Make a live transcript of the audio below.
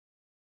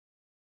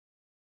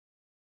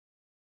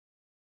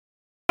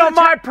on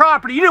my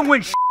property. You didn't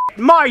win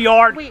in my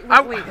yard. Wait.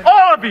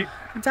 All of you.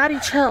 Daddy,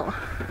 chill.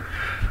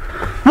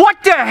 What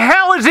the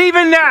hell is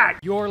even that?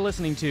 You're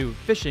listening to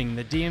Fishing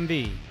the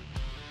DMV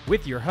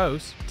with your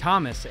hosts,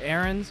 Thomas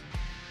Ahrens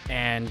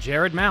and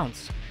Jared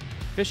Mounts.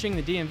 Fishing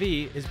the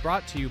DMV is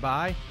brought to you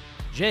by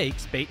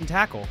Jake's Bait and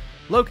Tackle,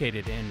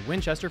 located in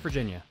Winchester,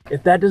 Virginia.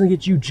 If that doesn't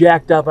get you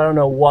jacked up, I don't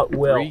know what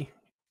will. 3,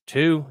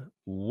 2,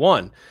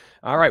 1.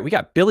 All right, we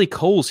got Billy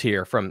Kohls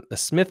here from the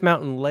Smith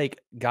Mountain Lake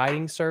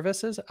Guiding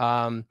Services.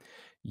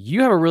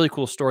 You have a really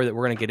cool story that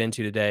we're going to get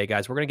into today,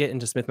 guys. We're going to get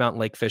into Smith Mountain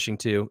Lake fishing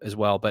too as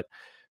well. But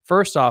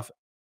first off,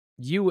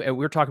 we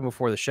were talking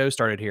before the show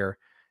started here.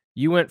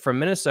 You went from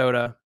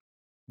Minnesota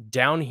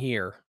down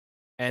here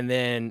and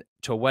then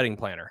to a wedding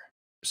planner.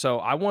 So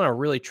I want to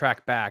really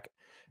track back.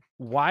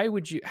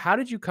 How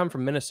did you come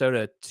from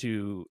Minnesota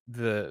to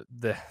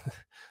the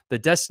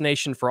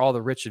destination for all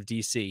the rich of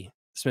DC,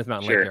 Smith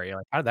Mountain Lake area?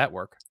 Like, how did that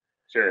work?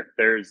 Sure.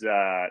 There's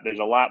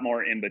a lot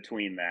more in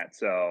between that.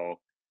 So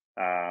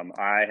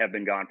I have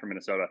been gone from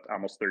Minnesota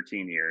almost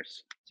 13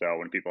 years. So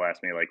when people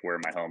ask me like where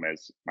my home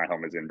is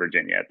in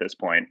Virginia at this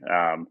point.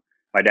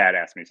 My dad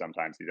asks me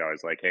sometimes, he's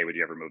always like, hey, would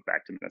you ever move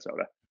back to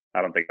Minnesota?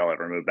 I don't think I'll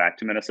ever move back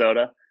to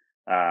Minnesota.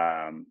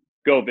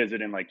 Go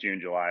visit in like June,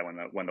 July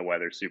when the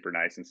weather's super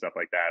nice and stuff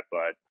like that.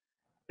 But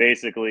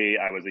basically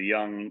I was a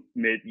young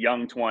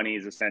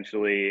 20s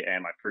essentially.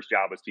 And my first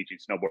job was teaching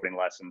snowboarding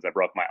lessons. I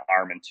broke my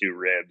arm and 2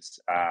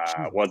 ribs.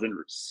 Wasn't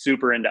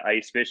super into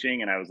ice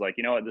fishing. And I was like,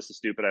 you know what, this is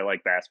stupid. I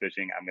like bass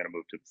fishing. I'm going to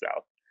move to the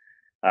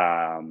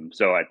South.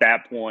 So at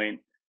that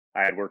point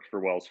I had worked for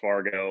Wells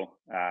Fargo,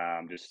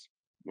 just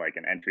like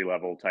an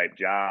entry-level type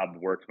job,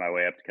 worked my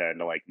way up to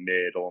kind of like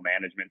middle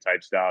management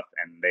type stuff.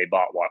 And they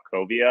bought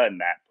Wachovia, and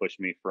that pushed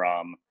me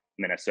from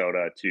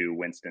Minnesota to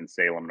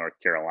Winston-Salem, North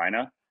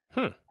Carolina.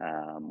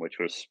 Which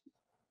was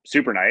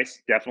super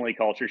nice. Definitely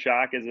culture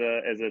shock as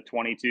a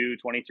 22,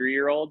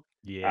 23-year-old.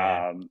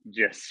 Yeah.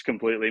 Just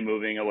completely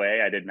moving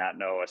away. I did not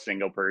know a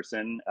single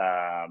person.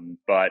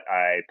 But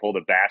I pulled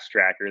a bass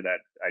tracker that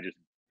I just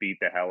beat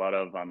the hell out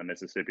of on the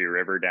Mississippi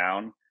River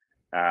down.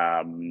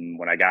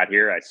 When I got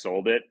here, I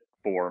sold it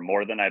for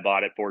more than I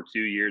bought it for 2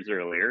 years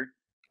earlier,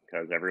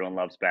 because everyone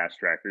loves bass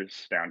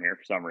trackers down here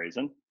for some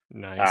reason.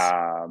 Nice.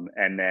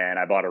 And then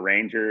I bought a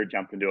Ranger,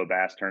 jumped into a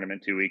bass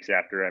tournament 2 weeks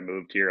after I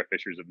moved here, a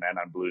Fishers of Men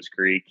on Blues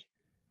Creek.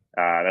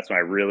 That's when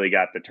I really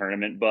got the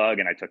tournament bug,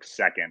 and I took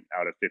second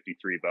out of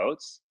 53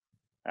 boats.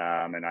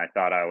 And I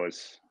thought I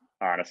was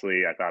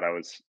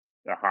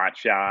a hot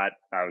shot.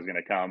 I was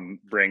going to come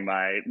bring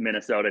my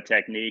Minnesota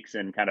techniques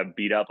and kind of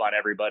beat up on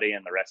everybody.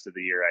 And the rest of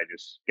the year, I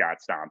just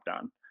got stomped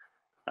on.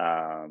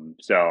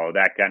 So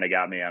that kind of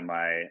got me on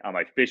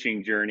my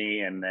fishing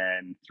journey. And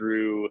then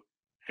through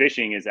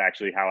fishing is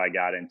actually how I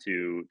got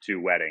into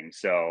weddings.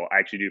 So I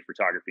actually do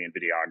photography and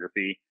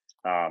videography,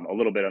 a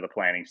little bit of the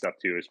planning stuff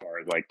too, as far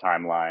as like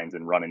timelines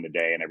and running the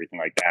day and everything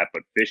like that.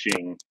 But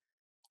fishing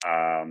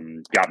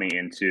got me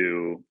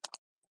into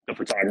the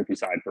photography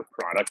side for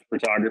product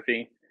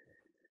photography.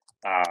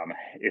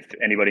 If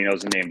anybody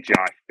knows the name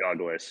Josh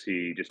Douglas,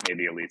 he just made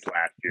the elites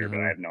last year, but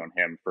I've known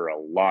him for a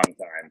long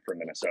time from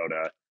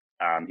Minnesota.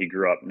 He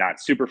grew up not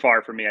super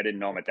far from me. I didn't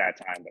know him at that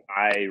time, but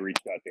I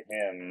reached out to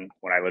him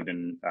when I lived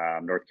in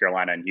North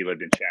Carolina, and he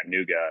lived in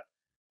Chattanooga,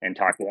 and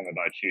talked to him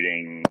about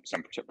shooting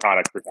some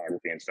product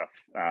photography and stuff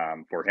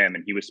for him.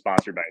 And he was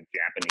sponsored by a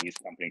Japanese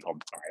company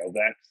called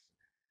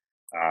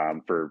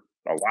Biovex for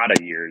a lot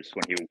of years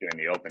when he was doing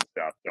the open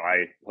stuff. So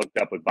I hooked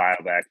up with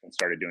Biovex and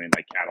started doing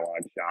like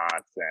catalog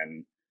shots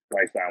and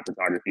lifestyle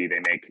photography.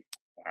 They make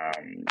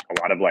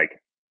a lot of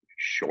like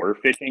shore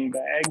fishing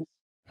bags.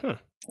 I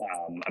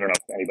don't know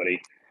if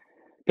anybody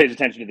pays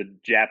attention to the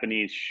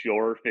Japanese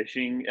shore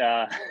fishing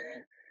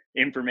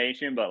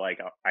information, but like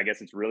I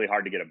guess it's really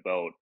hard to get a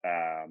boat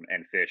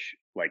and fish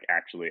like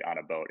actually on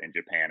a boat in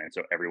Japan, and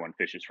so everyone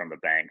fishes from the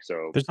bank.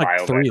 So there's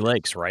like 3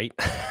 lakes, right?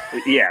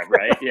 Yeah,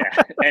 right. Yeah,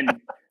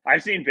 and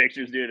I've seen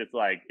pictures, dude.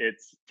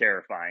 It's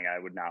terrifying. I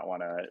would not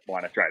want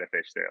to try to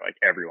fish there. Like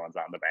everyone's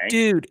on the bank,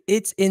 Dude.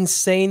 It's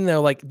insane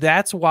though. Like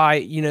that's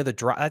why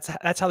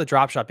that's how the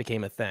drop shot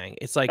became a thing.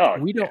 It's like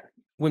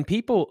when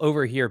people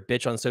over here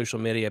bitch on social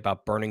media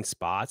about burning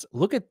spots,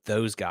 look at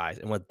those guys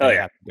and what they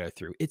have to go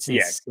through. It's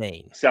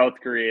insane. South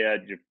Korea,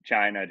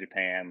 China,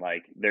 Japan,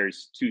 like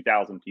there's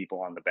 2,000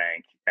 people on the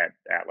bank at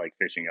like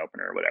fishing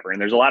opener or whatever.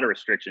 And there's a lot of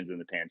restrictions in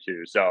the pan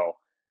too. So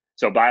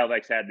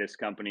Biovex had this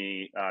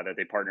company that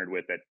they partnered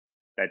with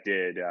that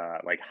did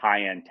like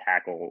high-end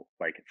tackle,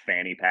 like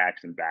fanny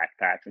packs and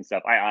backpacks and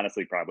stuff. I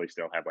honestly probably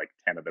still have like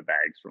 10 of the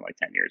bags from like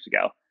 10 years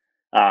ago.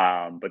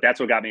 But that's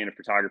what got me into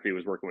photography,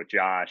 was working with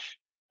Josh.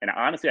 And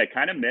honestly, I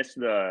kind of missed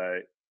the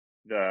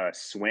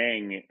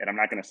swing. And I'm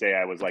not going to say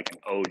I was like an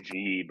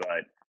OG,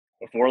 but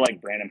before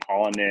like Brandon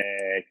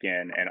Polinick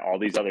and all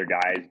these other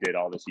guys did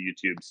all this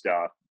YouTube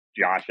stuff,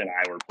 Josh and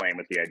I were playing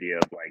with the idea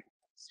of like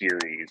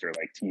series or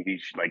like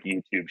TV, like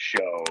YouTube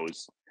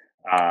shows.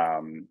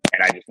 And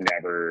I just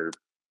never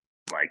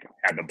like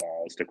had the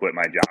balls to quit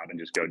my job and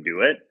just go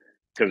do it,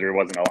 because there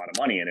wasn't a lot of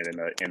money in it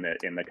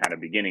in the kind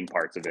of beginning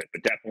parts of it.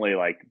 But definitely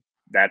like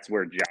that's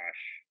where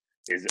Josh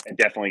is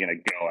definitely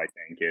going to go, I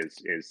think,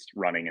 is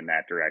running in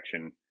that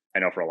direction. I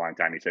know for a long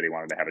time he said he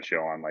wanted to have a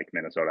show on like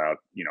Minnesota,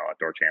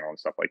 Outdoor Channel and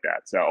stuff like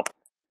that. So,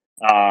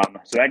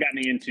 so that got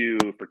me into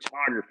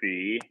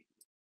photography.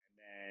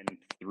 And then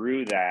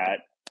through that,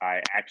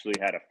 I actually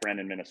had a friend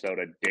in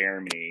Minnesota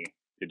dare me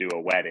to do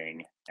a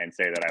wedding and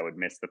say that I would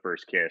miss the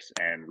first kiss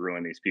and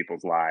ruin these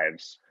people's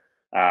lives.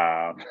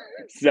 Um,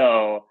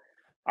 so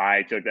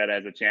I took that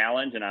as a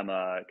challenge, and I'm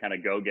a kind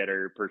of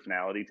go-getter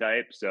personality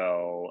type.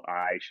 So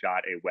I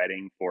shot a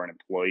wedding for an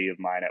employee of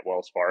mine at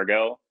Wells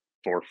Fargo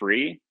for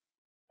free.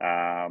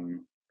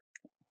 Um,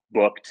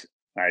 Booked.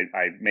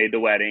 I made the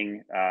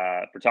wedding,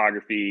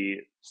 photography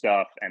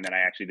stuff, and then I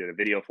actually did a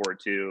video for it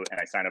too. And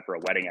I signed up for a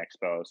wedding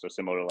expo. So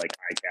similar to like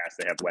ICAST,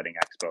 they have wedding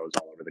expos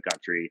all over the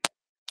country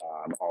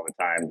all the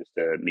time just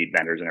to meet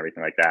vendors and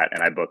everything like that.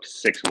 And I booked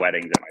 6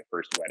 weddings at my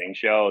first wedding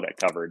show that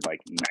covered like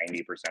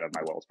 90% of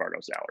my Wells Fargo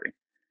salary.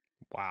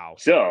 Wow.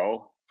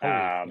 So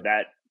Holy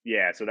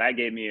so that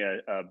gave me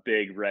a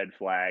big red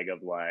flag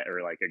of like,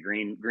 or like a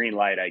green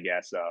light, I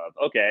guess, of,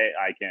 okay,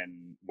 I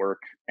can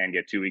work and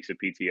get 2 weeks of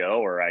PTO,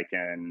 or I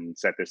can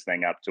set this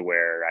thing up to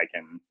where I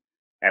can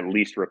at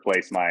least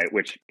replace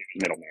which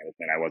middle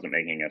management. I wasn't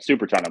making a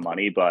super ton of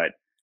money, but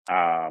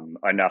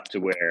enough to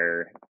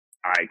where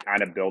I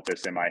kind of built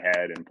this in my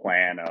head and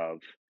plan of,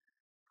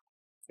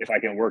 if I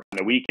can work on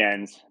the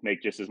weekends,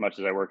 make just as much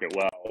as I work at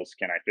Wells,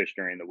 can I fish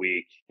during the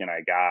week? Can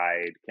I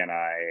guide? Can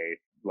I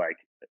like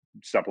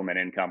supplement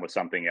income with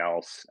something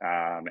else?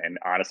 And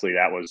honestly,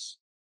 that was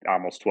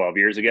almost 12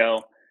 years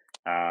ago.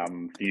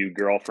 Few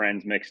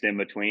girlfriends mixed in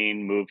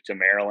between, moved to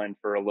Maryland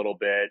for a little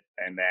bit.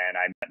 And then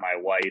I met my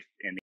wife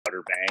in the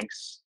Outer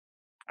Banks.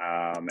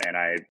 And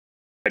I've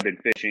been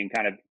fishing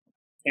kind of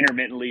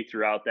intermittently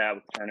throughout that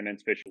with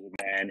tournaments, Fishing with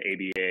Men,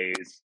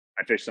 ABAs.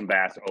 I fished some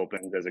Bass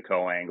Opens as a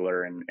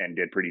co-angler and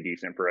did pretty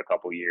decent for a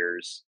couple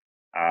years.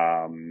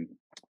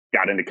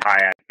 Got into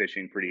kayak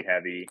fishing pretty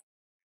heavy,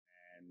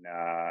 and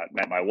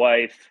met my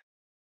wife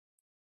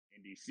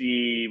in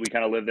DC. We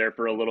kind of lived there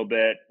for a little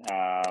bit,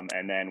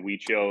 and then we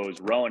chose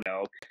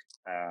Roanoke,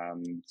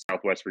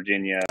 Southwest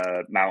Virginia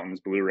mountains,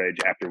 Blue Ridge,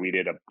 after we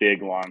did a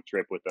big long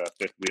trip with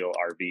a 5th-wheel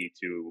RV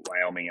to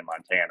Wyoming and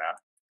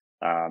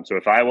Montana. So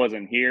if I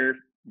wasn't here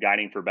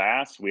guiding for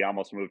bass, we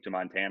almost moved to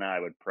Montana.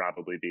 I would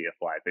probably be a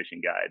fly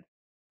fishing guide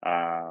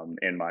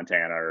in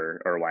Montana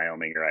or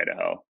Wyoming or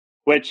Idaho,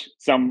 which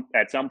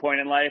at some point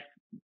in life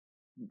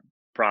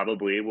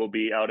probably will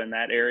be out in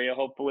that area,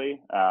 hopefully,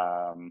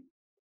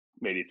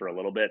 maybe for a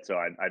little bit. So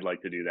I'd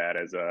like to do that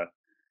as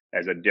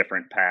a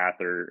different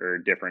path or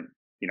different,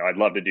 I'd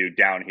love to do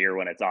down here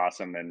when it's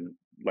awesome, and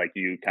like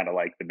you kind of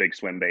like the big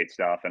swim bait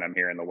stuff, and I'm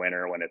here in the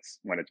winter when it's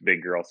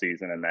big girl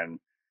season, and then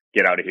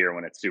get out of here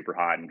when it's super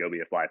hot and go be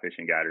a fly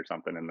fishing guide or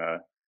something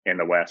in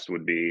the West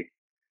would be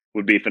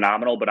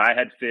phenomenal. But I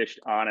had fished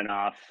on and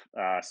off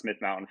Smith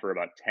Mountain for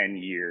about 10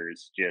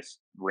 years, just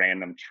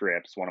random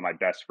trips. One of my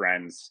best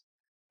friends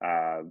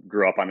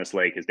grew up on this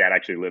lake. His dad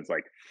actually lives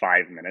like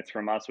 5 minutes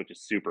from us, which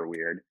is super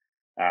weird.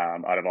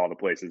 Out of all the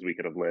places we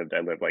could have lived, I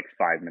lived like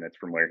 5 minutes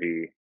from where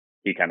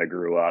he kind of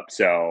grew up.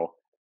 So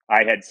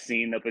I had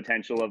seen the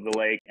potential of the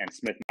lake, and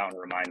Smith Mountain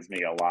reminds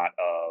me a lot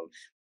of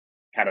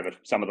kind of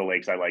some of the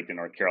lakes I liked in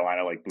North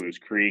Carolina, like Blues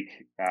Creek,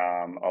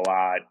 a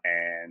lot.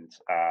 And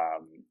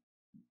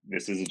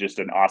this is just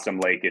an awesome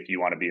lake. If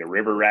you want to be a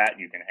river rat,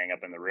 you can hang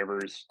up in the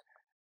rivers.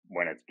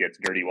 When it gets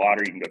dirty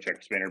water, you can go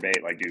check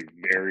spinnerbait, like do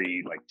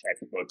very like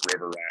textbook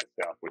river rat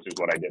stuff, which is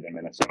what I did in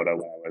Minnesota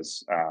when I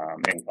was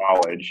in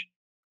college.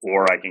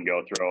 Or I can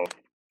go throw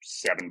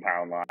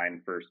 7-pound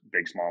line for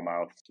big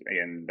smallmouth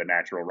in the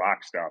natural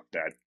rock stuff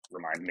that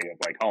reminds me of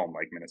like home,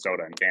 like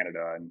Minnesota and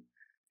Canada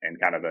and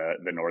kind of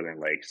the northern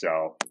lakes.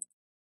 So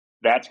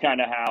that's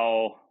kind of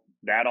how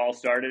that all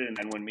started. And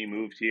then when we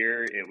moved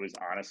here, it was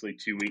honestly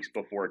 2 weeks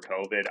before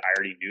COVID. I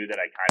already knew that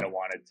I kind of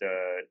wanted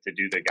to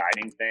do the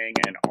guiding thing,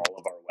 and all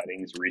of our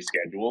weddings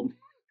rescheduled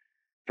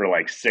for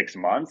like 6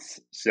 months.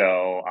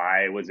 So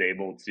I was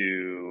able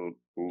to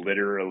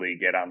literally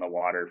get on the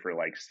water for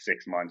like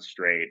 6 months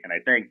straight. And I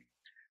think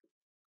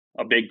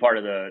a big part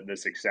of the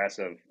success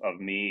of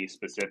me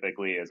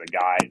specifically as a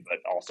guide, but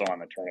also on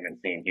the tournament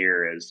scene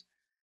here is,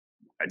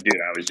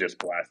 dude, I was just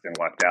blessed and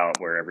lucked out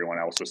where everyone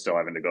else was still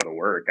having to go to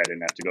work. I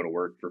didn't have to go to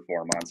work for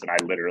 4 months, and I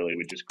literally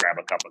would just grab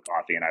a cup of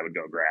coffee and I would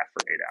go graph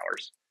for 8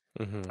 hours.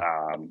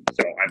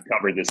 So I've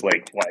covered this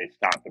lake twice,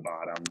 top to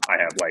bottom. I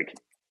have like,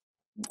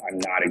 I'm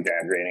not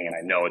exaggerating, and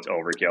I know it's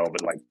overkill,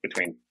 but like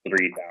between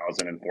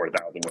 3,000 and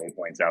 4,000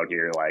 waypoints out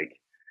here. Like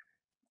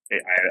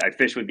I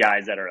fish with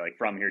guys that are like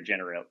from here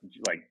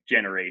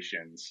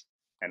generations,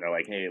 and they're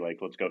like, hey, like,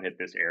 let's go hit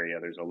this area.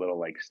 There's a little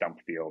like stump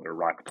field or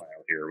rock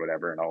pile here or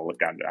whatever. And I'll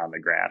look on the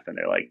graph, and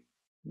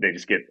they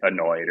just get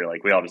annoyed, or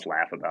like, we all just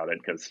laugh about it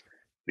because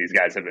these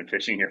guys have been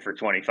fishing here for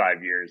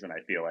 25 years. And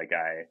I feel like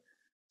I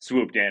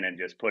swooped in and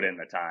just put in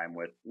the time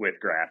with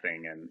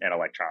graphing and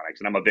electronics.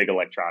 And I'm a big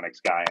electronics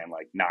guy, and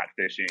like not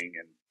fishing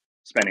and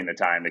spending the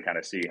time to kind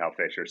of see how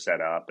fish are set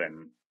up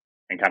and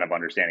kind of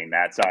understanding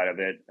that side of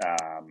it,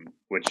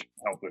 which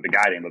helped with the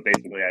guiding. But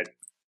basically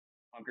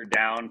hunkered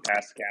down,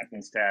 passed the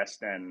captain's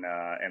test, and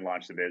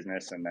launched the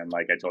business. And then,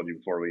 like I told you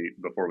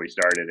before we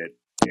started, it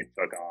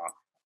took off.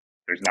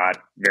 There's not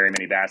very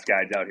many bass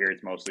guides out here.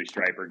 It's mostly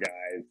striper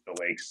guys. The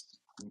lakes,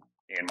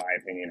 in my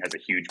opinion, has a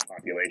huge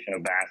population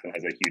of bass and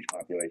has a huge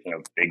population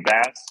of big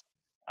bass.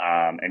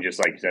 And just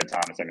like you said,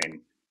 Thomas, I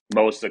mean,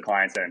 most of the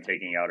clients that I'm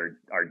taking out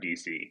are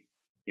DC.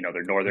 You know,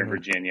 they're Northern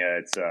Virginia.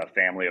 It's a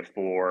family of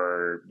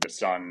 4. The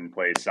son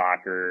plays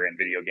soccer and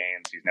video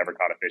games. He's never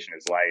caught a fish in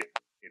his life.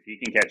 If he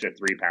can catch a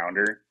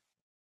 3-pounder,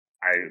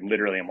 I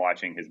literally am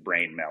watching his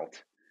brain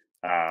melt.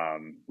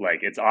 Like,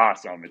 it's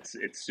awesome. It's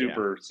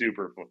super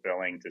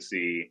fulfilling to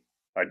see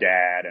a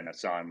dad and a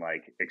son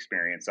like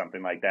experience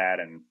something like that.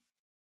 And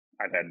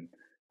I've had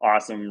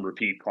awesome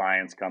repeat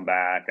clients come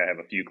back. I have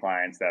a few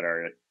clients that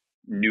are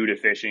new to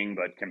fishing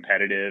but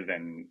competitive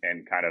and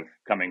kind of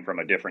coming from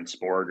a different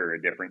sport or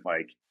a different,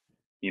 like,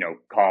 you know,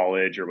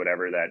 college or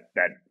whatever,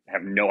 that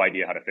have no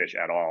idea how to fish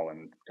at all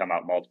and come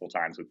out multiple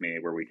times with me,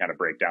 where we kind of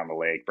break down the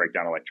lake, break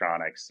down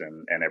electronics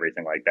and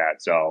everything like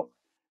that. So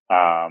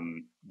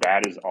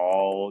that is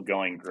all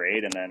going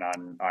great. And then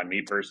on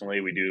me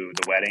personally, we do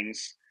the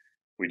weddings.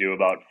 We do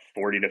about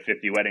 40 to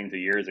 50 weddings a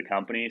year as a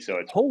company. So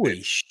it's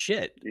Holy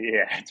shit.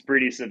 Yeah, it's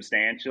pretty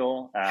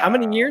substantial. How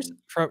many years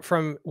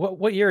from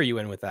what year are you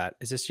in with that?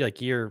 Is this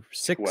like year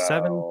 6, 12,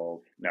 7?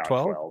 No,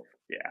 12? 12.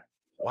 Yeah.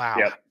 Wow.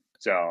 Yep.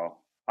 So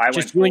I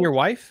Just went you and your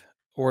wife,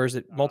 or is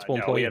it multiple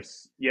no,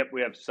 employees?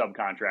 we have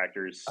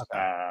subcontractors.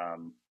 Okay.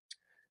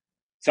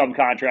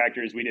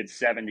 Subcontractors. We did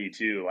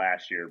 72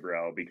 last year,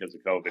 bro, because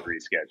of COVID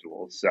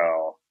reschedule.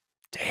 So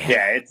Damn.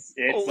 yeah, it's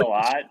a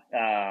lot.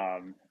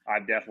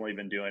 I've definitely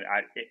been doing.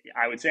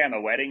 I would say on the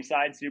wedding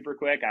side, super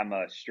quick. I'm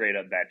a straight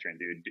up veteran,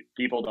 dude.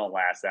 People don't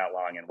last that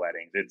long in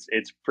weddings.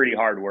 It's pretty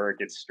hard work.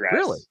 It's stress.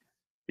 Really?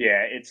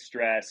 Yeah, it's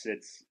stress.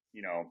 It's,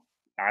 you know,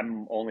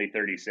 I'm only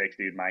 36,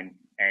 dude. My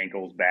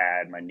ankle's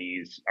bad. My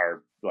knees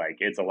are like,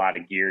 it's a lot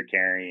of gear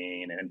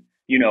carrying, and,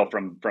 you know,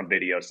 from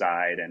video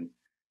side. And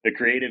the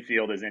creative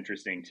field is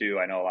interesting too.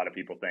 I know a lot of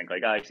people think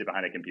like, oh, you sit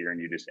behind a computer and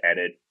you just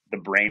edit. The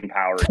brain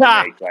power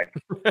to make like,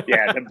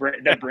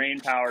 the brain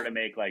power to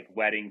make like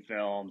wedding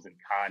films and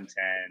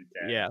content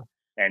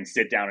and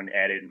sit down and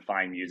edit and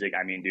find music.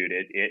 I mean, dude,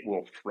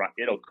 it'll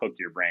cook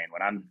your brain.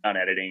 When I'm done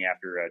editing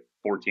after a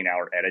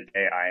 14-hour edit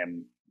day, I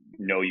am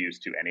no use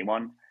to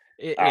anyone.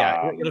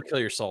 It'll kill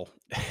your soul.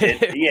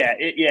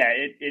 It's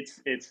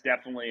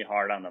definitely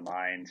hard on the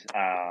mind.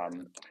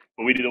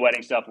 But we do the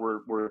wedding stuff.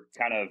 We're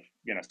kind of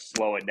gonna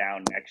slow it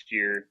down next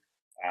year.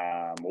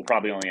 We'll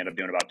probably only end up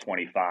doing about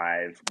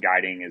 25.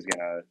 Guiding is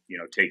gonna, you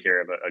know, take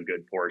care of a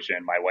good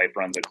portion. My wife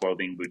runs a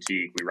clothing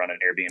boutique. We run an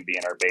Airbnb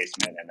in our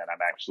basement, and then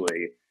I'm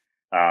actually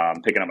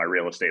picking up my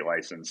real estate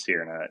license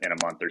here in a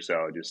month or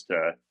so, just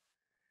to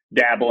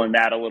dabble in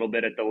that a little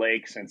bit at the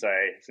lake, since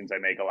I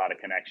make a lot of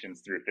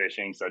connections through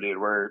fishing. So, dude,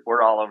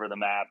 we're all over the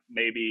map.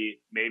 Maybe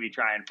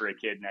trying for a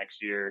kid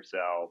next year.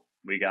 So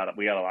we got a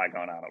lot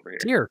going on over here.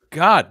 Dear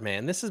God,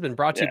 man, this has been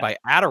brought to you by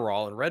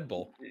Adderall and Red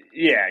Bull.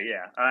 Yeah.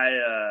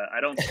 I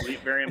don't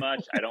sleep very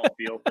much. I don't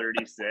feel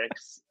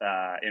 36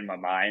 in my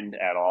mind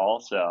at all.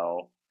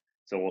 So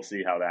we'll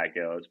see how that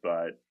goes.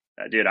 But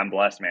dude, I'm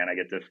blessed, man. I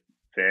get to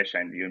fish,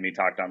 and you and me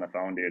talked on the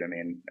phone, dude. I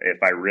mean,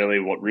 if I really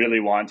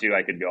want to,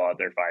 I could go out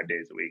there 5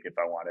 days a week if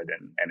I wanted,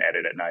 and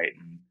edit at night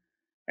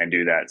and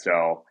do that.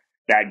 So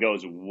that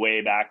goes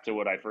way back to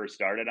what I first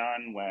started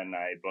on when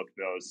I booked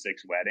those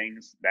 6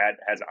 weddings.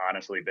 That has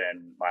honestly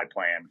been my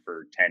plan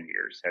for 10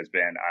 years, has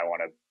been, I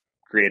want to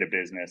create a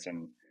business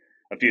and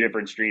a few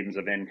different streams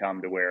of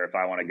income, to where if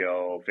I want to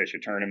go fish a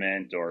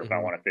tournament, or if I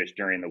want to fish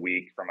during the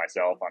week for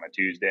myself on a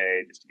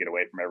Tuesday just to get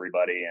away from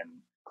everybody and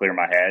clear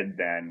my head,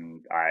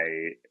 then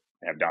I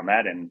have done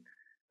that. And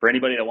for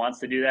anybody that wants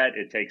to do that,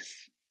 it takes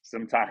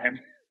some time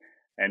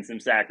and some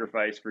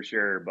sacrifice for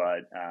sure.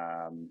 But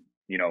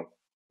you know,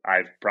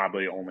 I've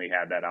probably only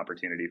had that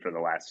opportunity for the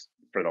last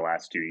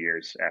 2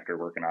 years after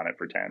working on it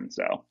for 10.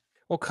 So,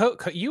 well,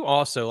 you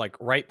also, like,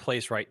 right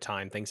place, right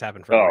time. Things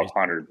happen for a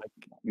reason.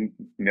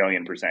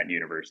 100,000,000%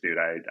 universe, dude.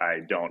 I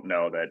don't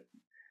know that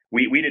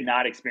we did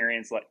not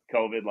experience like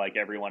COVID like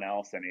everyone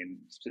else. I mean,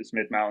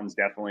 Smith Mountain's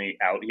definitely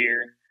out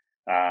here,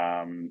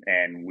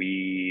 and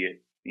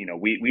we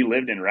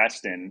lived in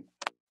Reston,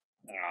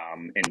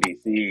 in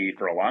DC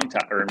for a long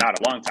time, or not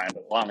a long time,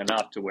 but long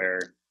enough to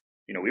where,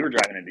 you know, we were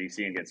driving to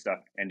DC and get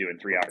stuck and doing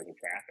 3 hours of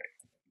traffic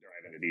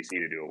driving to DC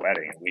to do a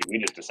wedding. And we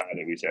just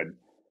decided, we said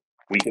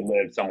we could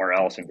live somewhere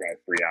else and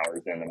drive 3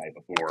 hours in the night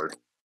before,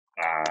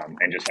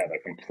 and just have a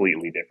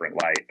completely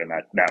different life. And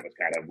that was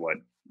kind of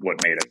what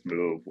made us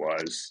move,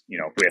 was, you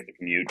know, if we have to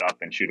commute up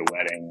and shoot a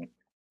wedding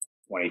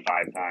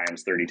 25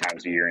 times, 30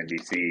 times a year in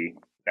DC,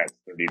 that's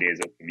 30 days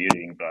of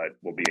commuting, but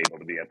we'll be able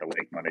to be at the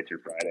lake Monday through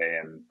Friday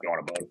and go on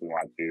a boat if we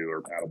want to,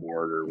 or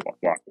paddleboard, or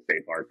walk the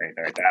state park,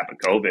 anything like that. But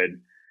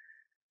COVID,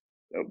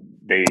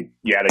 they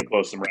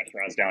closed some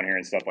restaurants down here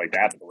and stuff like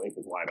that, but the lake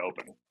was wide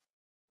open.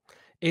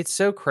 It's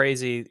so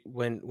crazy.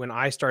 When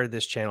I started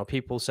this channel,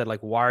 people said,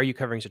 like, why are you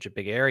covering such a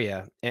big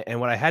area? And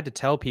what I had to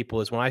tell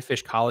people is, when I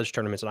fish college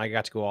tournaments and I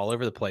got to go all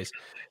over the place,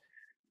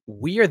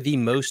 we are the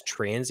most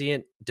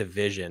transient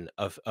division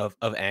of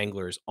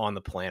anglers on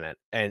the planet.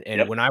 And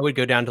Yep. when I would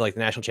go down to like the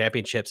national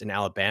championships in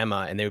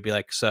Alabama, and they would be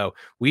like, so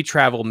we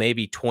travel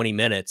maybe 20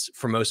 minutes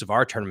for most of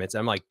our tournaments.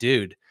 I'm like,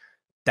 dude,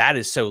 that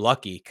is so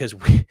lucky, because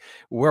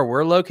where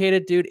we're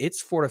located, dude, it's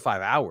 4 to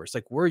 5 hours.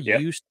 Like, we're Yep.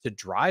 used to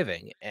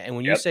driving. And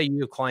when you Yep. say you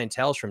have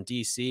clientele from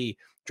DC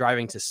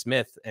driving to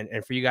Smith, and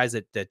for you guys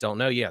that don't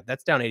know, yeah,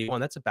 that's down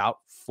 81. That's about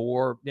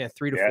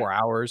 3 to 4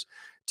 hours.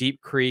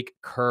 Deep Creek,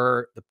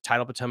 Kerr, the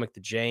Tidal Potomac,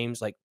 the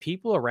James, like,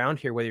 people around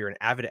here, whether you're an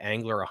avid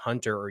angler, a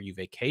hunter, or you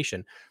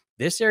vacation,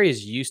 this area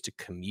is used to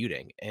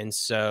commuting. And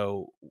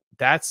so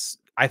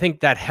I think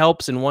that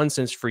helps in one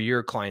sense for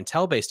your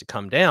clientele base to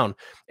come down,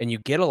 and you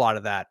get a lot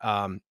of that,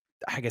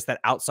 I guess,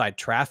 that outside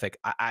traffic.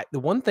 The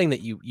one thing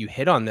that you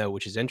hit on, though,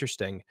 which is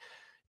interesting,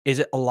 is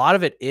that a lot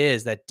of it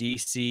is that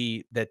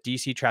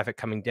DC traffic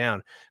coming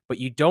down, but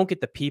you don't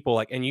get the people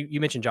like, and you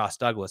mentioned Josh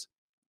Douglas.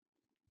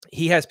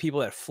 He has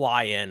people that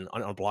fly in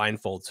on a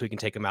blindfold so he can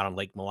take them out on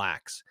Lake Mille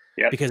Lacs,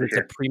 Yep, because for it's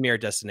sure. a premier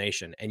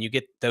destination, and you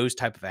get those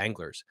type of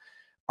anglers.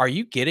 Are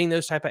you getting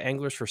those type of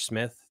anglers for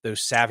Smith?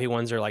 Those savvy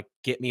ones are like,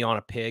 get me on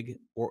a pig,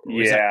 or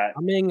is that Yeah.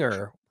 coming,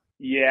 or?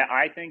 Yeah,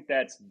 I think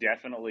that's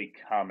definitely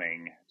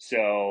coming.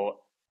 So,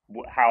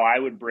 how I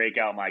would break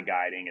out my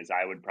guiding is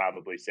I would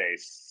probably say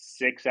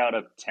 6 out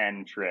of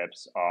 10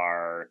 trips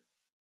are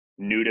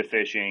new to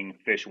fishing,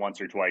 fish once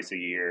or twice a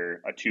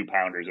year. A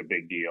 2-pounder is a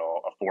big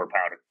deal. A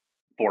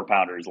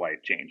 4-pounder is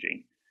life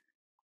changing.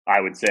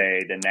 I would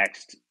say the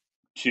next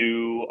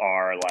 2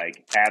 are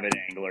like avid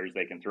anglers.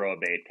 They can throw a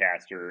bait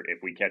caster.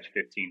 If we catch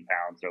 15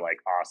 pounds, they're like,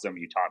 awesome,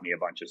 you taught me a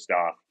bunch of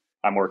stuff.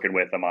 I'm working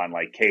with them on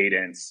like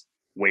cadence,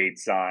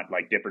 weights on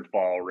like different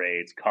fall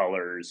rates,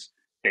 colors,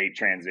 bait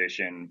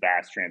transition,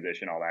 bass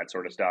transition, all that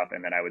sort of stuff.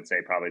 And then I would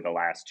say probably the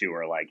last 2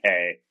 are like,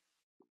 hey,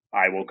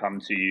 I will come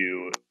to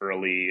you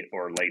early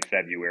or late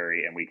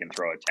February and we can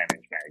throw a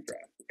 10-inch mag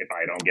drop. If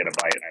I don't get a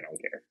bite, I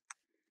don't care.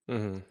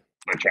 Mm-hmm.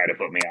 But try to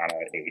put me on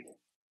an 8.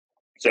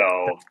 So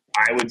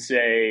I would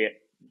say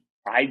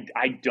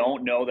I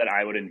don't know that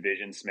I would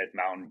envision Smith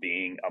Mountain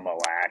being a Mille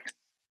Lacs,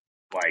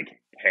 like,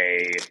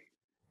 hey,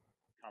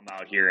 come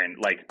out here and,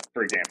 like,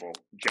 for example,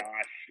 Josh,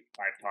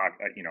 I've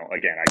talked,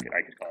 again,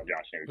 I could call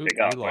Josh and he would pick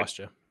up. We lost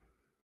you.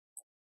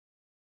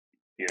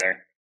 You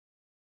there?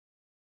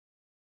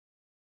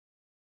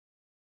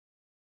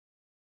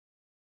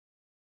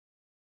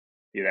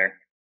 You there?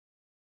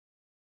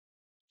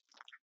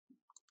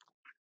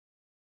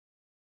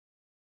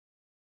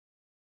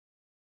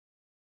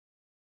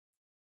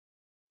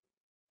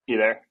 You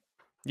there?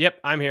 Yep,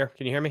 I'm here.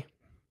 Can you hear me?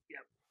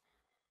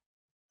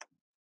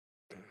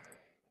 Yep.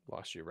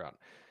 Lost you around.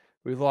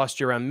 We've lost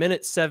you around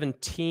minute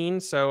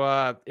 17.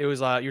 So it was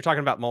you're talking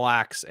about Mille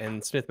Lacs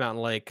and Smith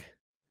Mountain Lake.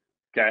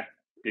 Okay.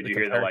 Did you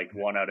hear the like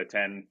 1 out of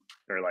 10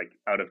 or like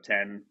out of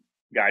 10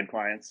 guide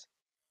clients?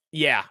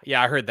 Yeah,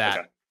 I heard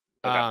that.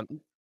 Okay.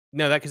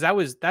 No,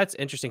 that's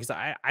interesting, because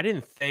I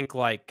didn't think,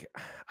 like,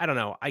 I don't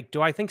know.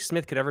 I think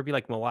Smith could ever be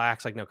like Mille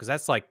Lacs? Like, no, because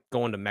that's like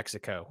going to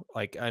Mexico.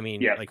 Like, I mean,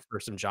 Yeah. like, for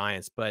some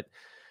giants, but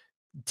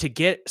to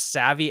get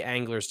savvy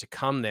anglers to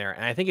come there,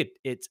 and I think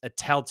it's a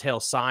telltale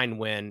sign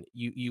when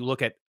you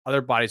look at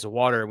other bodies of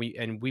water.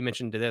 We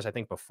mentioned to this, I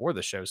think, before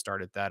the show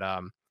started, that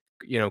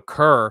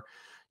Kerr,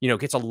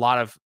 gets a lot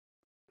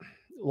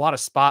of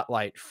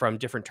spotlight from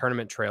different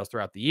tournament trails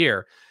throughout the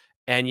year,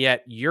 and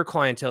yet your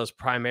clientele is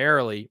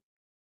primarily,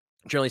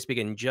 generally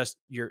speaking, just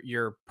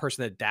your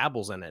person that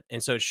dabbles in it.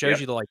 And so it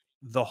shows Yep.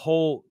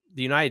 you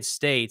the United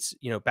States,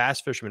 bass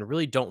fishermen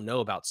really don't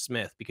know about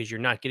Smith, because you're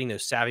not getting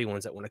those savvy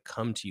ones that want to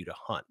come to you to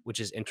hunt, which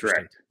is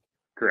interesting.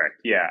 Correct.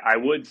 Yeah. I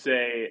would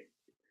say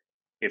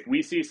if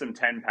we see some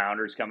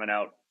 10-pounders coming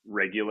out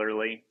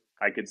regularly,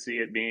 I could see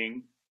it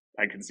being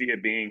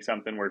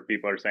something where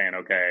people are saying,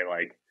 okay,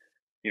 like,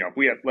 if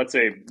we have, let's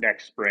say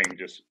next spring,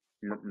 just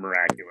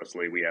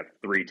miraculously, we have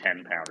 3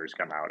 10-pounders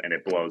come out and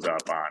it blows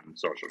up on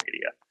social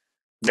media,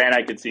 then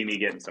I could see me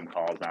getting some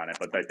calls on it.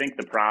 But I think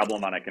the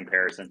problem on a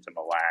comparison to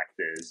Mille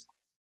Lacs is,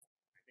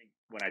 I think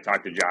when I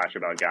talked to Josh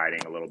about guiding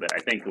a little bit, I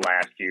think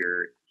last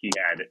year he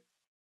had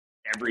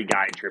every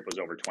guide trip was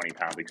over 20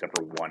 pounds except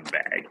for one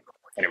bag,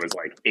 and it was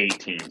like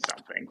 18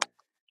 something.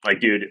 Like,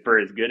 dude, for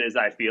as good as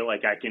I feel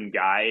like I can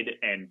guide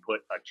and put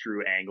a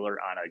true angler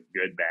on a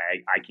good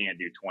bag, I can't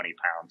do 20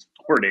 pounds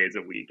 4 days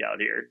a week out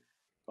here.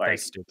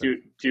 Like,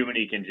 too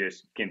many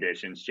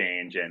conditions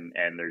change, and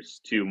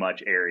there's too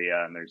much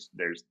area, and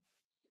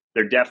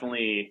they're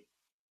definitely,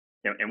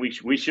 and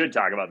we should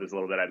talk about this a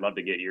little bit. I'd love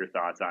to get your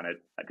thoughts on it,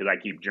 because I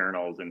keep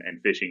journals and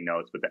fishing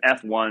notes, but the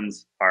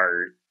F1s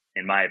are,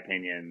 in my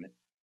opinion,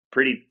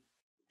 pretty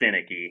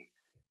finicky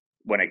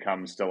when it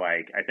comes to,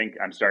 like, I think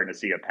I'm starting to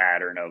see a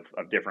pattern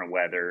of different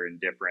weather and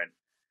different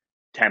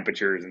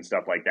temperatures and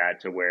stuff like that,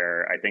 to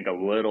where I think a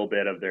little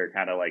bit of their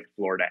kind of like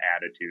Florida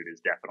attitude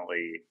is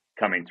definitely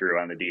coming through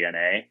on the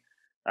DNA.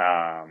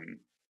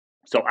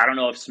 So I don't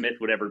know if Smith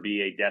would ever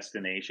be a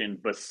destination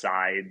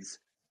besides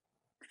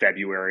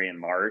February and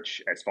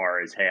March, as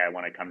far as, hey, I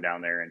want to come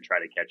down there and try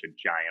to catch a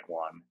giant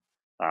one.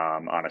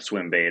 on a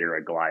swim bait or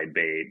a glide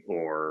bait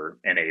or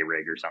an A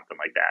rig or something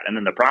like that. And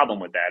then the problem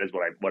with that is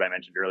what I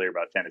mentioned earlier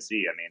about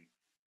Tennessee. I mean,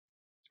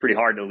 it's pretty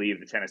hard to leave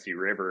the Tennessee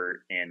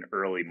River in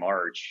early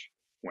March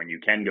when you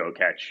can go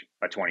catch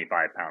a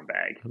 25-pound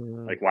bag.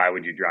 Like, why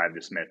would you drive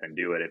to Smith and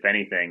do it? If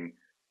anything,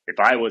 if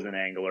I was an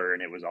angler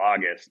and it was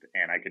August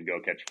and I could go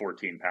catch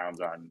 14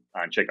 pounds on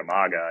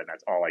Chickamauga and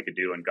that's all I could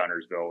do in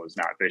Gunnersville was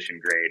not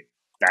fishing great,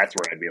 that's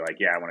where I'd be like,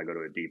 yeah, I want to go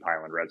to a deep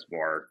Highland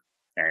reservoir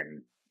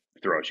and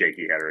throw a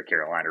shaky head or a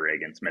Carolina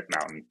rig, and Smith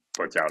Mountain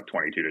puts out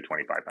 22 to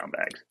 25-pound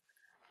bags.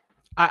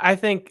 I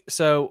think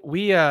so.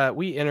 We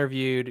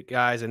interviewed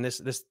guys, and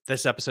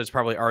this episode's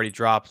probably already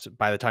dropped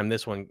by the time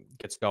this one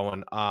gets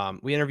going.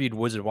 We interviewed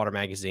Woods of Water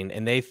magazine,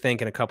 and they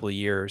think in a couple of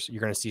years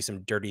you're going to see some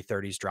dirty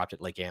 30s dropped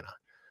at Lake Anna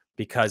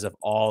because of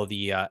all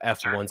the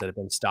F1s that have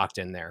been stocked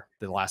in there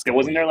the last couple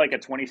Wasn't of there years. like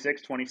a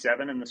 26,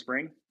 27 in the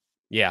spring?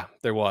 Yeah,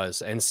 there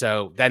was, and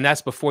so then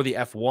that's before the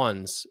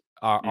F1s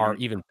are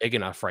even big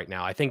enough right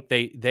now. I think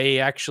they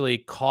actually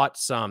caught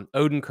some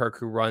Odenkirk,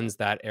 who runs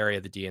that area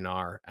of the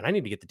DNR, and I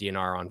need to get the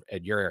DNR on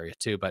at your area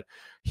too. But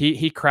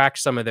he cracked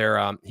some of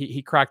their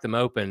he cracked them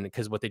open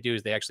because what they do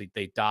is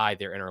they dye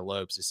their inner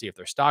lobes to see if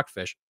they're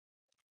stockfish,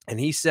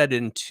 and he said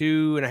in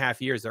 2.5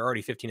 years they're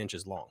already 15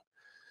 inches long.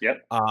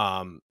 Yep.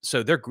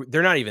 So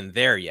they're not even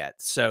there yet.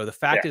 So the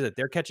fact is that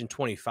they're catching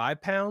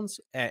 25 pounds,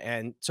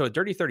 and so a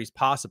dirty 30 is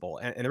possible.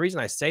 And the reason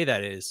I say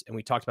that is, and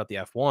we talked about the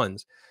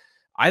F1s.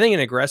 I think an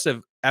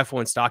aggressive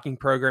F1 stocking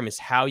program is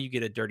how you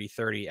get a dirty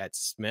 30 at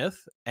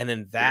Smith. And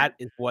then that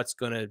is what's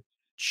going to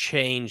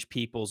change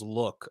people's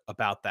look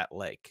about that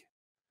lake.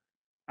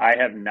 I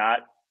have not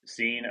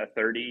seen a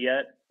 30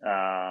 yet,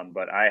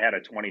 but I had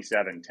a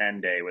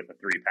 27-10 day with a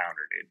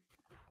 3-pounder, dude.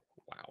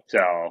 Wow.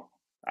 So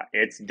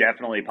it's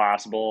definitely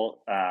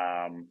possible.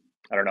 I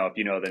don't know if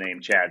you know the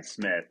name Chad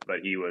Smith, but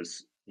he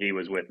was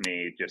with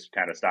me, just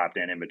kind of stopped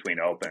in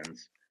between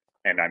opens.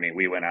 And I mean,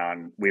 we went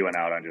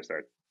out on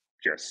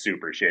just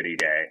super shitty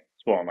day.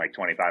 It's blowing like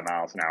 25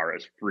 miles an hour. It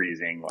was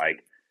freezing,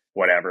 like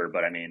whatever.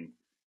 But I mean,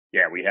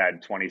 yeah, we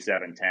had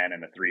 27-10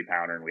 and a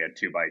 3-pounder, and we had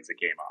 2 bites that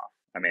came off.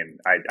 I mean,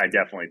 I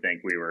definitely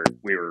think we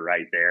were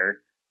right there,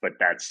 but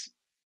that's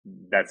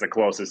the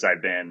closest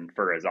I've been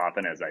for as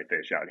often as I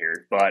fish out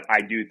here. But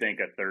I do think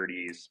a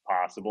 30 is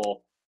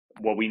possible.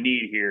 What we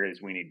need here is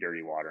we need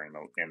dirty water in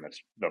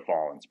the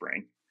fall and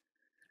spring.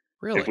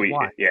 Really?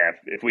 Why?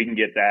 If we can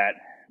get that,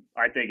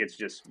 I think it's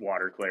just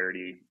water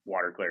clarity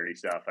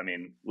stuff. I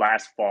mean,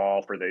 last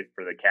fall for the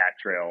Cat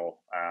Trail,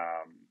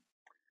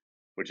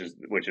 which is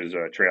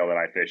a trail that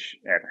I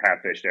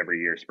have fished every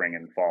year, spring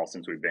and fall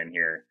since we've been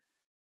here.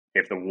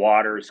 If the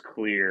water's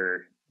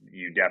clear,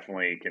 you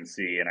definitely can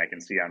see, and I can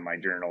see on my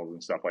journals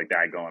and stuff like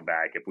that going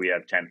back. If we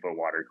have 10-foot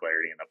water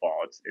clarity in the fall,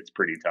 it's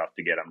pretty tough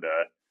to get them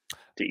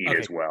to eat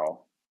as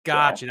well.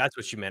 Gotcha. So, that's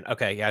what you meant.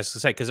 Okay. Yeah, I was going to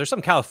say, because there's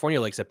some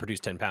California lakes that produce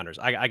 10-pounders.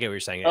 I get what you're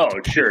saying. Oh,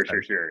 sure.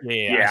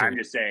 Yeah, I'm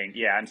just saying.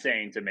 Yeah, I'm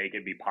saying to make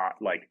it be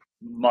like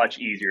much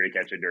easier to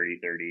catch a dirty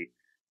 30.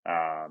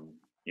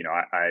 You know,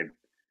 I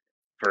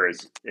for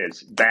as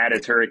bad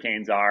as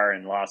hurricanes are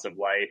and loss of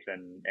life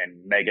and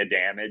mega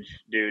damage,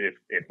 dude,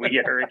 if we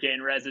get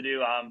hurricane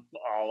residue, I'm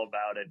all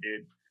about it,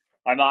 dude.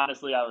 I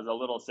was a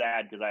little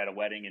sad because I had a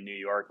wedding in New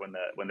York when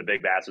the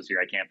big bass was here.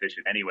 I can't fish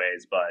it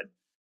anyways, but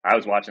I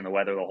was watching the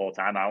weather the whole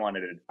time. I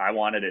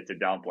wanted it to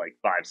dump like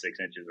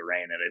 5-6 inches of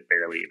rain, and it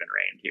barely even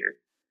rained here.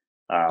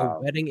 A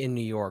wedding in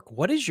New York.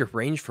 What is your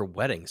range for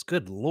weddings?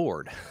 Good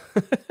Lord.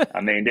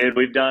 I mean, dude,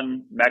 we've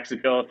done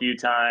Mexico a few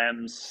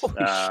times,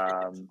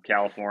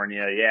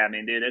 California. Yeah, I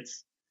mean, dude,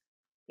 it's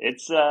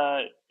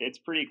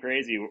pretty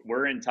crazy.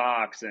 We're in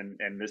talks, and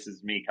this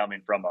is me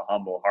coming from a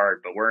humble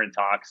heart, but we're in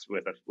talks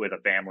with a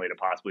family to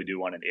possibly do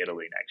one in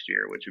Italy next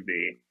year, which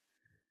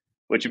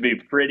would be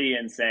pretty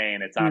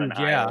insane. It's on an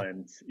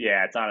island.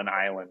 Yeah, it's on an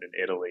island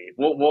in Italy.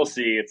 We'll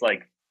see. It's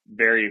like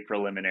very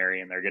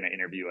preliminary, and they're going to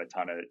interview a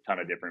ton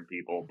of different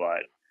people,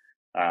 but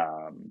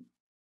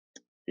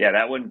yeah,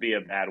 that wouldn't be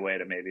a bad way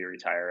to maybe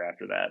retire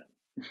after that.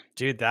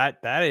 Dude,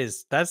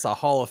 that's a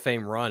Hall of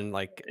Fame run.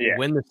 Like,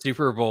 win the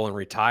Super Bowl and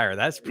retire.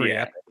 That's pretty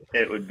epic.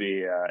 It would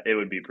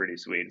be pretty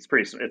sweet.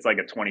 It's like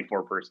a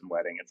 24-person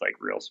wedding. It's like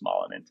real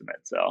small and intimate.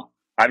 So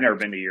I've never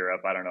been to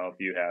Europe. I don't know if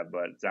you have,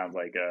 but it sounds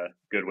like a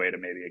good way to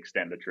maybe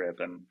extend the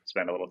trip and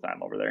spend a little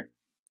time over there.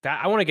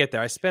 I want to get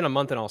there. I spent a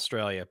month in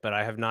Australia, but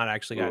I have not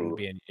actually gotten to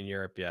be in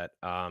Europe yet.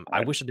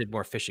 I wish I did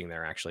more fishing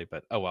there, actually,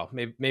 but oh well.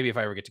 Maybe if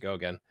I ever get to go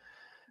again.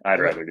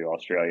 I'd rather do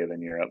Australia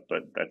than Europe,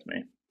 but that's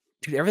me.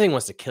 Dude, everything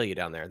wants to kill you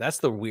down there. That's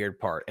the weird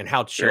part, and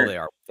how chill they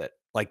are with it.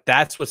 Like,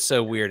 that's what's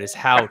so weird is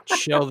how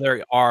chill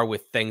they are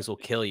with things will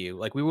kill you.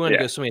 Like, we wanted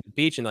to go swimming at the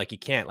beach, and like, you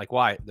can't. Like,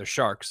 why? There's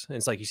sharks. And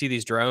it's like, you see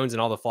these drones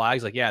and all the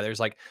flags. Like, yeah, there's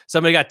like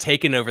somebody got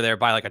taken over there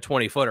by like a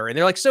 20-footer, and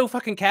they're like so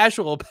fucking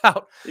casual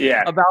about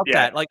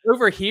that. Like,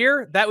 over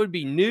here, that would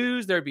be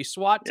news. There'd be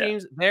SWAT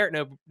teams there.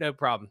 No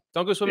problem.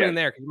 Don't go swimming in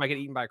there because you might get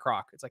eaten by a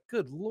croc. It's like,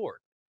 good Lord.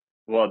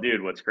 Well,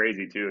 dude, what's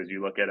crazy too is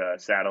you look at a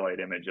satellite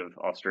image of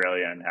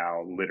Australia and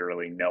how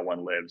literally no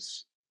one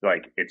lives.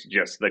 Like, it's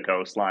just the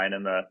coastline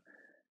in the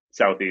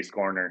southeast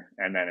corner,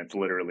 and then it's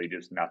literally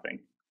just nothing.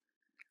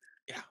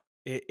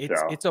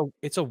 So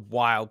It's a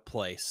wild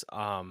place.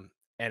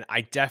 And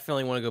I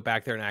definitely want to go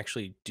back there and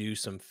actually do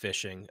some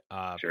fishing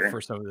sure.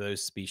 for some of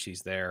those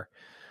species there.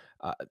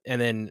 And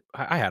then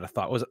I had a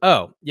thought was,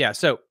 oh yeah.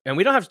 So, and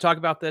we don't have to talk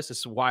about this. This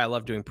is why I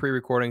love doing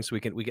pre-recording, so we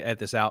can edit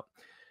this out.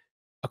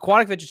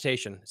 Aquatic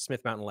vegetation,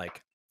 Smith Mountain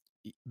Lake.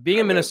 Being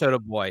I a wish. Minnesota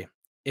boy,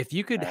 if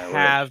you could I wish.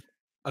 have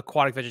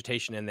aquatic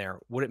vegetation in there,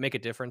 would it make a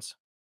difference?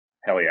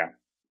 Hell yeah.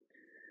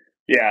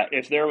 Yeah.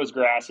 If there was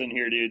grass in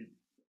here, dude.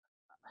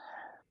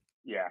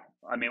 Yeah.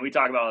 I mean, we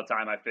talk about all the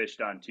time. I fished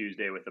on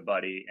Tuesday with a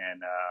buddy,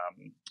 and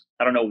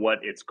I don't know what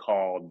it's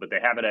called, but they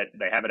have it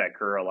at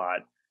Kerr a lot.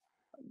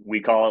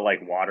 We call it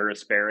like water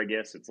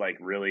asparagus. It's like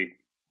really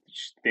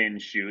thin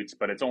shoots,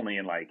 but it's only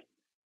in like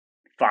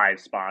 5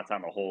 spots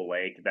on the whole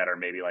lake that are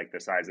maybe like the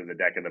size of the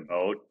deck of the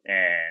boat.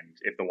 And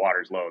if the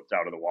water's low, it's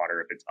out of the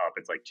water. If it's up,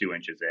 it's like 2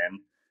 inches in.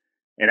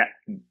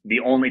 The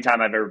only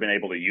time I've ever been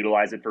able to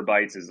utilize it for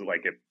bites is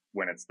like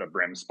when it's the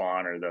brim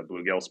spawn or the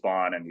bluegill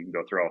spawn, and you can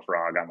go throw a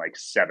frog on like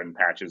 7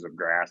 patches of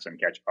grass and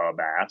catch a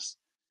bass.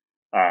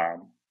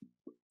 Um,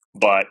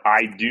 but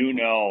I do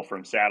know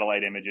from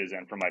satellite images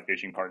and from my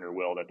fishing partner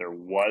Will that there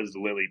was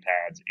lily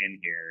pads in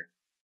here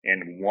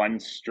in one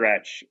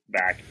stretch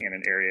back in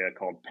an area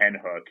called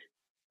Penhook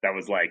that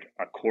was like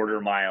a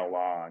quarter-mile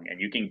long, and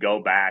you can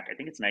go back. I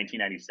think it's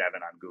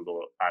 1997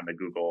 on the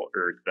Google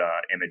Earth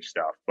image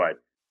stuff, but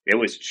it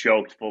was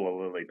choked full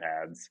of lily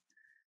pads.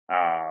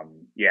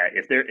 Yeah,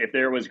 if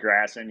there was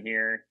grass in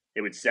here,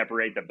 it would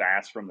separate the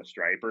bass from the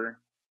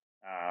striper,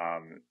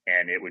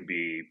 and it would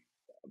be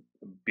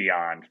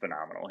beyond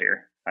phenomenal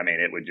here. I mean,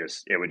 it would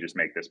just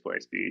make this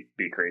place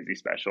be crazy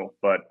special.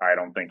 But I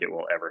don't think it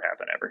will ever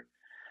happen ever.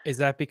 Is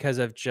that because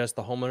of just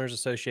the homeowners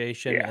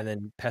association Yeah, and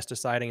then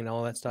pesticiding and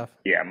all that stuff?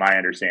 yeah. My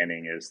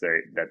understanding is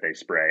that they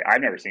spray.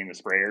 I've never seen the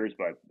sprayers,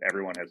 but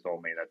everyone has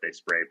told me that they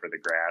spray for the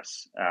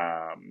grass.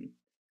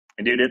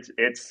 And dude,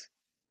 it's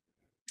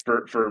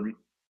for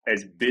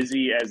as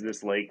busy as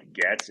this lake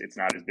gets, it's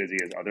not as busy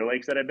as other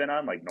lakes that I've been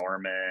on, like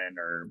Norman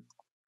or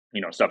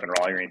stuff in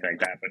Raleigh or anything like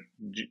that. But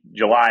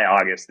July,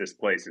 August, this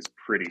place is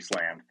pretty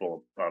slammed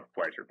full of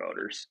pleasure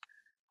boaters,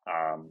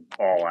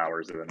 all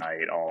hours of the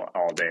night,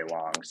 all day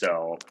long.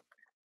 So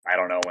I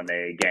don't know when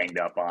they ganged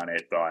up on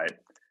it, but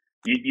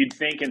you'd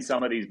think in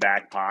some of these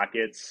back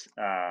pockets,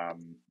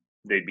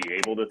 they'd be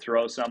able to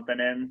throw something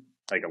in,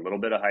 like a little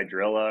bit of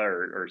hydrilla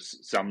or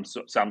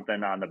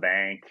something on the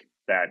bank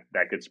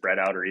that could spread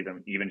out, or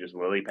even just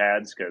lily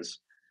pads, because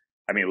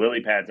I mean,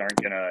 lily pads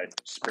aren't going to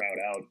sprout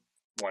out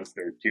once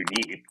they're too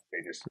deep.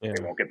 Yeah.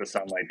 They won't get the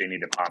sunlight they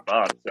need to pop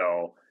up.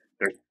 So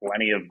there's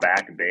plenty of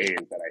back bays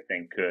that I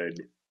think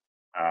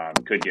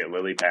could get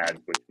lily pads,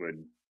 which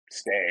would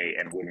stay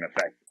and wouldn't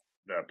affect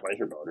the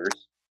pleasure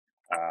boaters.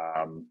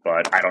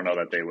 But I don't know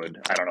that they would.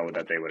 I don't know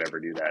that they would ever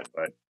do that.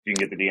 But if you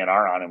can get the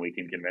DNR on and we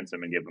can convince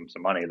them and give them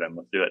some money, then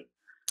let's do it.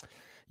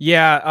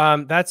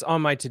 Yeah, that's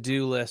on my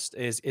to-do list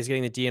is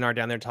getting the DNR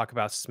down there to talk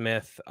about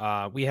Smith.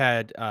 We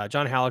had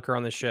John Hallaker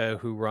on the show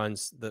who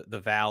runs the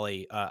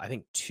Valley, I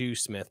think to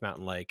Smith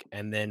Mountain Lake,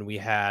 and then we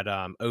had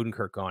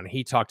Odenkirk on.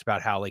 He talked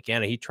about how Lake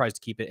Anna, he tries to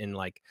keep it in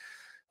like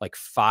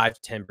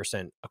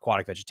 5-10%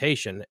 aquatic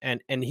vegetation,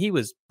 and he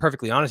was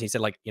perfectly honest. He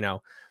said, like,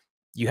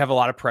 you have a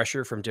lot of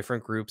pressure from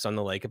different groups on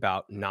the lake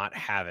about not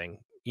having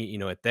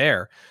it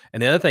there.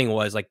 And the other thing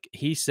was, like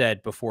he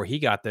said, before he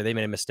got there, they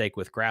made a mistake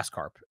with grass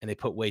carp and they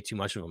put way too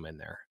much of them in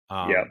there.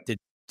 Yeah.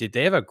 Did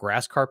they have a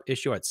grass carp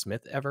issue at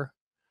Smith ever?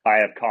 I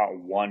have caught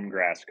one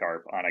grass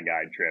carp on a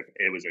guide trip.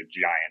 It was a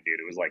giant, dude.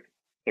 It was like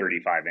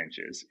 35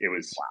 inches. It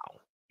was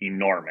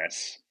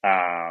enormous.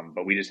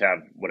 But we just have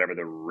whatever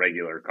the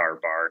regular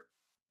carp are.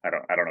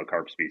 I don't know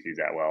carp species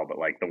that well, but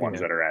like the ones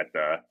that are at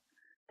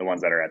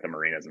the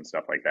marinas and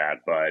stuff like that.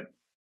 But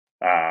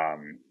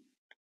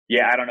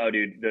yeah, I don't know,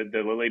 dude.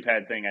 The lily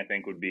pad thing, I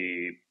think, would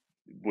be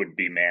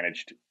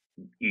managed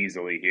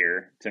easily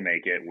here to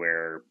make it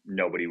where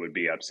nobody would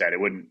be upset.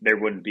 There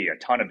wouldn't be a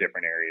ton of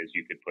different areas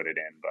you could put it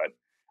in, but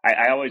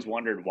I always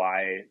wondered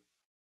why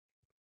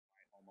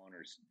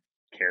homeowners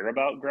care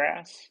about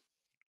grass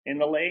in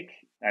the lake.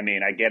 I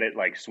mean, I get it,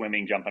 like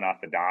swimming, jumping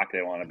off the dock,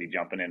 they want to be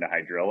jumping into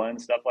hydrilla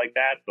and stuff like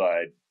that,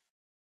 but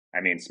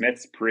I mean,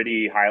 Smith's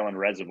pretty highland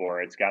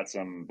reservoir. It's got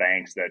some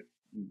banks that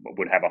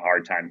would have a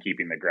hard time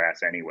keeping the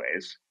grass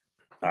anyways.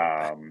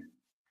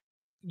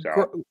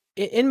 So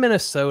in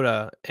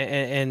Minnesota,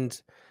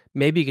 and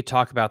maybe you could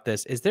talk about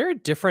this, is there a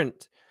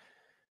different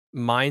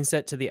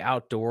mindset to the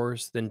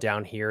outdoors than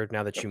down here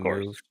now that you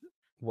moved?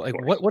 Like,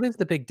 what is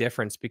the big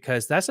difference?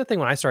 Because that's the thing,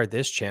 when I started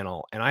this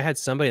channel and I had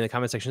somebody in the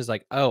comment section is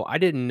like, oh, I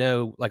didn't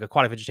know like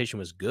aquatic vegetation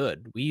was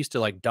good. We used to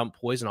like dump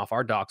poison off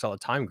our docks all the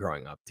time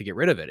growing up to get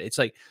rid of it. It's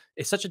like,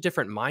 it's such a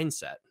different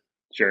mindset.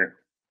 Sure.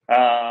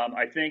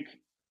 I think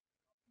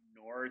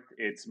north,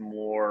 it's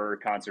more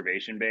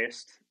conservation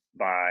based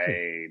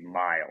by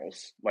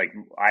miles. Like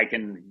I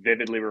can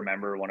vividly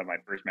remember one of my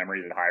first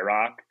memories at High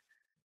Rock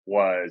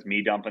was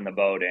me dumping the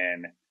boat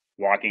in,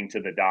 walking to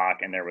the dock,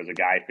 and there was a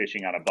guy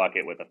fishing on a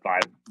bucket with a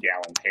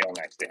 5-gallon pail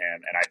next to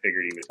him, and I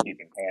figured he was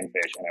keeping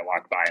panfish, and I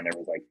walked by and there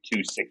was like 2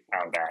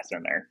 6-pound bass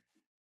in there.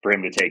 for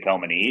him to take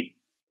home and eat.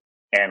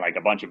 And like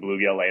a bunch of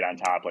bluegill laid on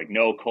top, like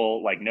no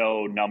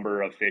no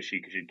number of fish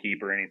he should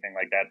keep or anything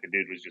like that. The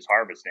dude was just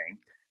harvesting,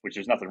 which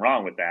there's nothing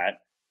wrong with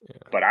that. Yeah.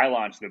 But I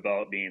launched the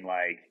boat being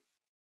like,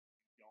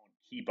 don't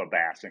keep a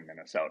bass in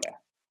Minnesota.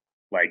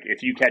 Like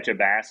if you catch a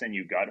bass and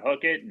you gut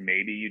hook it,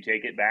 maybe you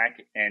take it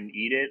back and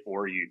eat it,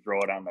 or you throw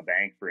it on the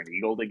bank for an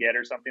eagle to get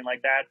or something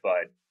like that.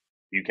 But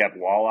you kept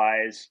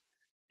walleyes.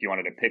 If you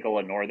wanted to pickle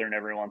a northern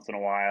every once in a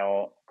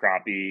while,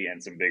 crappie,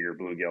 and some bigger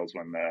bluegills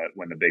when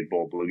the big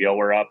bull bluegill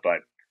were up,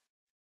 but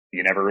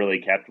you never really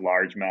kept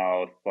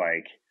largemouth.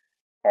 Like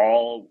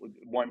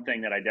one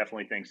thing that I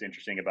definitely think is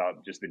interesting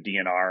about just the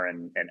DNR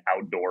and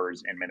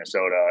outdoors in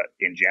Minnesota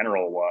in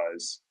general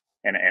was,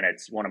 and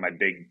it's one of my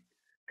big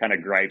kind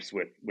of gripes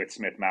with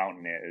Smith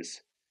Mountain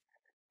is,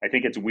 I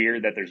think it's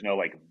weird that there's no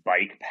like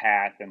bike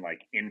path and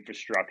like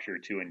infrastructure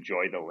to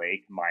enjoy the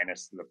lake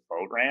minus the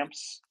boat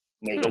ramps.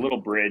 And there's a little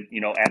bridge,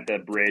 at the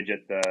bridge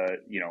at the,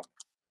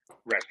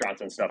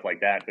 restaurants and stuff like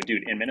that. But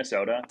dude, in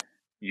Minnesota,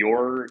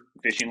 your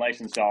fishing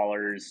license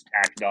dollars,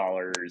 tax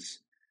dollars,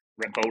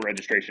 boat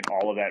registration,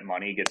 all of that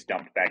money gets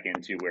dumped back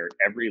into where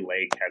every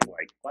lake has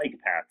like bike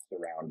paths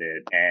around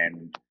it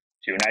and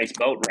two nice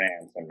boat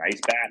ramps and nice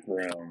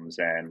bathrooms,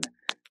 and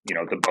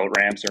the boat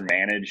ramps are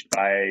managed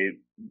by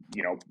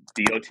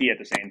DOT at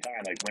the same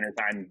time. Like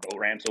wintertime boat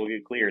ramps will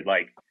get cleared.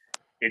 Like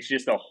it's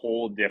just a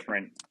whole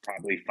different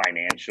probably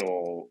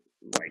financial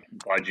like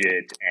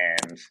budget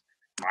and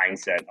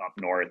mindset up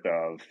north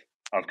of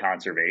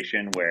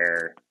conservation,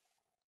 where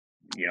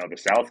the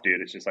South, dude,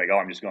 it's just like, oh,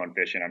 I'm just going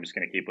fishing, I'm just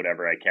going to keep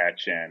whatever I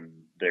catch, and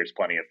there's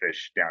plenty of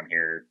fish down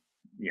here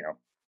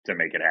to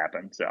make it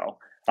happen. So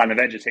on the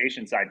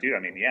vegetation side too, I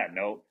mean, yeah,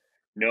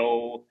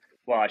 no,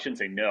 well, I shouldn't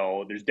say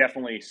no, there's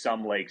definitely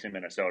some lakes in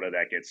Minnesota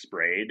that get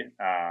sprayed,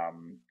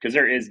 because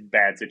there is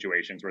bad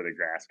situations where the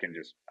grass can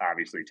just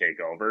obviously take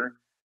over,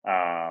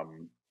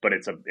 but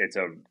it's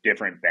a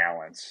different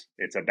balance.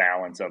 It's a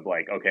balance of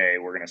like, okay,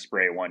 we're going to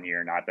spray one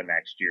year, not the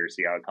next year,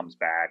 see how it comes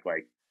back.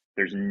 Like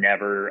there's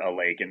never a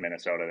lake in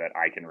Minnesota that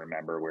I can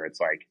remember where it's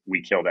like,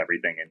 we killed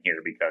everything in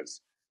here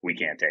because we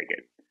can't take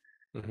it.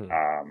 Mm-hmm.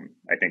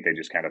 I think they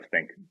just kind of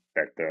think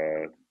that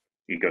the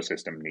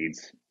ecosystem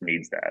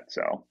needs that.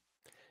 So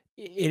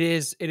it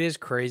is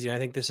crazy. And I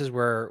think this is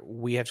where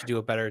we have to do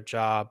a better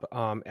job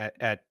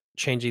at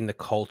changing the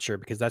culture,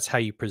 because that's how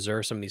you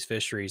preserve some of these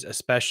fisheries,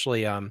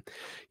 especially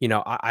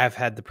I've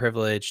had the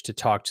privilege to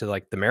talk to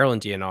like the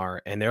Maryland DNR,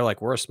 and they're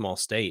like, we're a small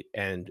state,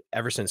 and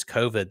ever since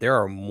COVID there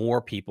are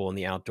more people in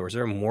the outdoors,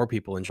 there are more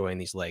people enjoying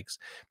these lakes,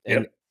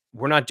 and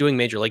we're not doing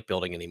major lake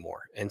building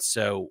anymore. And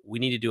so we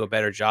need to do a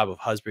better job of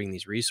husbanding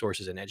these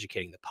resources and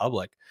educating the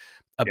public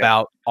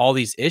about all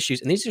these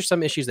issues. And these are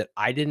some issues that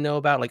I didn't know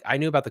about. Like I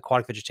knew about the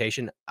aquatic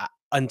vegetation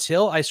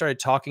until I started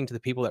talking to the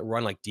people that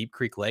run like Deep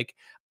Creek Lake.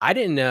 I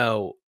didn't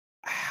know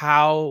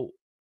how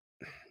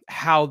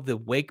the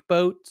wake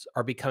boats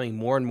are becoming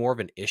more and more of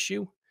an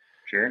issue.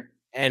 Sure.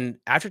 And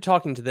after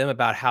talking to them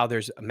about how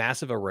there's a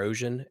massive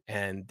erosion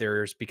and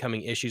there's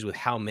becoming issues with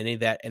how many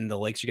that, and the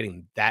lakes are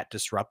getting that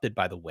disrupted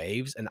by the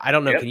waves. And I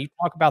don't know, can you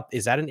talk about,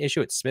 is that an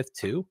issue at Smith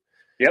too?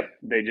 Yep.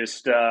 They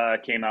just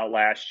came out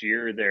last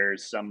year.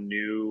 There's some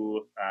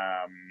new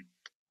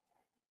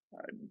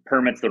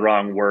permit's the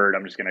wrong word.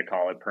 I'm just going to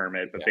call it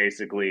permit. But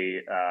basically,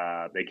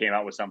 they came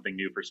out with something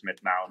new for Smith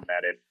Mountain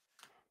that if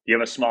you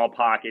have a small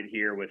pocket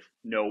here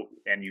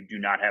and you do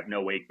not have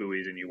no wake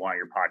buoys and you want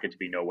your pocket to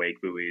be no wake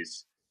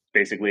buoys,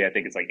 basically, I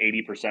think it's like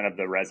 80% of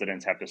the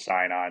residents have to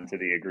sign on to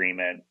the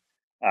agreement.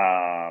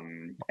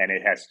 And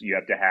you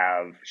have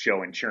to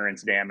show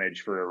insurance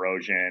damage for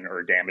erosion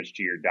or damage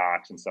to your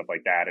docks and stuff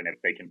like that. And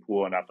if they can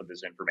pool enough of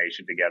this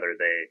information together,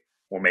 they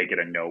will make it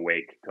a no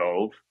wake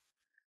cove.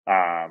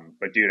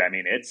 But dude, I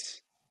mean,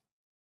 it's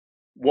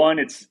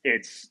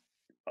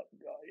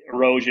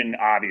erosion,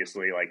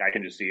 obviously. Like I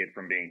can just see it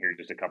from being here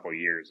just a couple of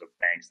years of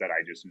banks that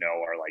I just know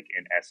are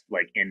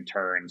like in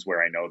turns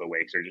where I know the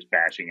wakes are just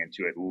bashing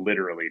into it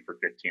literally for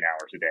 15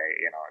 hours a day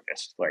in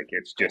August. Like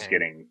it's just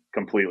getting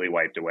completely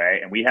wiped away.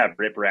 And we have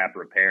riprap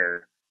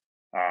repair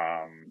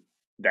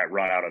that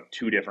run out of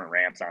 2 different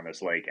ramps on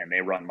this lake, and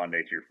they run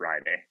Monday through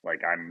Friday.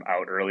 Like I'm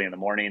out early in the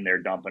morning,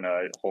 they're dumping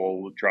a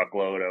whole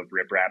truckload of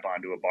riprap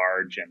onto a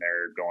barge and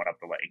they're going up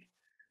the lake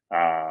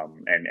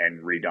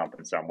and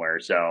redumping somewhere.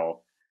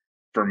 So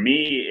for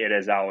me, it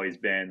has always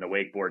been, the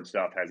wakeboard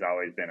stuff has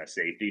always been a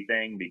safety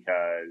thing,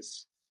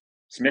 because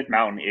Smith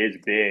Mountain is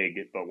big,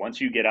 but once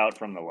you get out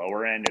from the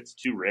lower end, it's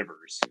 2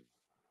 rivers.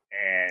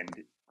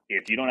 And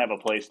if you don't have a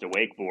place to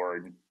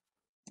wakeboard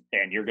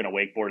and you're going to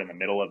wakeboard in the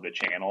middle of the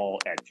channel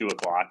at 2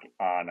 o'clock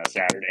on a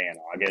Saturday in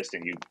August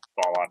and you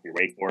fall off your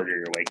wakeboard or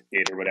your wake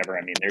skate or whatever,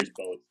 I mean, there's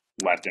boats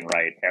left and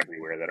right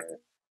everywhere that are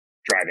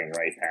driving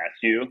right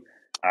past you.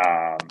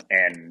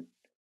 And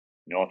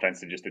no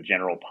offense to just the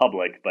general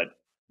public, but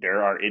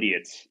there are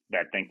idiots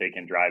that think they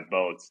can drive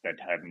boats that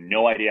have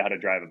no idea how to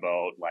drive a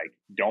boat, like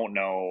don't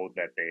know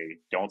that they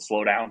don't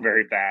slow down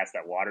very fast,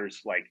 that water's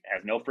like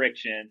has no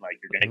friction, like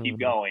you're going to keep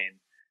going.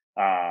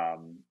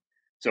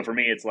 So for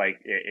me, it's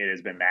like it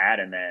has been that.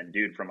 And then,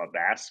 dude, from a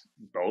bass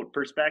boat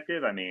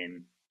perspective, I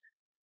mean,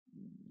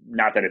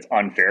 not that it's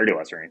unfair to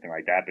us or anything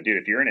like that, but dude,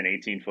 if you're in an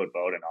 18-foot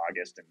boat in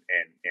August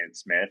in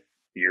Smith,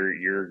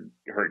 you're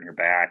hurting your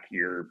back,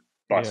 you're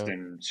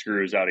busting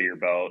screws out of your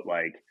boat.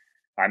 Like,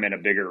 I'm in a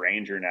bigger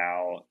Ranger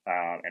now,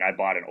 and I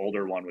bought an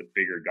older one with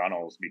bigger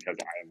gunnels because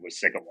I was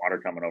sick of water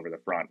coming over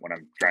the front when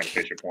I'm trying to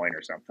fish a point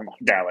or something like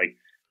that. Like,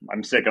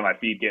 I'm sick of my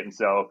feet getting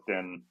soaked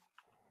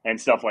and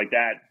stuff like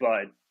that.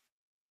 But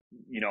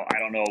I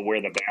don't know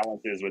where the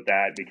balance is with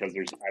that because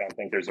I don't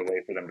think there's a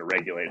way for them to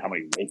regulate how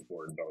many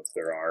wakeboard boats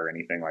there are or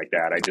anything like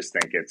that. I just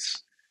think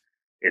it's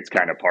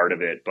kind of part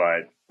of it.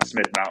 But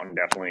Smith Mountain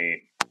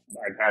definitely,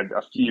 I've had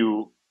a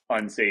few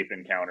unsafe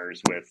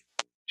encounters with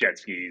jet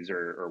skis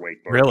or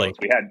wakeboard boats.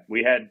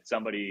 We had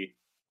somebody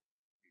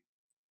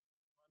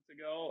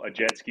months ago, a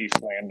jet ski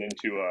slammed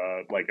into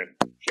a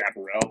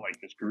chaparral, like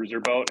this cruiser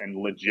boat, and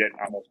legit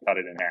almost cut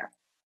it in half.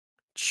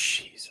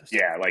 Jesus.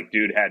 Yeah, like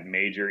dude had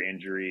major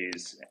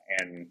injuries,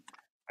 and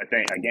I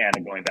think again,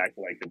 going back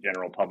to like the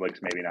general public's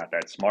maybe not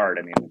that smart.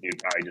 I mean, the dude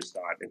probably just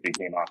thought if he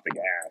came off the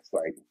gas,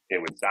 like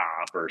it would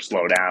stop or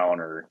slow down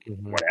or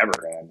whatever.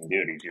 And I mean,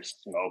 dude, he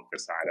just smoked the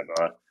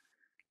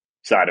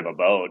side of a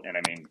boat. And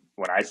I mean,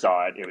 when I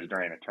saw it, it was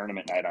during a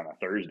tournament night on a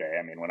Thursday.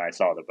 I mean, when I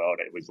saw the boat,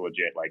 it was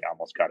legit like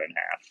almost cut in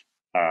half.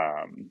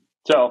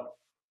 So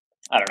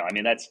I don't know. I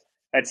mean, that's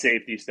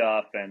safety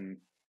stuff, and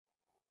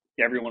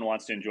everyone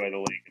wants to enjoy the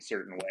lake a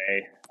certain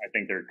way. I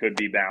think there could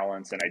be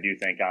balance, and I do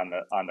think on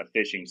the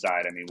fishing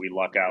side, I mean, we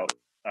luck out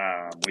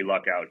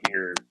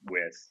here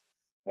with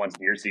once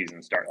deer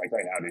season starts. Like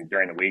right now, dude,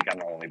 during the week, I'm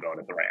the only boat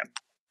at the ramp.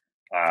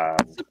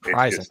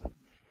 Surprising.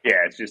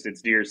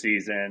 It's deer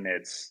season.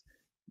 It's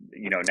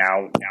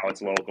now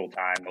it's local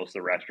time. Most of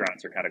the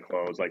restaurants are kind of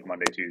closed, like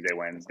Monday, Tuesday,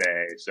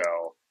 Wednesday.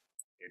 So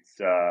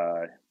it's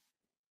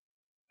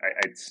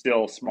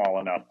still small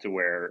enough to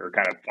where, or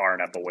kind of far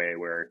enough away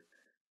where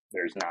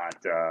there's not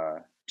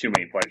too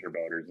many pleasure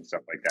boaters and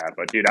stuff like that.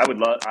 But dude, I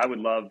would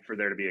love for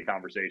there to be a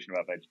conversation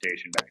about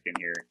vegetation back in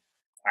here.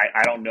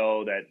 I don't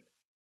know that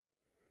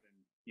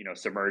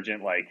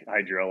submergent like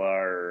hydrilla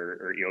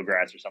or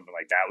eelgrass or something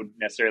like that would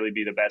necessarily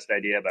be the best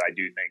idea, but I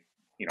do think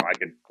I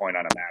could point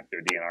on a map to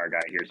a DNR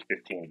guy. Here's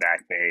 15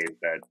 back bays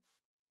that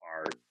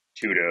are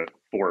 2 to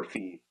 4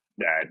 feet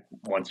that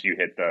once you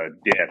hit the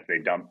dip, they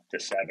dump to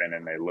 7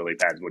 and the lily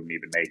pads wouldn't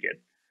even make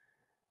it.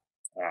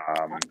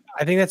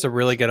 I think that's a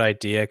really good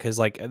idea because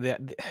like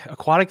the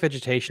aquatic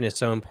vegetation is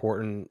so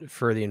important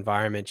for the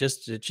environment,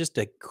 just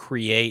to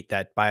create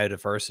that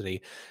biodiversity.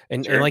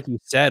 And like you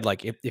said,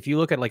 like if you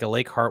look at like a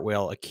Lake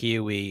Hartwell, a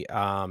Kiwi,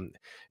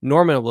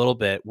 Norman a little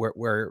bit,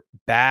 where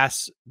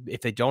bass,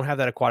 if they don't have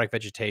that aquatic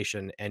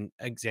vegetation, and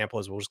example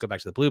is we'll just go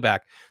back to the blueback,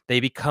 they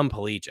become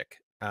pelagic.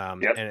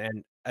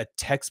 And a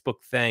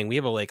textbook thing, we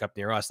have a lake up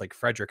near us, like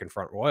Frederick and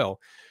Front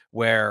Royal,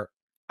 where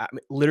I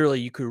mean,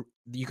 literally you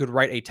could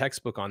write a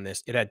textbook on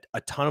this. It had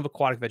a ton of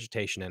aquatic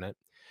vegetation in it,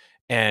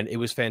 and it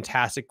was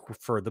fantastic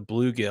for the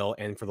bluegill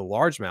and for the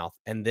largemouth.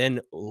 And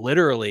then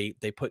literally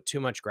they put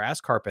too much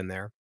grass carp in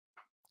there.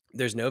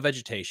 There's no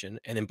vegetation,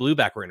 and then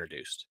blueback were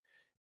introduced,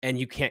 and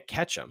you can't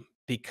catch them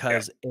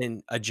because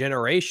in a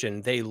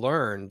generation they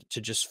learned to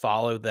just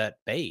follow that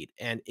bait,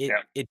 and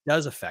it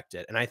does affect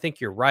it. And I think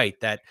you're right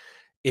that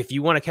if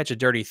you want to catch a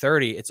dirty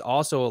 30, it's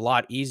also a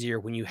lot easier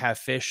when you have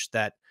fish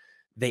that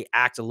they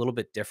act a little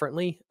bit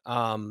differently.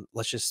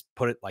 Let's just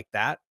put it like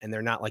that. And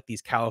they're not like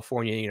these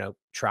California,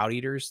 trout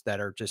eaters that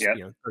are just,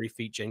 30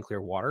 feet gin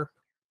clear water.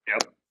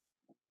 Yep.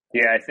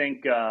 Yeah. I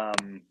think,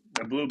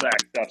 the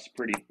blueback stuff's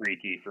pretty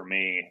freaky for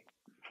me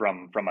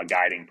from a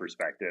guiding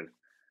perspective.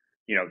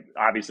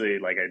 Obviously,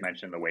 like I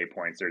mentioned, the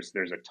waypoints,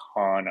 there's a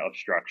ton of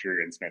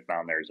structure in Smith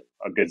Mountain. There's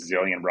a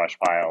gazillion brush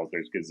piles.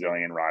 There's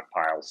gazillion rock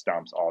piles,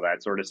 stumps, all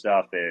that sort of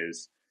stuff.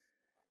 Is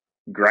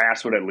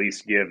grass would at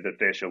least give the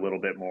fish a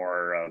little bit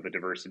more of a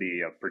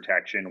diversity of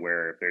protection,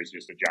 where if there's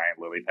just a giant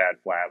lily pad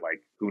flat,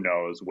 like who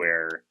knows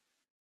where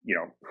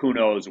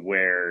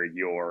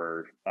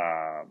your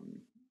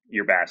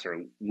bass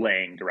are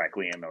laying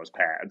directly in those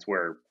pads,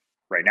 where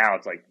right now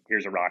it's like,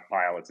 here's a rock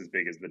pile, it's as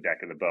big as the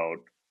deck of the boat,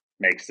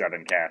 make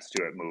 7 casts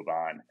to it, move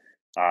on.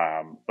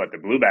 But the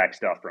blueback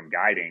stuff from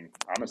guiding,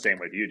 I'm the same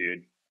with you,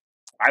 dude.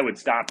 I would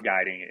stop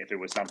guiding if it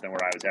was something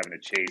where I was having to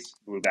chase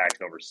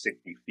bluebacks over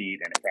 60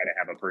 feet and try to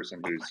have a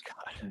person who's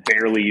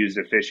barely used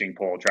a fishing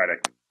pole try to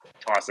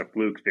toss a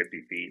fluke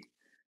 50 feet.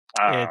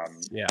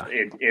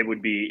 It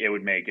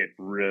would make it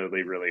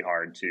really, really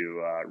hard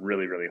to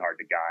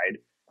guide.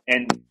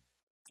 And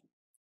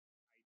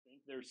I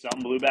think there's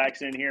some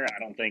bluebacks in here. I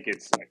don't think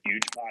it's a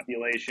huge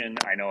population.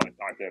 I know I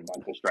talked to a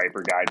bunch of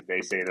striper guides.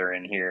 They say they're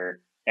in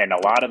here. And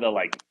a lot of the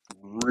like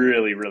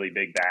really, really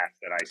big bass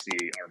that I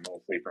see are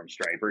mostly from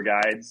striper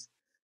guides.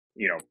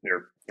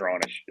 They're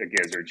throwing a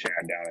gizzard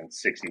shad down in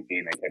 60 feet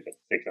and they catch a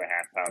 6.5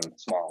 pound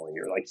smallie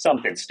or like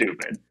something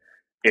stupid.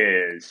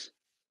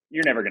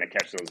 You're never going to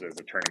catch those as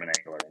a tournament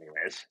angler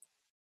anyways.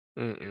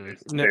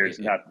 There's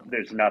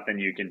nothing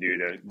you can do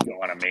to go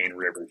on a main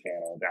river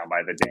channel down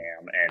by the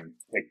dam and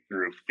pick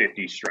through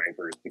 50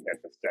 stripers to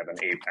get the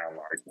 7-8 pound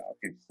largemouth.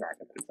 It's not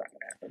gonna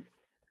happen.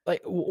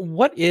 Like,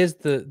 what is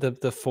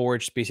the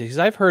forage species? Because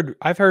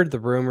I've heard the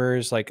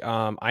rumors. Like,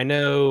 I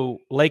know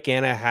Lake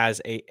Anna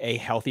has a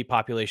healthy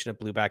population of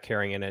blueback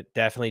herring in it.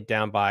 Definitely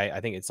down by, I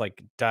think it's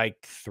like Dike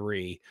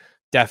 3.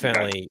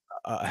 Definitely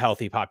a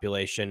healthy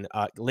population.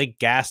 Lake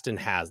Gaston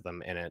has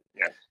them in it.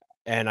 Yes.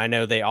 And I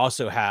know they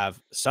also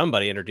have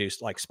somebody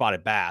introduced like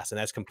spotted bass, and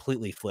that's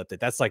completely flipped it.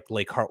 That's like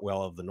Lake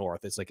Hartwell of the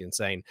North. It's like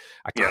insane.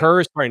 A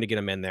Kerr is trying to get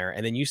them in there.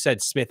 And then you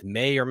said Smith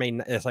may or may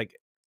not. It's like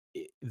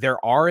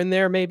there are in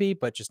there maybe,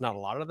 but just not a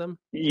lot of them.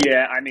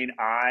 Yeah, I mean,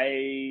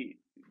 I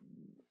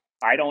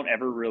don't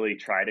ever really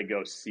try to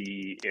go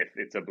see if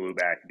it's a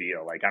blueback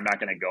deal. Like, I'm not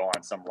going to go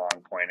on some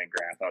long point and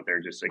graph out there.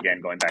 Just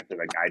again, going back to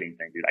the guiding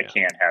thing, dude. I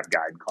can't have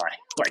guide clients.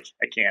 Like,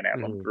 I can't have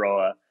them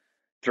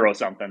throw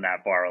something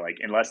that far. Like,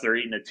 unless they're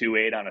eating a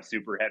 2.8 on a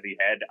super heavy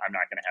head, I'm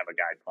not going to have a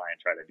guide client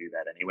try to do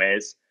that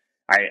anyways.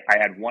 I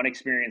had one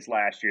experience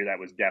last year that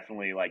was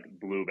definitely like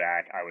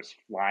blueback. I was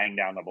flying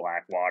down the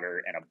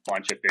Blackwater and a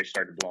bunch of fish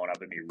started blowing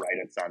up at me right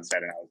at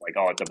sunset. And I was like,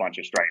 oh, it's a bunch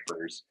of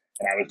stripers.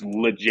 And I was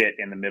legit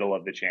in the middle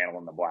of the channel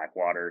in the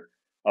Blackwater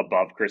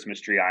above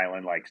Christmas Tree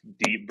Island, like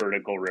deep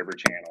vertical river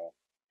channel.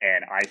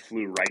 And I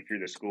flew right through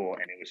the school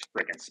and it was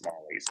freaking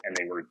smallies and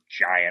they were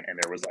giant and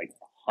there was like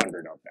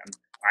 100 of them.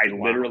 I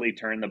literally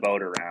turned the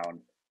boat around.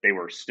 They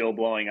were still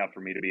blowing up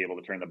for me to be able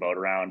to turn the boat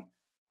around.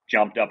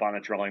 Jumped up on the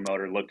trolling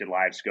motor, looked at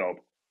live scope,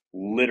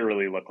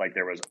 literally looked like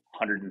there was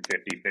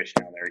 150 fish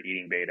down there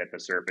eating bait at the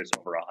surface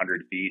over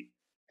 100 feet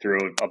through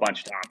a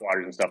bunch of top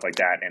waters and stuff like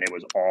that. And it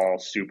was all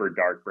super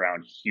dark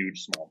brown,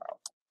 huge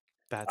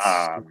smallmouth.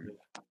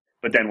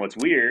 But then what's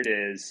weird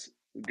is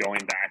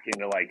going back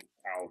into like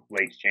how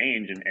lakes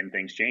change and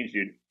things change,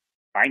 dude.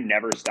 I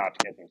never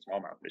stopped catching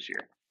smallmouth this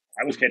year.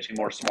 I was catching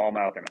more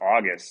smallmouth in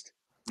August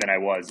than I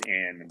was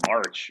in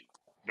March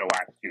the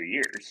last 2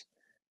 years.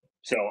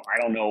 So I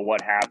don't know what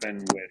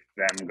happened with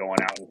them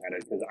going out and kind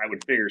of, because I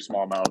would figure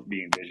smallmouth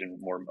being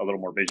a little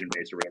more vision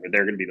based or whatever,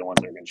 they're going to be the ones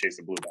that are going to chase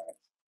the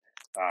bluebacks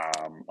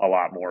a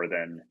lot more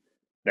than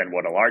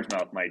what a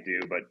largemouth might do.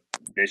 But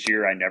this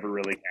year I never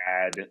really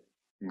had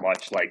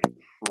much like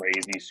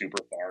crazy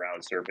super far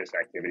out surface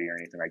activity or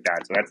anything like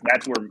that. So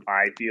that's where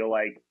I feel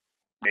like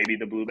maybe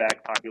the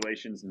blueback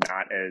population's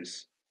not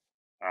as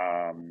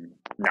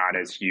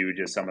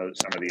huge as some of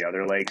the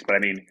other lakes. But I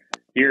mean,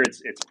 here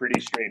it's pretty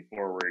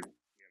straightforward.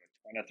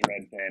 We have a ton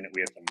of threadfin.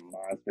 We have some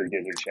monster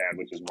gizzard shad,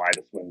 which is why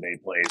the swim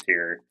bait plays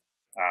here.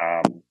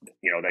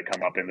 That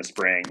come up in the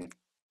spring.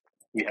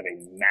 We have a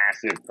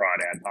massive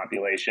crawdad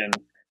population.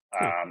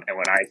 And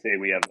when I say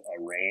we have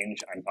a range,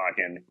 I'm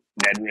talking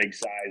Ned rig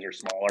size or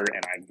smaller,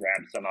 and I've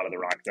grabbed some out of the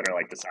rocks that are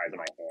like the size of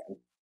my hand.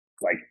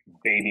 Like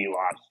baby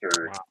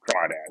lobster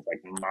crawdads,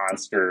 like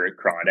monster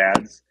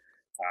crawdads,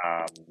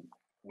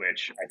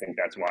 which I think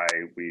that's why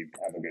we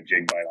have a good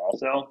jig bite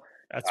also.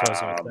 That's what I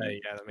was going to say.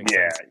 Yeah, that makes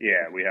sense.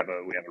 Yeah, we have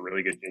a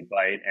really good jig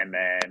bite, and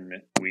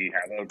then we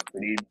have a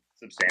pretty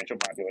substantial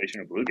population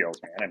of bluegills,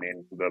 man. I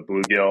mean, the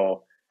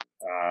bluegill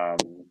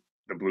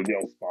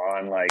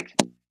spawn like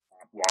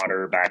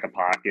water, back of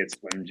pocket,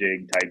 swim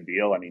jig type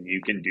deal. I mean, you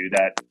can do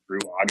that through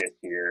August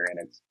here, and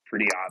it's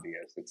pretty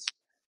obvious.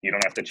 You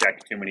don't have to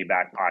check too many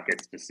back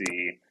pockets to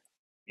see,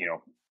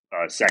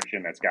 a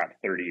section that's got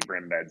 30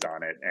 brim beds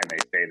on it, and they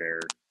stay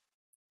there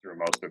through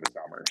most of the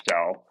summer.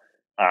 So,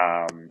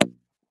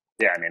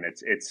 yeah, I mean,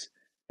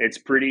 it's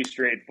pretty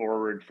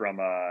straightforward from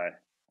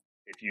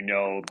if you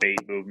know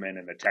bait movement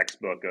and the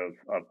textbook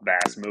of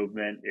bass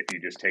movement. If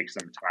you just take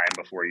some time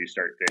before you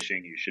start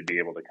fishing, you should be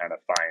able to kind of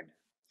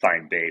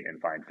find bait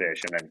and find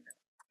fish. And then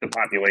the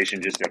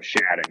population just of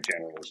shad in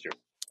general is just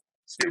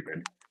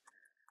stupid.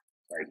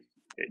 Like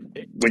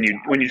when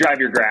you drive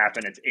your graph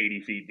and it's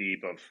 80 feet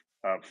deep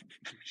of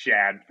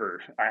shad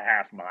for a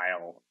half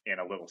mile in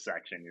a little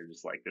section, you're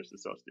just like, this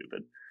is so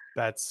stupid.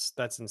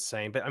 That's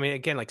insane. But I mean,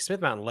 again, like Smith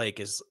Mountain Lake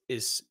is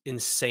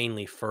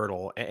insanely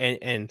fertile,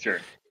 and sure.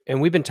 And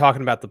we've been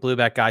talking about the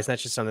blueback guys. And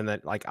that's just something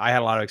that like I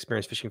had a lot of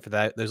experience fishing for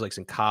those lakes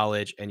in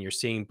college, and you're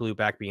seeing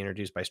blueback being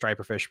introduced by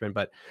striper fishermen,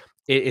 but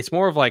it's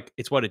more of like,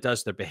 it's what it does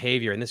to their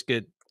behavior. And this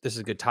is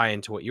a good tie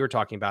into what you were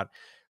talking about.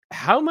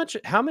 How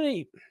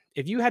many,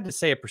 if you had to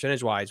say a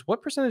percentage wise,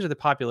 what percentage of the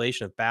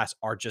population of bass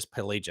are just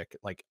pelagic,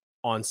 like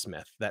on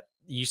Smith, that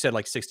you said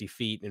like 60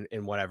 feet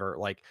and whatever,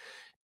 like,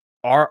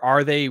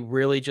 are they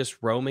really just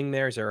roaming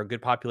there? Is there a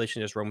good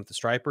population just roam with the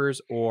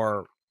stripers,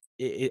 or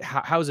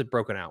how is it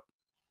broken out?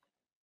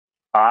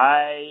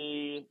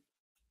 I am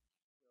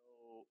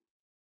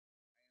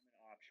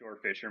an offshore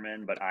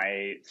fisherman, but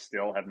I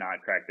still have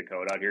not cracked the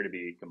code out here to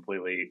be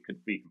completely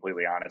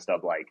honest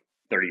of like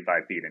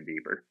 35 feet and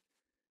deeper.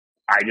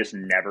 I just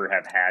never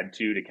have had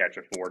to catch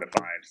a 4 to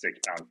 5, 6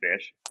 pound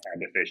fish,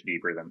 had to fish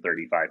deeper than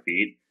 35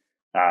 feet.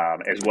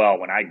 As well,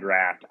 when I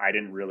graphed, I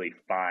didn't really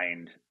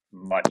find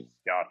much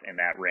stuff in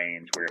that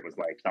range where it was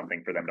like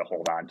something for them to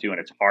hold on to. And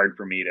it's hard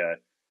for me to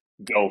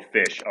go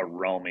fish a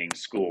roaming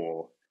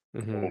school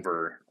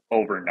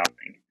over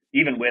nothing.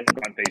 even with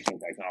front-facing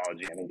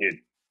technology, I mean, dude,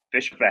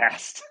 fish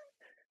fast.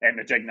 And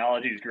the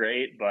technology is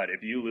great, but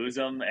if you lose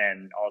them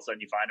and all of a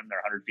sudden you find them, they're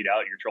 100 feet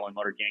out, your trolling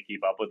motor can't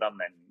keep up with them,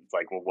 then it's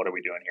like, well, what are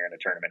we doing here in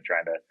a tournament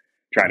trying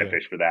to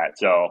fish for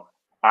that? So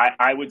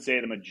I would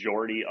say the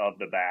majority of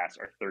the bass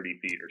are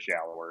 30 feet or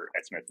shallower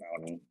at Smith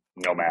Mountain,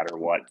 no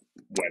matter what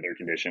weather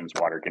conditions,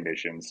 water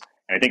conditions.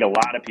 And I think a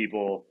lot of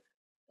people,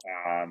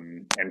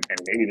 and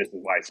maybe this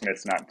is why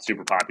Smith's not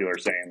super popular,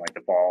 saying like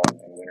the fall and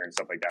winter and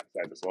stuff like that,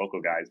 besides us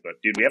local guys. But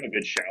dude, we have a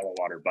good shallow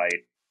water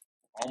bite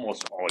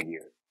almost all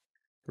year.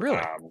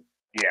 Really?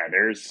 Yeah,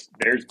 there's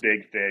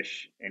big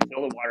fish.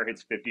 Until the water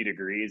hits 50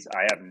 degrees,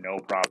 I have no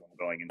problem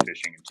going and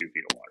fishing in 2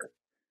 feet of water.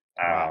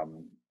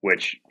 Wow.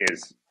 Which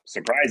is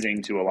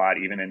surprising to a lot,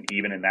 even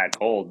in that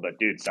cold. But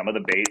dude, some of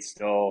the baits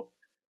still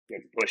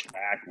get pushed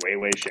back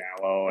way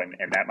shallow, and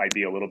that might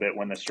be a little bit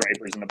when the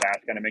stripers and the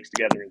bass kind of mix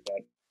together.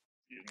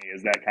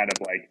 Is that kind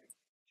of like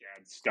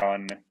Jad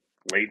Stun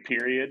late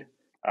period?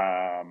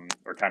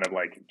 Or kind of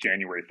like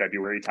January,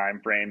 February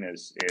time frame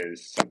is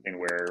something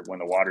where when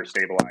the water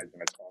stabilized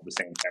and it's all the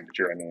same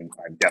temperature. I mean,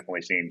 I've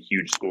definitely seen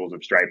huge schools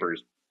of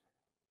stripers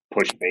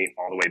push bait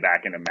all the way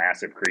back into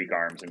massive creek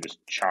arms and just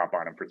chomp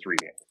on them for 3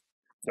 days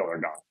till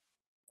they're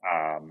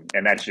gone.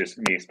 And that's just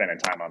me spending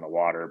time on the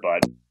water.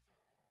 But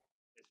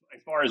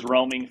as far as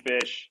roaming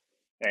fish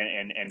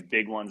and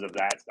big ones of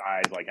that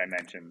size, like I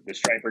mentioned, the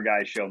striper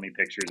guys show me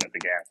pictures at the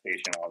gas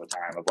station all the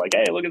time of like,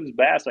 hey, look at this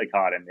bass I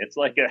caught, and it's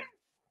like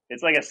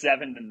a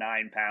 7 to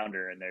 9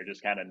 pounder, and they're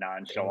just kind of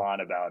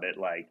nonchalant about it.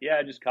 Like, yeah,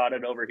 I just caught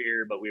it over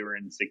here, but we were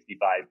in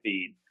 65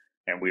 feet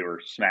and we were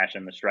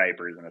smashing the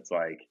stripers. And it's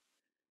like,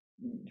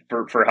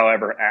 for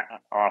however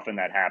often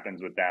that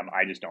happens with them,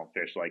 I just don't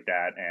fish like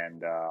that.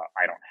 And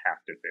I don't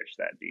have to fish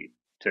that deep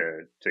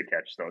to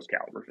catch those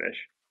caliber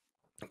fish.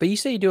 But you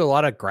say you do a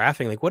lot of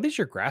graphing. Like, what is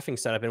your graphing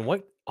setup, and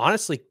what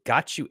honestly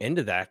got you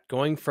into that,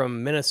 going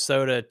from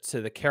Minnesota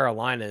to the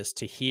Carolinas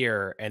to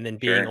here, and then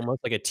being almost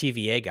like a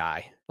TVA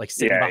guy, like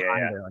sitting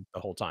behind there like the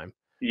whole time?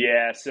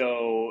 Yeah.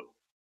 So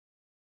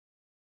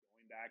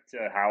going back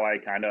to how I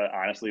kind of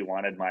honestly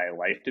wanted my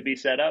life to be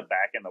set up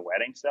back in the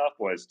wedding stuff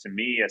was, to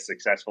me, a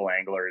successful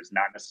angler is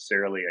not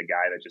necessarily a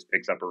guy that just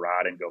picks up a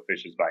rod and go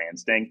fishes by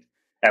instinct.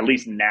 At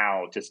least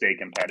now, to stay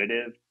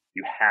competitive,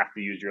 you have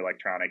to use your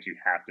electronics. You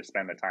have to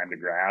spend the time to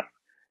graph.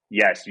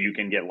 Yes, you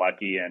can get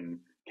lucky and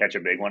catch a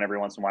big one every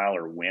once in a while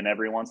or win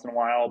every once in a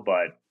while,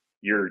 but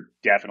you're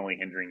definitely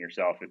hindering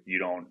yourself if you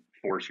don't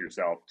force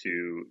yourself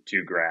to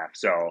graph.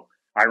 So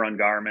I run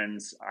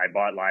Garmin's. I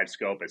bought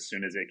LiveScope as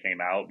soon as it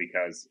came out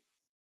because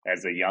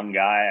as a young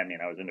guy, I mean,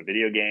 I was into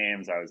video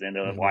games. I was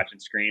into watching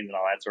screens and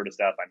all that sort of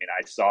stuff. I mean,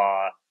 I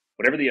saw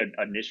whatever the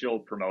initial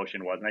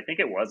promotion was, and I think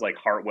it was like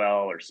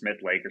Hartwell or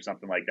Smith Lake or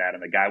something like that.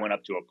 And the guy went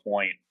up to a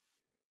point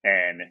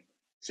and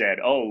said,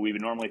 oh, we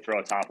would normally throw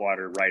a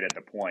topwater right at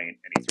the point,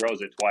 and he throws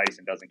it twice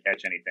and doesn't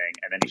catch anything.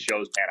 And then he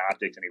shows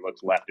Panoptics and he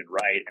looks left and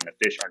right, and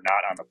the fish are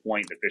not on the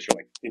point. The fish are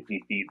like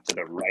 50 feet to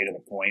the right of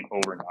the point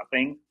over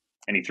nothing.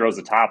 And he throws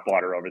the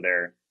topwater over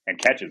there and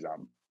catches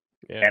them.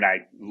 Yeah. And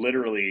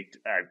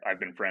I've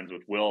been friends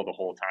with Will the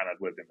whole time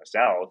I've lived in the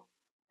South.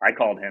 I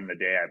called him the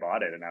day I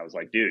bought it, and I was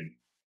like, dude,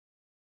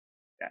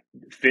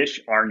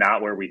 fish are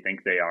not where we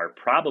think they are,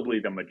 probably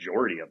the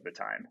majority of the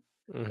time.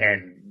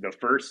 And the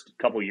first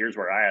couple of years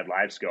where I had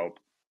LiveScope,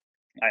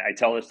 I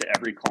tell this to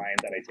every client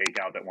that I take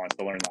out that wants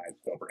to learn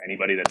LiveScope, or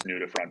anybody that's new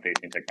to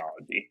front-facing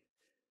technology.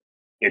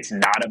 It's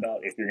not about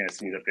if you're going to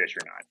see the fish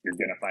or not. You're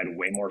going to find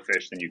way more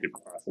fish than you could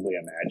possibly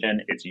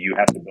imagine. It's you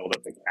have to build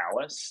up the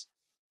callus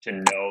to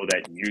know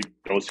that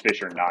those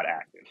fish are not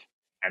active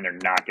and they're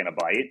not going to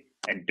bite,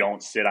 and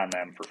don't sit on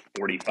them for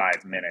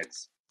 45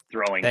 minutes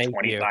throwing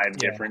 25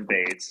 different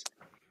baits.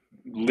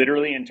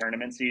 Literally in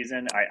tournament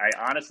season, I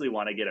honestly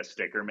want to get a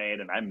sticker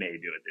made, and I may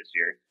do it this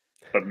year.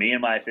 But me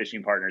and my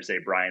fishing partner say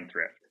Brian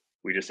Thrift.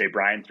 We just say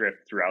Brian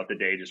Thrift throughout the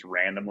day, just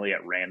randomly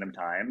at random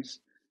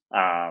times,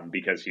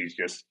 because he's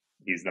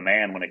the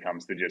man when it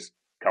comes to just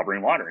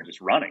covering water and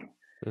just running.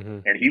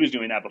 And he was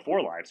doing that before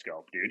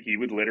LiveScope, dude. He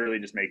would literally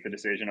just make the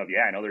decision of,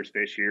 yeah, I know there's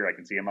fish here. I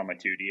can see them on my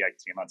 2D. I can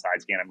see them on side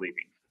scan. I'm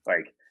leaving.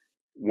 Like,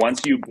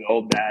 once you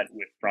build that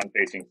with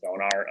front-facing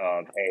sonar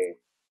of, hey,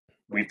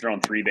 we've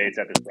thrown 3 baits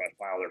at this brush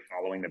pile, they're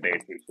following the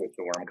baits, we've switched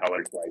the worm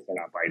color twice, they're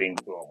not biting,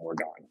 boom, we're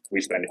gone. We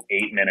spend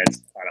 8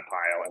 minutes on a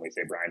pile and we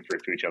say Brian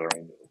Thrift to each other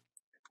and we move.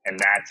 And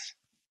that's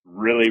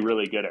really,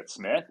 really good at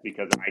Smith,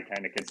 because I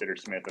kind of consider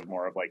Smith of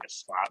more of like a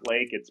spot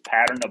lake. It's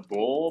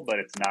patternable, but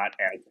it's not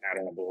as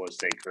patternable as,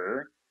 say,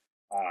 Kerr.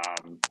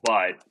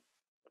 But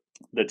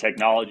the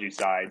technology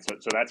side,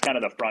 so that's kind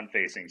of the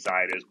front-facing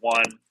side, is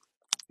one,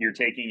 you're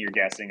taking your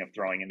guessing of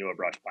throwing into a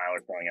brush pile or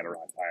throwing at a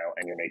rock pile,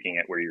 and you're making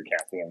it where you're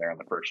casting in there on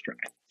the first try.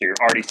 So you're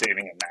already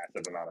saving a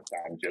massive amount of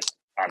time just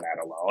on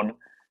that alone.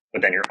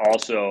 But then you're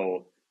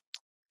also,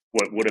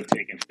 what would have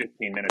taken 15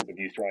 minutes of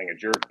you throwing a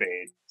jerk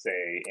bait,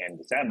 say in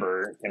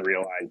December, can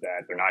realize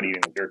that they're not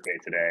eating the jerk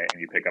bait today, and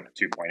you pick up a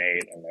 2.8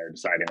 and they're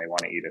deciding they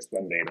want to eat a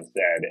swim bait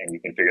instead, and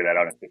you can figure that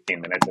out in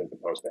 15 minutes as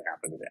opposed to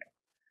half of the day.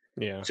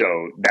 Yeah. So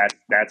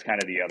that's kind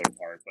of the other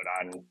part. But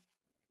on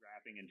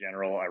in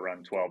general, I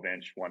run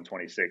 12-inch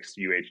 126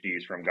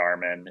 UHDs from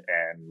Garmin,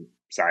 and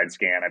side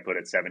scan I put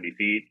at 70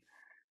 feet.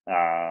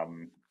 I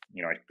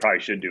probably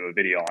should do a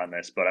video on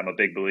this, but I'm a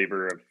big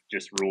believer of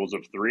just rules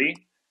of three.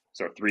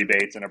 So 3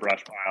 baits in a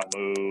brush pile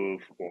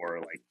move, or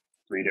like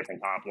 3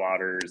 different top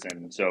waters.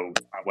 And so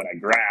when I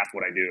graph,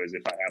 what I do is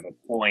if I have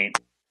a point,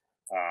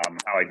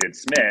 how I did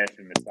Smith,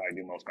 and this is how I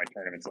do most of my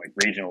tournaments, like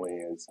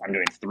regionally, is I'm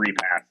doing 3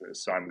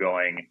 passes. So I'm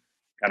going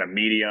kind of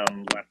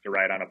medium left to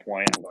right on a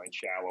point, I'm going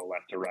shallow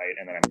left to right,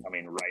 and then I'm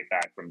coming right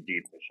back from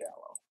deep to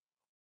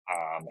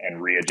shallow,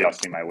 and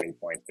readjusting my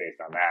waypoints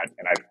based on that.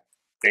 And I've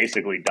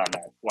basically done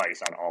that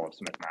twice on all of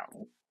Smith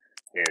Mountain.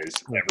 Is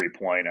every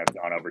point I've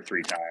gone over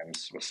 3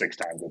 times, well, 6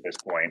 times at this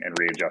point, and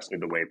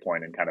readjusted the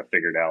waypoint and kind of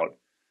figured out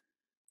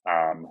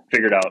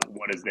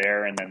what is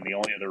there. And then the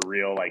only other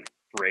real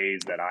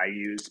phrase that I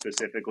use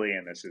specifically,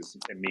 and this is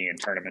me in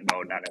tournament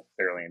mode, not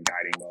necessarily in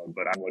guiding mode,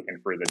 but I'm looking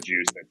for the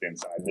juice that's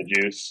inside the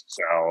juice.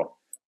 So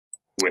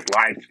with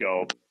live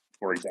scope,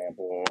 for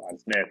example, on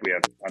Smith, we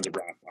have tons of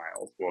rock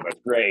piles. Well, that's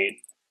great,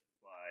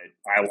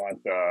 but I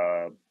want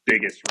the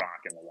biggest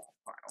rock in the rock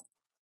pile.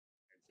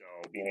 And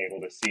so being able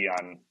to see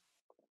on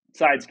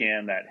side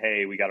scan that,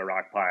 hey, we got a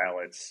rock pile,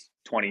 it's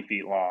 20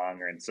 feet long,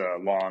 or it's a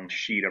long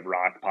sheet of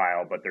rock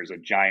pile, but there's a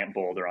giant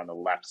boulder on the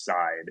left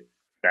side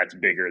that's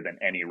bigger than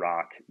any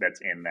rock that's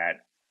in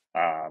that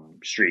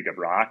streak of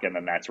rock. And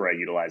then that's where I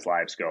utilize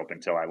live scope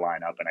until I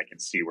line up and I can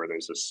see where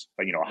there's this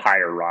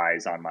higher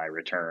rise on my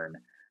return,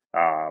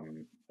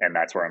 and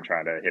that's where I'm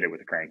trying to hit it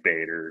with a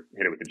crankbait or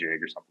hit it with a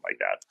jig or something like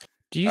that.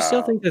 Do you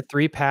still think the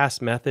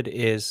 3-pass method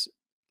is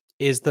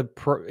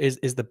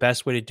the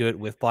best way to do it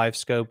with live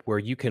scope, where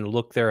you can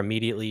look there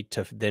immediately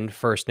to then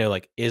first know,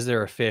 is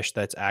there a fish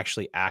that's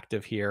actually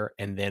active here,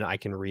 and then I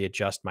can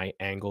readjust my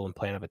angle and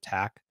plan of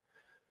attack?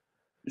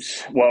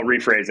 Well,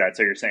 rephrase that.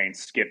 So you're saying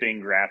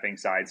skipping, graphing,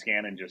 side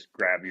scan, and just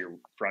grab your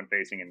front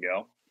facing and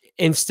go?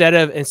 Instead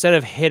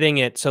of hitting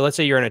it, so let's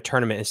say you're in a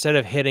tournament, instead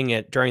of hitting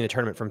it during the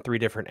tournament from 3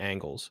 different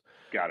angles,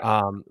 got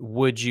it.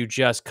 Would you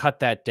just cut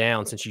that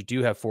down, since you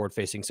do have forward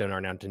facing sonar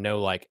now, to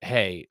know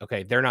hey,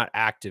 okay, they're not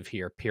active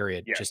here,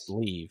 period. Yes. Just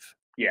leave.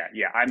 Yeah.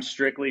 I'm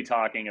strictly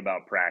talking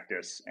about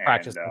practice and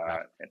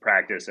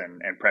practice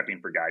and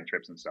prepping for guide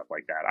trips and stuff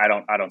like that. I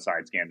don't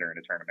side scan during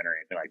a tournament or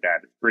anything like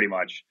that. Pretty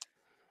much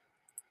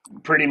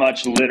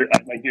dude,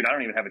 I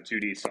don't even have a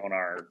 2D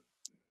sonar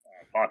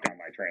puck on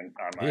my trolling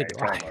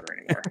motor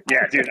anymore.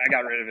 Yeah, dude, I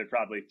got rid of it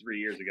probably 3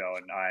 years ago,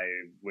 and I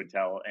would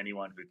tell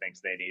anyone who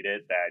thinks they need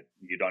it that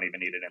you don't even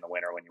need it in the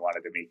winter when you want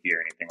it to meet gear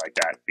or anything like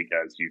that,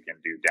 because you can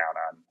do down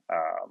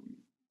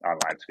on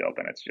live scope,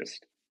 and it's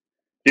just,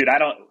 dude,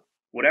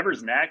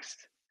 whatever's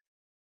next,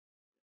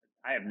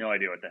 I have no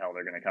idea what the hell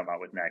they're going to come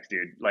out with next,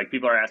 dude.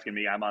 People are asking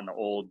me, I'm on the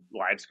old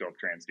live scope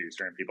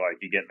transducer, and people are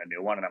you getting the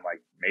new one? And I'm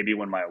like, maybe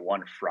when my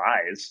one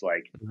fries,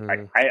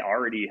 I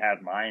already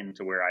have mine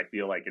to where I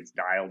feel like it's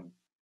dialed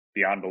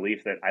beyond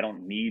belief that I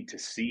don't need to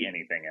see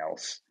anything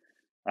else.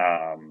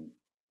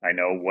 I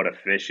know what a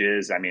fish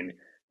is. I mean,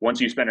 once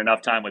you spend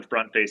enough time with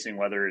front facing,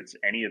 whether it's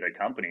any of the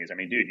companies, I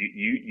mean, dude,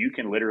 you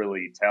can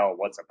literally tell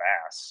what's a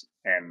bass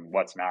and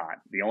what's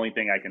not. The only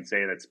thing I can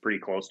say that's pretty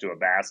close to a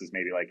bass is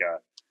maybe a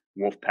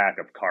wolf pack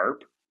of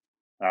carp.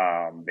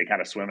 They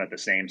kind of swim at the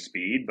same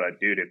speed,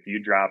 but dude, if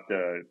you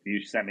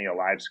sent me a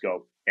live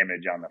scope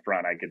image on the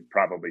front, I could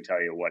probably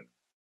tell you what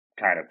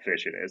kind of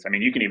fish it is. I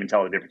mean, you can even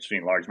tell the difference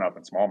between largemouth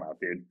and smallmouth,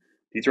 dude.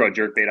 If you throw a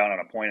jerk bait out on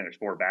a point and there's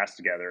 4 bass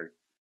together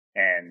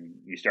and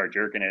you start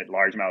jerking it,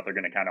 largemouth are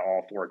going to kind of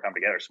all 4 come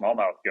together.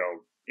 Smallmouth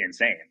go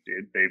insane,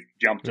 dude. They've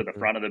jumped to the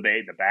front of the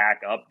bait, the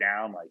back, up,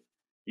 down.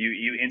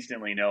 You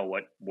instantly know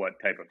what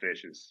type of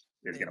fish is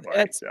going to bite.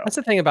 That's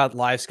the thing about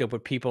live scope.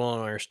 What people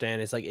don't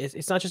understand is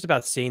it's not just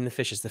about seeing the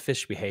fish; it's the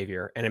fish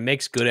behavior, and it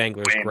makes good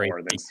anglers great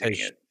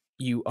because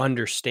you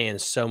understand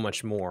so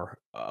much more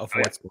of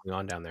what's going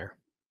on down there.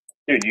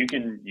 Dude, you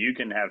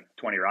can have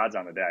 20 rods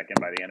on the deck, and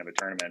by the end of a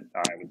tournament,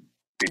 I would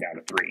be down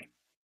to 3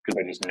 because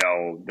I just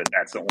know that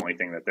that's the only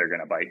thing that they're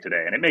going to bite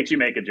today, and it makes you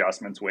make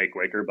adjustments way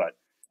quicker. But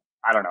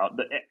I don't know.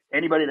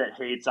 Anybody that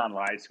hates on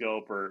live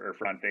scope or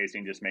front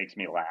facing just makes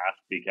me laugh,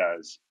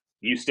 because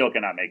you still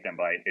cannot make them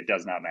bite. It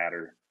does not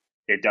matter.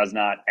 It does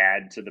not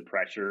add to the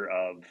pressure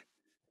of,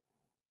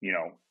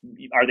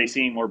 are they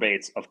seeing more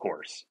baits? Of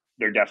course.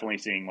 They're definitely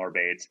seeing more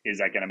baits. Is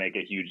that going to make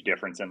a huge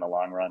difference in the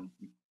long run?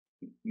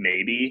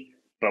 Maybe.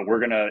 But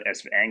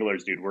as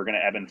anglers, dude, we're going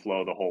to ebb and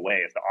flow the whole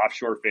way. If the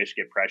offshore fish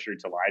get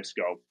pressured to live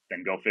scope,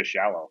 then go fish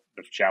shallow.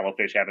 The shallow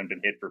fish haven't been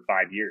hit for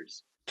 5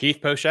 years.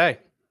 Keith Poche.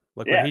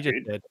 Look what he just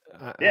did.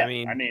 I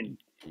mean,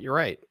 you're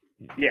right.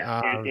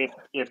 Yeah,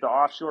 if the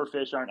offshore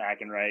fish aren't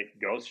acting right,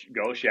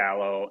 go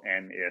shallow.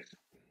 And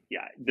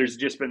there's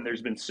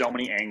been so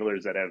many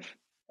anglers that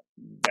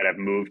have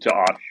moved to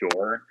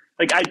offshore.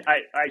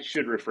 I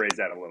should rephrase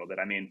that a little bit.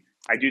 I mean,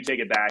 I do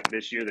take it back.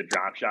 This year, the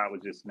drop shot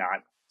was just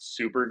not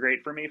super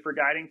great for me for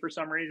guiding for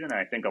some reason. And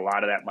I think a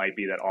lot of that might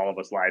be that all of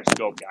us live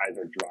scope guys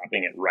are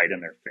dropping it right in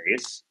their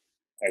face,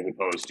 as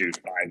opposed to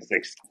 5,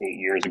 6, 8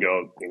 years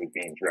ago, it was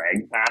being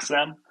dragged past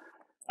them.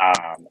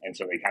 And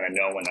so they kind of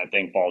know when that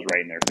thing falls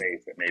right in their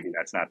face that maybe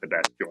that's not the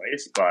best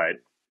choice. But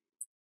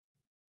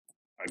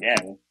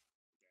again,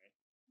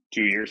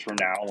 2 years from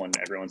now, when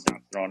everyone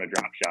stops throwing a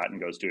drop shot and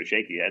goes to a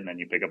shaky head, and then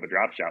you pick up a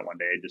drop shot one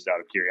day just out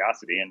of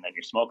curiosity, and then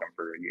you smoke them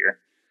for a year.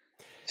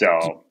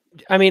 So,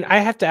 I mean, I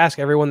have to ask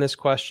everyone this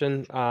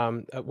question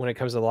when it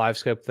comes to the live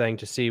scope thing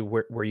to see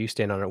where you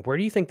stand on it. Where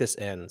do you think this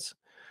ends?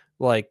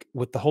 Like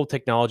with the whole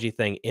technology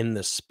thing in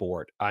the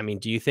sport? I mean,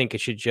 do you think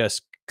it should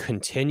just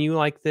continue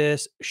like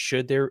this?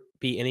 Should there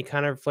be any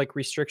kind of like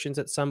restrictions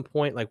at some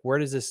point? Like, where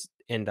does this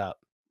end up?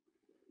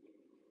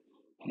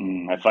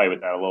 I fight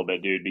with that a little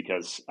bit, dude,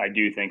 because I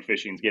do think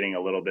fishing's getting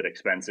a little bit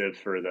expensive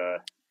for the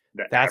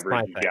That's my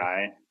average thing.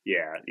 guy.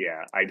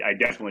 Yeah, I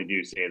definitely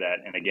do say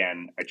that. And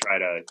again, I try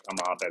to come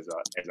off as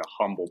a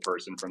humble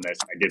person from this.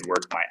 I did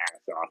work my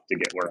ass off to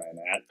get where I'm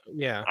at.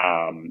 Yeah.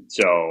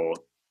 So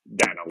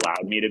that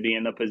allowed me to be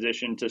in the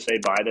position to say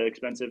buy the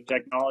expensive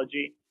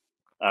technology.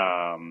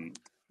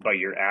 But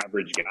your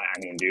average guy, I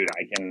mean, dude,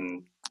 I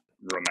can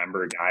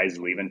remember guys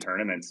leaving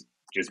tournaments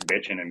just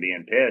bitching and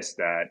being pissed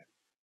that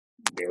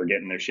they were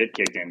getting their shit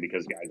kicked in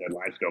because guys had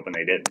live scope and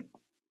they didn't.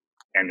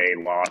 And they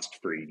lost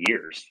for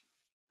years.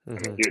 I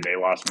mean, dude, they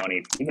lost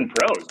money. Even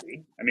pros,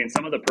 dude. I mean,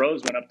 some of the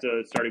pros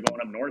started going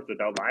up north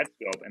without live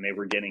scope, and they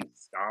were getting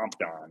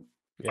stomped on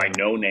by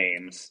no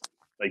names.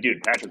 Like,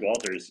 dude, Patrick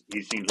Walters,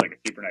 he seems like a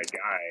super nice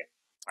guy.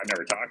 I've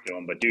never talked to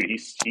him, but dude, he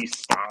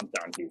stomped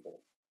on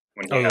people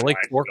when he Oh, the had Lake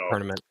live Fork scope.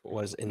 tournament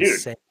was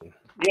insane.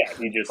 Yeah,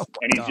 he's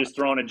just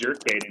throwing a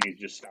jerk bait and he's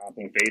just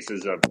stomping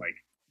faces of like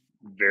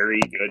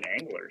very good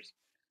anglers.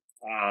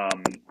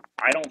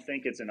 I don't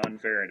think it's an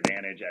unfair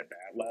advantage at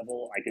that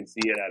level. I can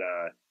see it at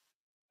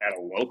a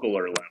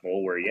localer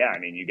level where, yeah, I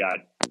mean, you got,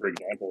 for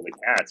example, the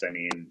cats. I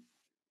mean,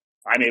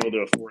 I'm able to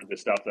afford the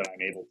stuff that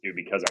I'm able to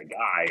because I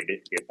guide.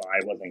 If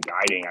I wasn't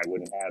guiding, I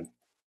wouldn't have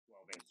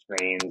 12-inch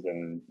screens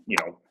and,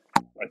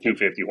 a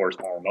 250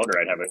 horsepower motor.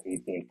 I'd have an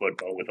 18-foot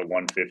boat with a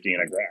 150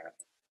 and a graph.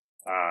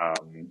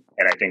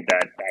 And I think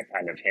that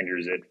kind of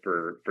hinders it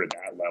for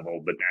that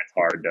level, but that's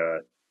hard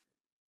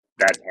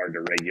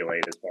to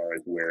regulate as far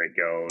as where it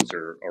goes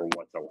or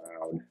what's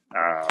allowed.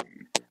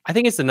 I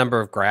think it's the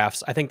number of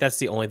graphs. I think that's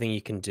the only thing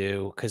you can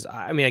do. Cause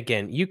I mean,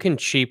 again, you can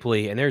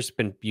cheaply, and there's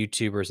been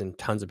YouTubers and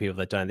tons of people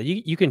that done that.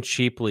 You can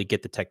cheaply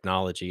get the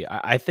technology.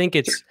 I think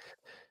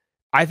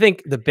I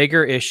think the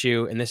bigger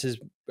issue, and this is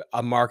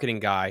a marketing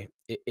guy,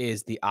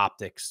 is the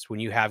optics. When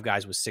you have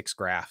guys with 6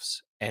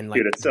 graphs and like,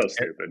 Dude, it's so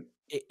stupid.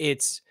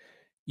 It's,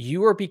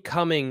 you are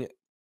becoming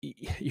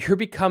you're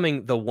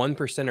becoming the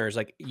 1%ers.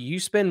 Like, you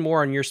spend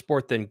more on your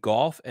sport than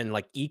golf and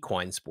like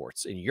equine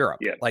sports in Europe.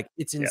 Yeah. Like,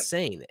 it's Yeah.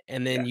 insane.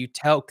 And then you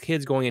tell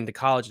kids going into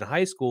college and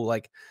high school,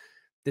 like,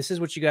 this is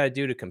what you got to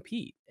do to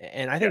compete.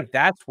 And I think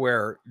that's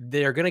where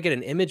they're going to get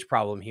an image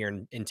problem here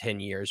in 10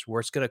 years,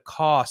 where it's going to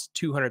cost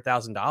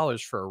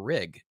 $200,000 for a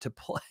rig to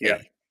play. Yeah.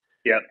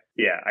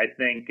 I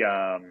think,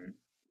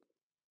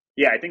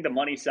 I think the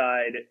money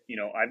side,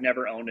 I've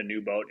never owned a new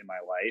boat in my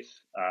life.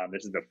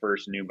 This is the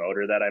first new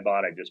motor that I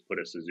bought. I just put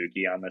a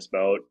Suzuki on this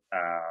boat,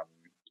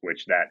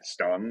 which that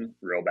stung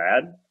real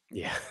bad.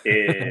 Yeah.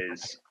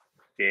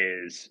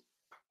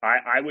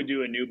 I would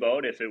do a new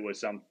boat if it was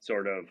some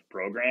sort of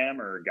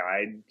program or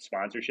guide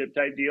sponsorship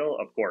type deal.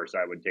 Of course,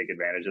 I would take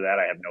advantage of that.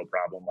 I have no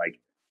problem like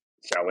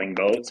selling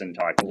boats and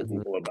talking to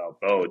people about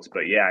boats.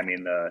 But yeah, I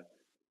mean, the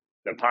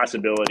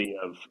possibility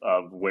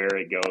of where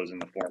it goes in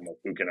the form of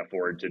who can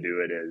afford to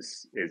do it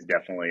is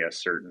definitely a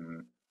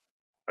certain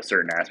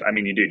aspect. I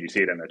mean, you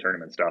see it in the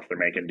tournament stuff. They're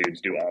making dudes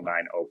do all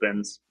 9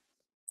 opens.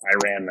 I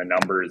ran the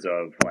numbers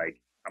of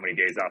like how many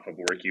days off of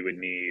work you would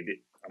need,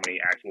 how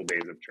many actual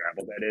days of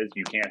travel that is.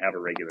 You can't have a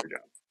regular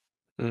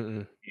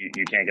job.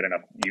 You can't get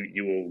enough.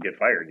 You will get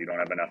fired. You don't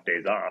have enough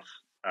days off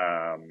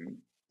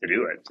to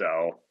do it.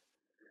 So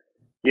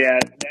yeah,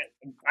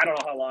 I don't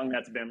know how long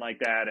that's been like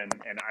that, and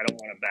I don't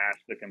want to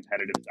bash the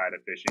competitive side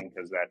of fishing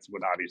because that's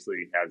what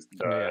obviously has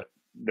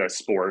the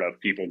sport of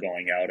people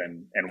going out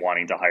and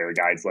wanting to hire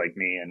guides like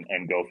me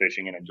and go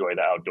fishing and enjoy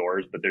the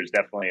outdoors. But there's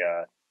definitely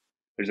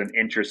there's an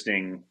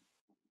interesting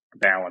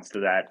balance to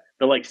that.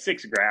 The like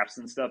 6 graphs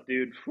and stuff,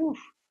 dude. For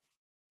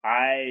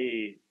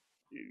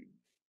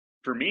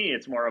me,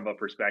 it's more of a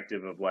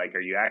perspective of like,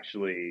 are you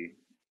actually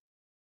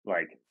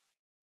like,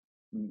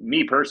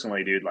 me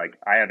personally, dude, like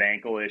I have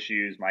ankle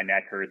issues. My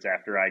neck hurts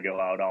after I go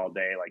out all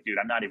day. Like, dude,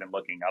 I'm not even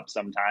looking up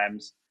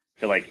sometimes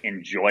to like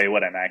enjoy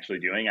what I'm actually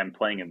doing. I'm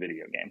playing a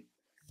video game.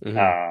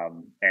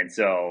 And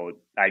so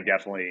I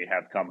definitely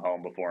have come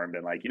home before and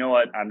been like, you know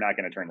what? I'm not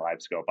going to turn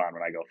live scope on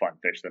when I go fun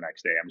fish the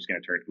next day. I'm just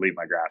going to leave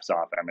my graphs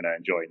off and I'm going to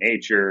enjoy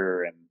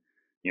nature and,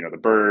 the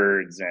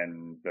birds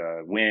and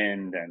the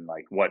wind and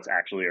like what's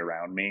actually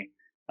around me.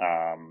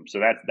 So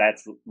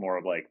that's more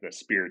of like the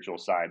spiritual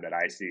side that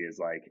I see is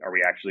like, are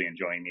we actually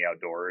enjoying the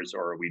outdoors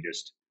or are we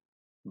just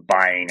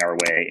buying our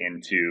way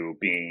into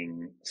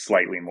being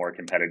slightly more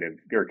competitive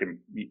or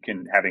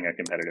having a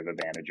competitive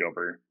advantage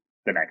over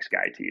the next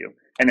guy to you?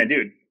 And then,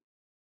 dude,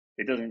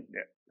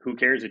 who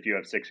cares if you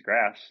have 6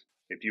 graphs?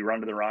 If you run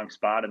to the wrong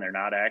spot and they're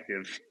not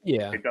active,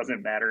 it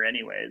doesn't matter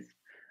anyways.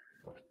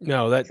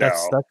 No, that's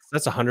So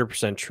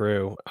 100%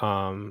 true.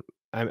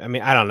 I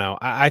mean, I don't know.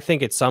 I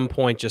think at some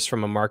point, just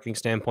from a marketing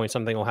standpoint,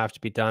 something will have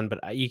to be done,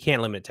 but you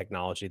can't limit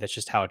technology. That's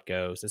just how it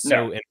goes. It's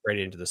no, so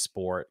integrated into the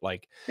sport.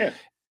 Like, yeah,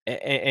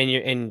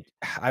 and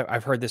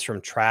I've heard this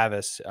from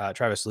Travis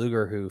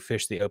Luger, who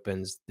fished the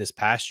opens this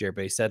past year,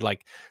 but he said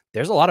like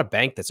there's a lot of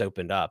bank that's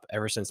opened up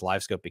ever since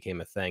live scope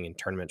became a thing in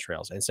tournament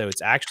trails, and so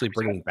it's actually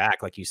bringing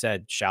back, like you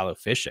said, shallow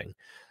fishing.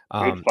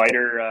 dude, Um,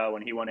 Fighter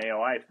when he won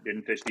AOI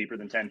didn't fish deeper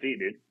than 10 feet,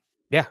 dude.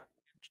 yeah,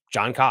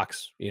 John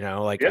Cox,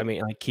 like, I Yep.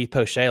 mean, like Keith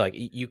Poche, like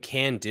you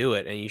can do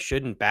it and you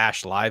shouldn't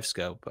bash live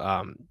scope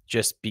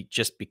just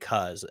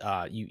because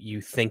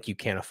you think you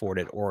can't afford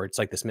it, or it's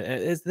like this.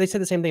 They said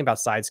the same thing about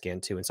side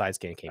scan too, and side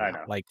scan came I out.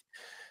 know. Like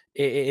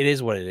it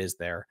is what it is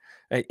there.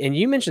 And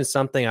you mentioned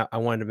something I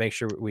wanted to make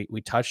sure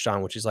we touched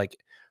on, which is like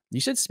you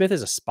said Smith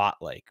is a spot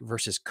lake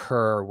versus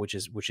Kerr, which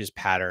is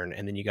pattern,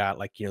 and then you got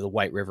like the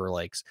White River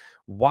lakes.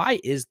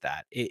 Why is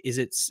that? Is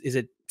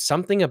it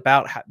something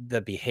about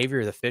the behavior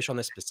of the fish on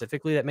this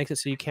specifically that makes it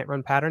so you can't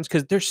run patterns?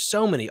 Because there's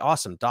so many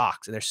awesome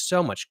docks and there's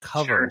so much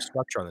cover and Sure.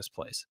 structure on this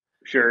place.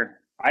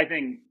 Sure. I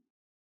think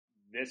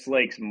this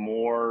lake's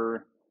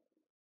more.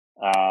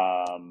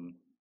 Um,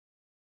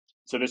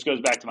 so this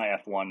goes back to my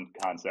F1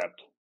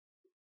 concept.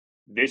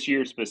 This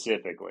year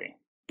specifically,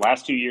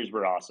 last 2 years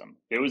were awesome.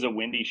 If it was a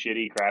windy,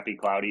 shitty, crappy,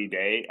 cloudy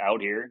day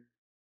out here,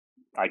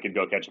 I could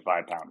go catch a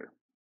 5-pounder.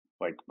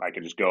 Like I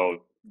could just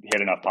go hit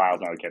enough piles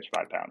and I would catch a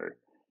 5-pounder.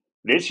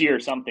 This year,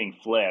 something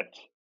flipped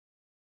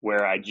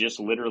where I just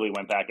literally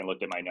went back and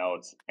looked at my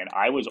notes, and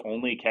I was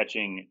only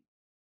catching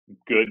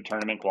good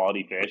tournament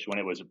quality fish when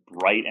it was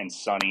bright and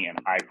sunny and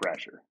high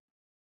pressure.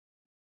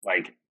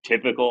 Like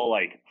typical,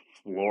 like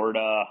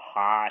Florida,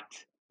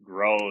 hot,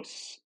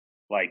 gross.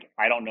 Like,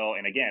 I don't know.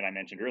 And again, I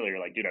mentioned earlier,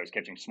 like, dude, I was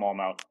catching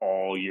smallmouth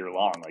all year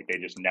long. Like, they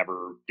just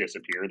never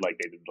disappeared like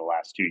they did the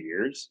last 2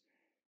 years.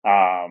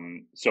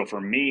 So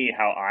for me,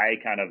 how I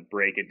kind of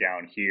break it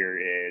down here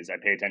is I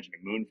pay attention to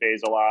moon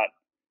phase a lot.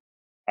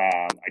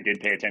 I did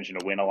pay attention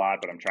to wind a lot,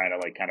 but I'm trying to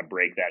like kind of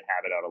break that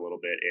habit out a little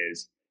bit.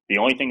 Is the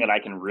only thing that I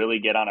can really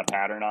get on a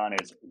pattern on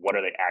is what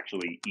are they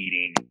actually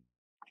eating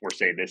for,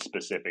 say, this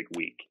specific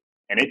week.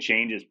 And it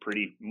changes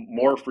pretty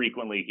more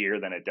frequently here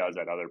than it does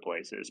at other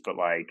places. But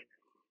like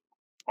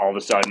all of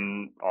a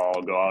sudden,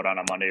 I'll go out on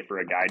a Monday for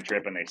a guide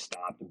trip and they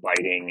stop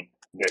biting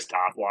this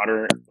top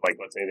water. Like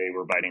let's say they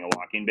were biting a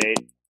walking bait.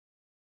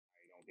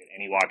 I don't get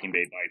any walking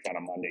bait bites on a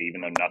Monday,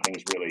 even though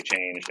nothing's really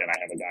changed. And I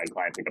have a guide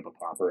client pick up a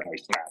popper and I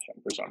smash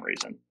them for some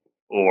reason.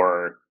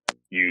 Or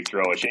you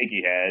throw a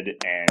shaky head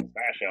and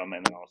smash them,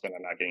 and then all of a sudden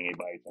I'm not getting any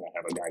bites, and I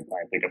have a guide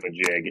client pick up a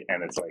jig,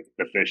 and it's like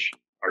the fish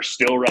are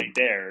still right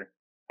there.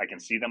 I can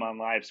see them on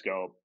live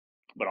scope,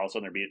 but all of a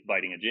sudden they're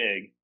biting a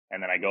jig,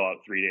 and then I go out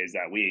 3 days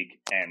that week,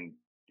 and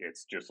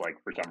it's just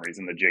like for some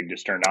reason the jig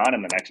just turned on,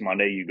 and the next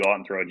Monday you go out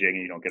and throw a jig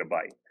and you don't get a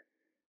bite.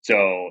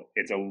 So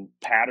it's a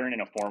pattern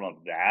in a form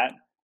of that.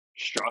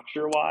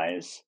 Structure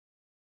wise,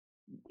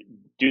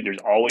 dude, there's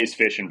always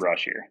fish and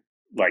brush here.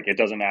 Like it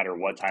doesn't matter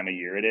what time of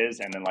year it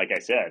is. And then, like I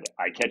said,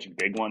 I catch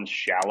big ones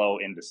shallow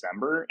in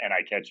December and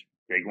I catch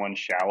big ones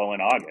shallow in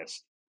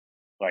August.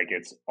 Like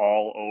it's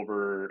all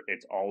over.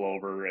 It's all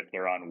over if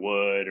they're on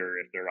wood or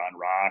if they're on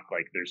rock.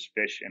 Like there's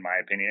fish, in my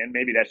opinion. And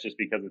maybe that's just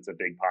because it's a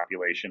big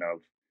population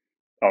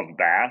of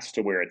bass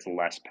to where it's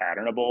less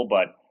patternable.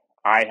 But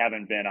I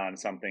haven't been on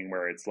something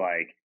where it's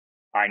like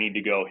I need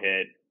to go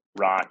hit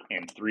rock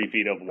in 3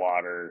 feet of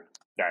water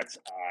that's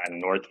on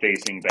north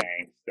facing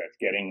banks that's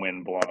getting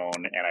wind blown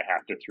and I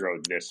have to throw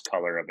this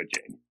color of a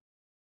jig.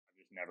 I've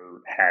just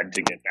never had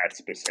to get that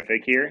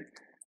specific here.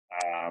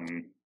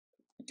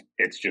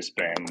 It's just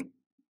been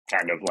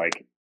kind of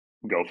like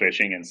go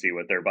fishing and see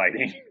what they're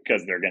biting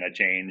because they're going to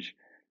change.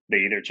 They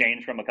either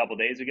change from a couple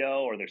days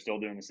ago or they're still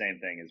doing the same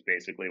thing is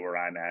basically where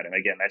I'm at. And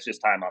again, that's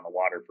just time on the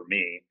water for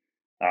me,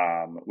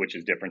 which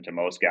is different to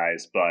most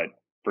guys. But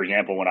for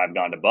example, when I've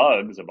gone to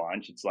bugs a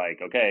bunch, it's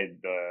like, okay,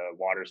 the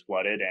water's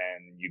flooded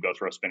and you go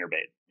throw a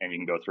spinnerbait, and you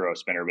can go throw a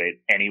spinnerbait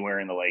anywhere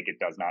in the lake. It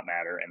does not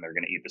matter. And they're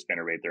going to eat the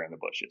spinnerbait. They're in the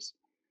bushes.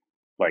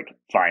 Like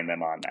find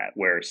them on that.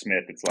 Where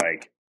Smith, it's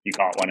like you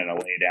caught one in a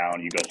lay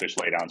down, you go fish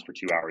lay downs for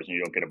 2 hours and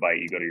you don't get a bite.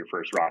 You go to your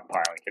first rock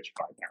pile and catch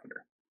a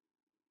 5-pounder.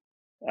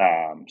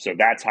 So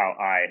that's how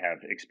I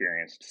have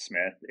experienced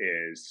Smith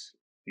is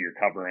you're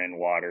covering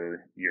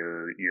water,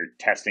 you're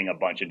testing a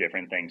bunch of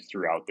different things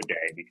throughout the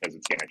day because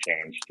it's going to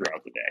change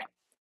throughout the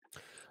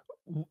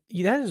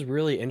day. That is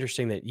really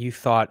interesting that you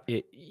thought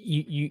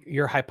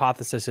your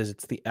hypothesis is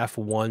it's the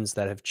F1s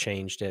that have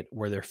changed it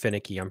where they're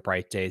finicky on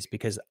bright days,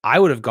 because I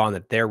would have gone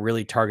that they're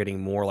really targeting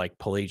more like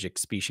pelagic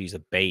species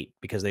of bait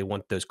because they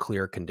want those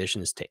clear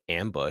conditions to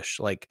ambush.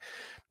 Like,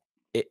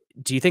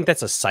 do you think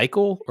that's a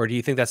cycle, or do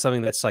you think that's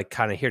something that's like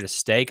kind of here to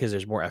stay because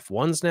there's more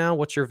F1s now?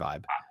 What's your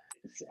vibe?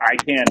 I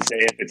can't say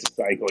if it's a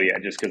cycle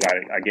yet, just because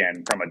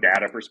again, from a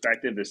data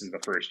perspective, this is the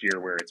first year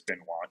where it's been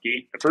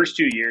wonky. The first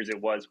 2 years, it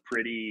was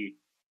pretty,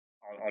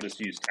 I'll just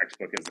use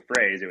textbook as the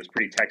phrase. It was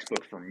pretty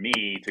textbook for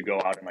me to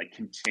go out and like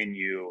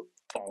continue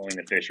following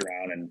the fish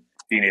around and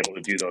being able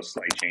to do those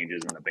slight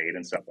changes in the bait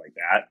and stuff like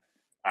that.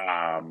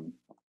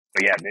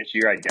 But yeah, this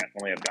year I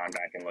definitely have gone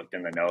back and looked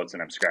in the notes,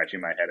 and I'm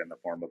scratching my head in the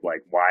form of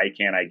like, why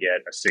can't I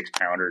get a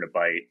 6-pounder to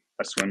bite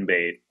a swim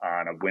bait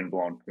on a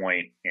windblown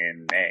point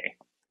in May?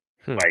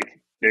 Like,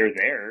 they're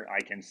there.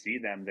 I can see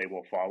them. They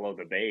will follow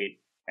the bait.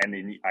 And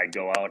then I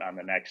go out on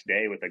the next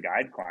day with a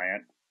guide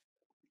client,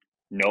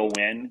 no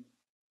wind.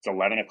 It's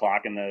 11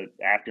 o'clock in the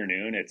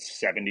afternoon. It's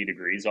 70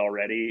 degrees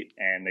already.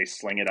 And they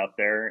sling it up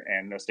there,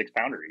 and the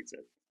 6-pounder eats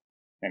it.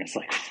 And it's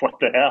like, what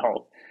the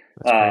hell?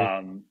 That's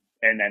crazy.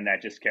 And then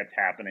that just kept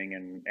happening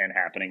and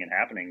happening and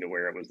happening to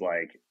where it was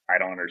like, I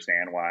don't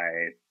understand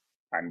why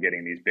I'm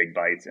getting these big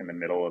bites in the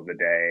middle of the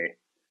day.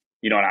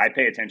 And I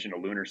pay attention to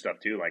lunar stuff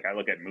too. Like, I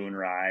look at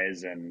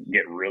moonrise and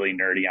get really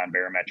nerdy on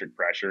barometric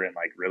pressure and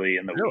like really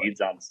in the Really?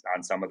 weeds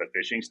on some of the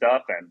fishing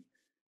stuff. And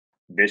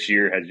this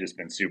year has just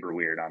been super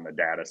weird on the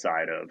data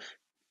side of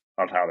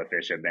how the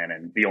fish have been.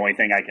 And the only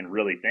thing I can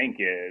really think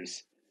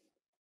is,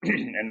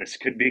 and this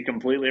could be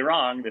completely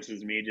wrong, this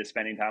is me just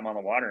spending time on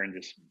the water and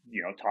just,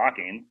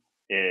 talking,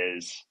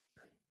 is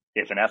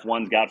if an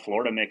F1's got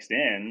Florida mixed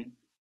in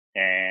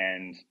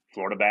and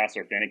Florida bass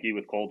are finicky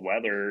with cold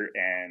weather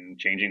and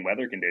changing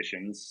weather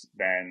conditions,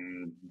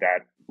 then that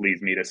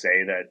leads me to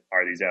say that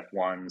are these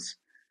F1s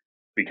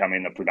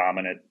becoming the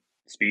predominant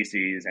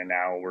species? And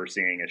now we're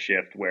seeing a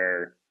shift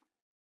where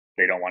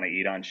they don't want to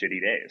eat on shitty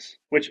days,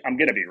 which I'm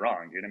going to be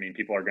wrong, dude. I mean,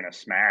 people are going to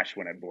smash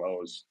when it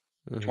blows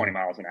 20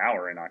 miles an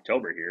hour in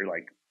October here.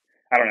 Like,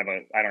 I don't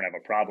have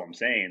a problem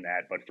saying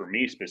that, but for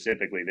me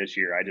specifically this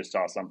year, I just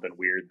saw something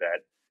weird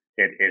that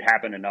it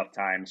happened enough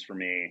times for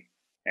me.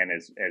 And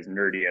as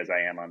nerdy as I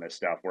am on this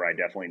stuff, where I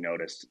definitely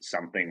noticed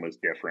something was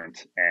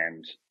different,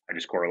 and I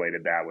just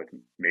correlated that with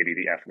maybe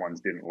the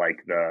F1s didn't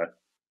like the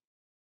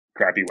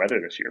crappy weather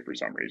this year for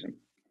some reason.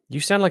 You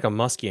sound like a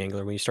musky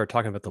angler when you start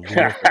talking about the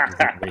lunar phases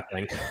and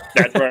everything.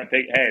 That's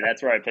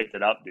where I picked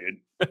it up, dude.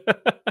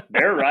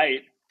 They're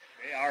right.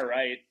 They are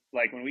right.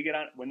 Like,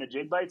 when the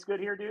jig bite's good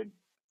here, dude,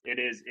 it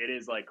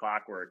is like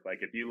clockwork. Like,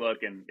 if you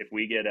look, and if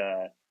we get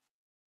a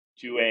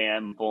 2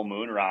 a.m. full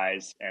moon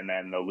rise and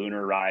then the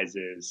lunar rise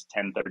is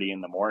 10:30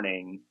 in the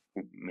morning,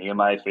 me and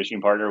my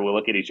fishing partner will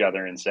look at each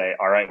other and say,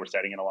 all right, we're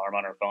setting an alarm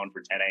on our phone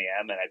for 10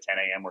 a.m. And at 10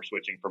 a.m. we're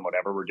switching from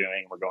whatever we're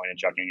doing. We're going and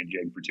chucking a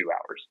jig for 2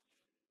 hours.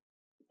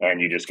 And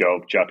you just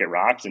go chuck at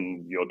rocks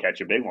and you'll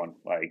catch a big one.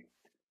 Like,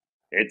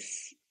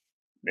 it's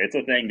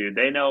a thing, dude.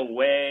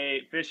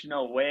 Fish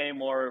know way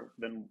more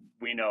than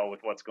we know with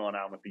what's going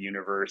on with the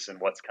universe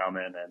and what's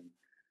coming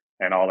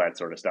and all that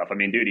sort of stuff. I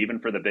mean, dude, even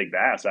for the big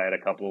bass, I had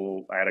a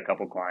couple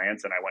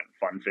clients, and I went and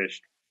fun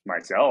fished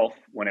myself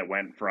when it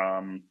went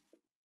from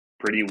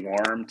pretty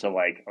warm to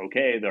like,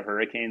 okay, the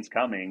hurricane's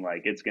coming,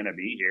 like it's gonna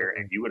be here.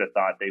 And you would have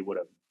thought they would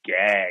have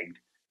gagged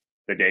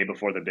the day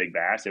before the big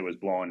bass. It was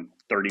blowing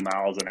 30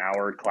 miles an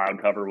hour,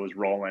 cloud cover was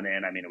rolling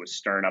in. I mean, it was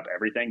stirring up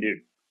everything, dude.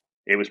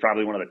 It was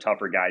probably one of the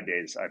tougher guide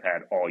days I've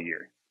had all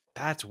year.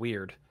 That's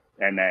weird.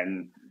 And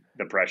then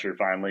the pressure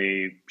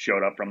finally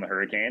showed up from the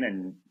hurricane.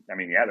 And I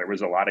mean, yeah, there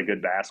was a lot of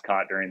good bass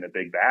caught during the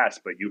big bass,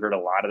 but you heard a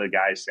lot of the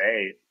guys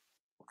say,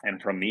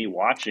 and from me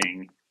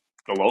watching,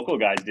 the local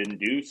guys didn't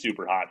do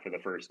super hot for the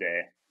first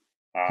day.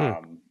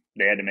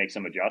 They had to make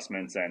some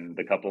adjustments, and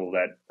the couple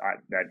that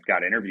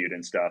got interviewed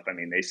and stuff, I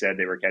mean, they said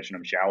they were catching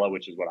them shallow,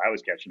 which is what I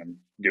was catching them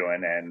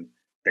doing, and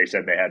they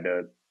said they had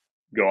to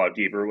go out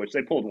deeper, which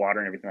they pulled water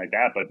and everything like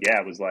that. But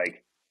yeah, it was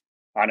like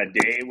on a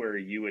day where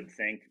you would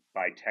think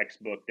by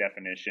textbook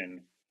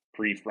definition,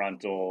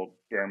 prefrontal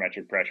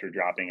barometric pressure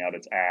dropping out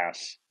its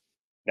ass,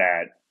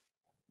 that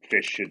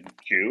fish should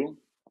chew,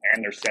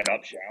 and they're set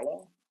up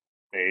shallow.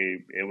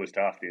 It was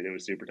tough, dude. It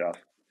was super tough.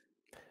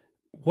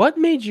 What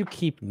made you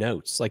keep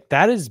notes? Like,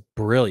 that is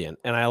brilliant,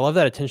 and I love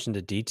that attention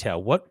to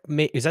detail.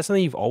 Is that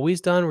something you've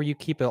always done, where you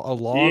keep a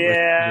log?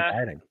 Yeah, or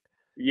guiding?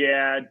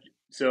 yeah.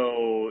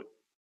 So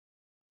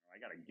I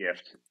got a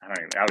gift.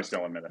 I was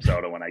still in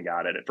Minnesota when I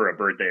got it for a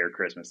birthday or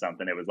Christmas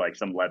something. It was like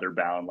some leather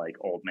bound like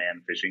old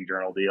man fishing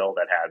journal deal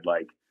that had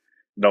like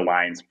the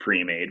lines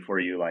pre-made for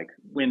you, like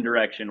wind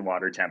direction,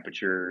 water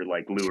temperature,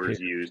 like lures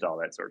used, all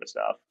that sort of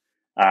stuff.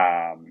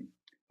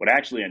 What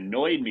actually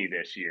annoyed me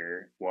this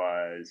year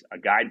was a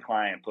guide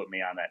client put me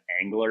on that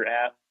Angler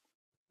app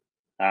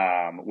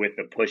with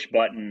the push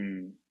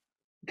button,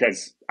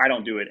 because I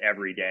don't do it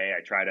every day.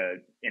 I try to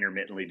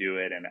intermittently do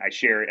it, and I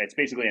share it. It's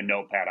basically a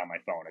notepad on my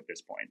phone at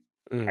this point.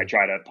 I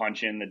try to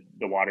punch in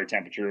the water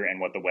temperature and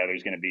what the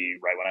weather's going to be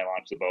right when I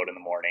launch the boat in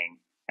the morning.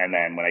 And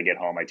then when I get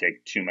home, I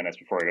take 2 minutes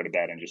before I go to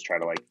bed and just try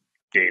to like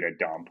data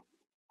dump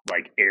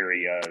like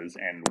areas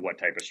and what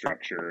type of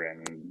structure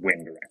and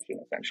wind direction,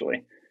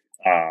 essentially.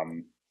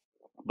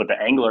 But the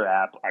Angler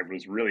app, I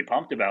was really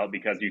pumped about,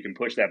 because you can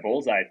push that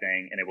bullseye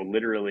thing and it will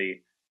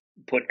literally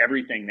put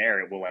everything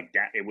there. It will like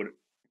that. It would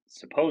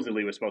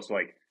supposedly was supposed to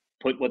like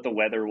put what the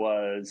weather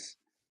was,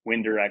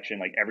 wind direction,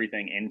 like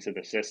everything into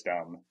the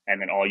system. And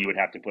then all you would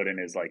have to put in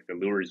is like the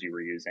lures you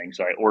were using.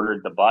 So I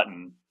ordered the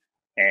button,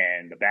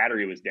 and the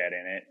battery was dead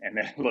in it. And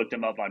then I looked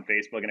them up on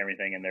Facebook and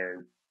everything, and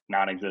they're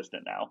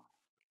non-existent now.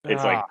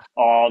 It's like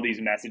all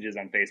these messages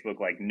on Facebook,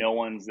 like no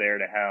one's there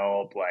to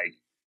help. Like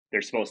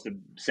they're supposed to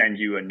send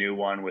you a new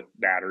one with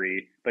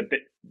battery, but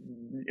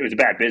it was a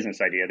bad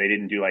business idea. They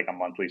didn't do like a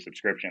monthly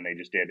subscription. They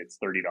just did, it's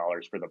 $30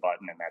 for the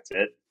button and that's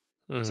it.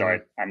 So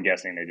I'm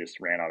guessing they just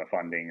ran out of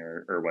funding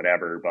or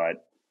whatever.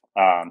 But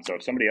so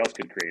if somebody else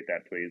could create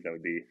that, please, that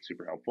would be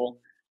super helpful.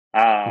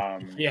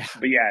 Yeah.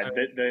 But yeah,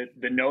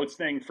 the notes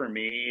thing for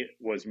me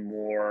was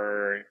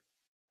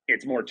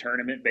it's more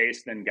tournament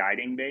based than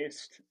guiding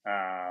based.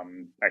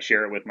 I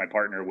share it with my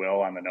partner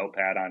Will on the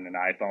notepad on an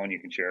iPhone. You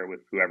can share it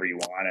with whoever you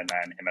want, and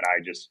then him and I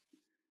just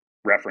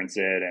reference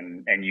it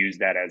and use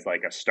that as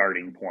like a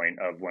starting point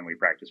of when we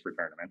practice for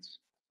tournaments.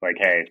 Like,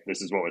 hey,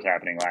 this is what was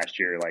happening last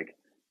year. Like,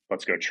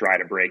 let's go try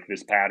to break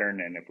this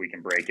pattern, and if we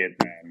can break it,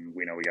 then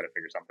we know we got to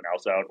figure something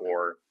else out,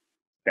 or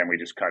then we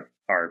just cut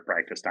our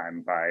practice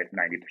time by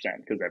 90%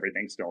 because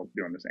everything's still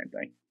doing the same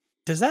thing.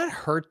 Does that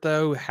hurt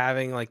though,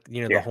 having like,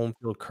 you know, the home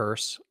field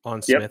curse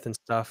on Smith and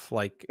stuff?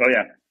 Like, oh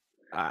yeah.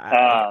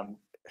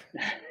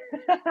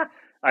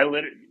 I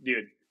literally,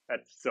 dude,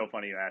 that's so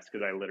funny you ask,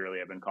 because I literally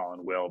have been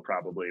calling Will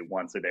probably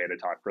once a day to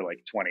talk for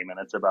like 20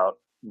 minutes about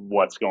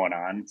what's going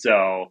on.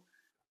 So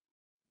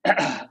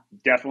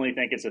definitely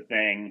think it's a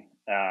thing.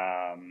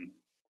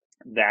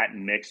 That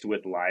mixed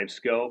with live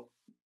scope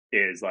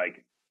is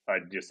like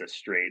just a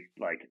straight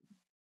like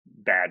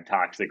bad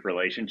toxic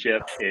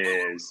relationship,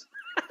 is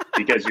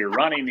because you're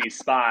running these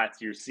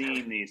spots, you're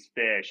seeing these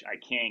fish. I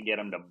can't get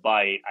them to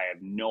bite. I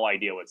have no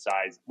idea what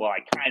size. Well, I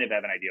kind of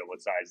have an idea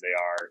what size they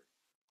are,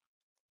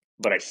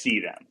 but I see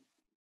them.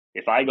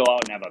 If I go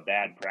out and have a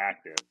bad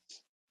practice,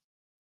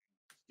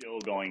 I'm still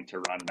going to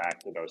run back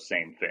to those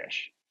same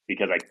fish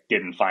because I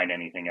didn't find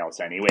anything else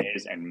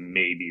anyways, and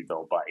maybe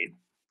they'll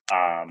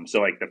bite. So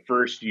like the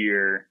first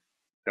year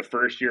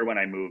when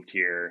I moved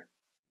here,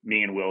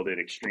 me and Will did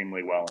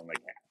extremely well in the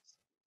cast.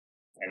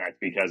 And that's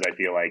because I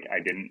feel like I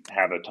didn't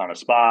have a ton of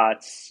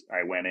spots.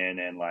 I went in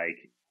and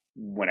like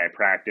when I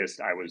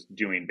practiced, I was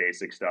doing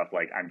basic stuff.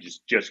 Like I'm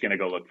just going to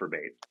go look for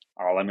bait.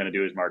 All I'm going to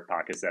do is mark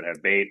pockets that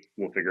have bait.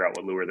 We'll figure out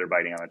what lure they're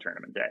biting on a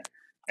tournament day.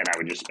 And I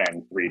would just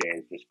spend 3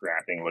 days just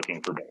graphing,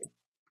 looking for bait.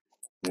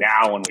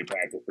 Now, when we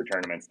practice for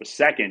tournaments the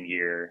second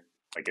year,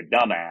 like a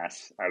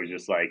dumbass, I was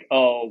just like,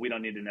 oh, we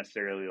don't need to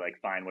necessarily like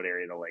find what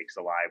area of the lake's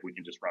alive. We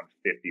can just run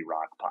 50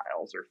 rock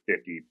piles or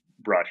 50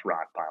 brush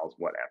rock piles,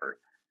 whatever.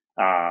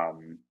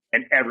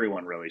 And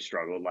everyone really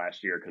struggled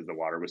last year because the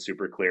water was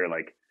super clear.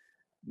 Like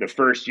the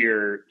first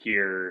year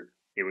here,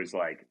 it was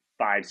like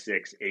 5,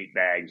 6, 8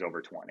 bags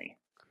over 20.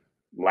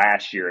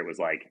 Last year, it was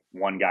like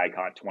one guy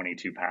caught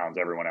 22 pounds.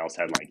 Everyone else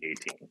had like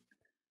 18.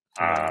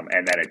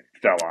 And then it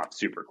fell off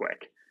super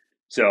quick.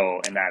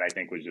 So, and that I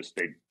think was just,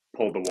 they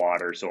pulled the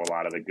water. So a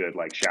lot of the good,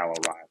 like shallow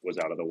rock was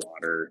out of the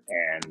water,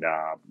 and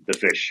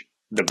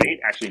the bait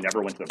actually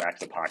never went to the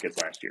backs of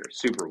pockets last year.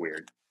 Super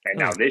weird. And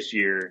now this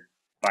year,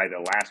 by the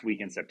last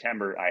week in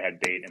September, I had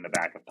bait in the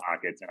back of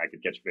pockets, and I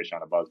could catch fish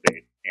on a buzz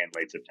bait in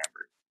late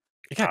September.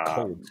 It got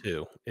cold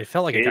too. It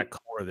felt like it got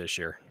colder this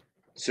year.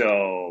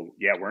 So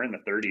yeah, we're in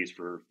the 30s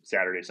for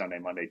Saturday, Sunday,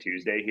 Monday,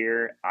 Tuesday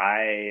here.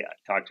 I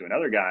talked to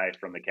another guy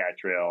from the Cat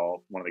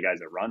Trail, one of the guys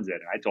that runs it,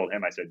 and I told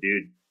him, I said,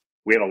 dude,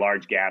 we have a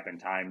large gap in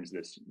times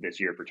this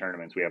year for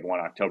tournaments. We have one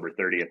October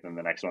 30th, and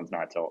the next one's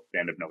not till the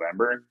end of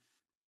November.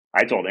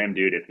 I told him,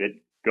 dude, if it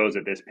goes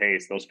at this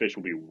pace, those fish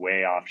will be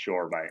way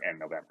offshore by end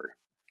November.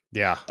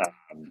 Yeah.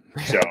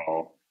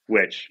 So,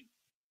 which,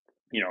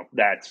 you know,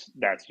 that's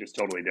just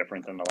totally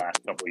different than the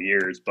last couple of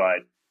years. But,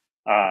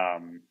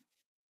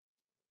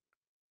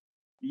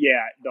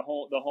 yeah, the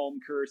home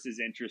curse is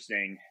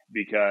interesting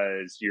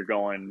because you're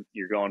going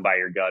by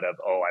your gut of,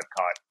 oh, I've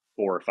caught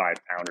 4 or 5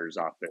 pounders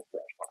off this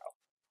brush pile.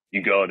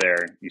 You go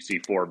there, you see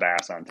 4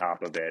 bass on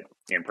top of it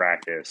in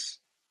practice.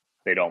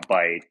 They don't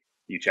bite.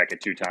 You check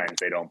it 2 times.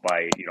 They don't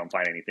bite. You don't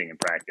find anything in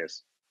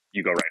practice.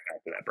 You go right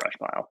back to that brush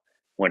pile.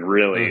 When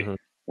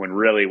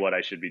really what I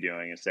should be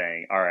doing is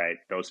saying, all right,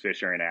 those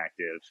fish are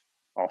inactive.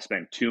 I'll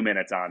spend 2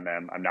 minutes on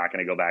them. I'm not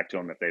going to go back to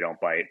them if they don't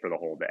bite for the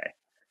whole day.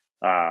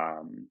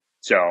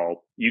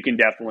 So you can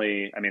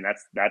definitely, I mean,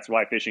 that's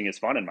why fishing is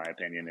fun, in my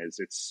opinion, is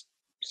it's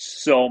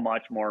so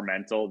much more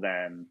mental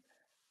than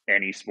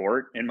any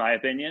sport, in my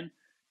opinion,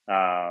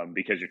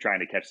 because you're trying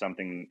to catch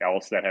something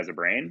else that has a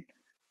brain.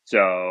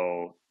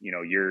 So, you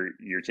know,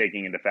 you're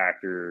taking into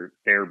factor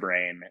their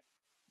brain,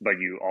 but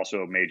you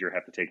also major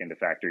have to take into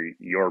factor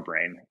your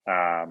brain.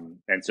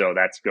 And so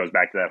that goes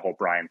back to that whole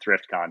Brian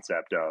Thrift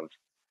concept of,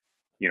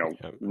 you know,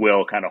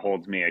 Will kind of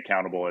holds me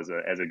accountable as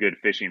a good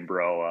fishing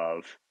bro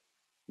of,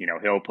 you know,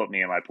 he'll put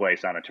me in my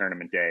place on a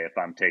tournament day if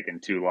I'm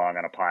taking too long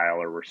on a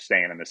pile or we're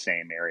staying in the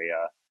same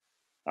area.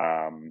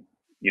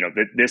 You know,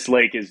 this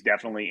lake is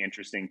definitely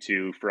interesting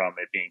too, from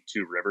it being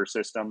 2 river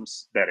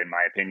systems that, in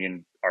my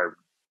opinion, are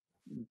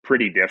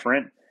pretty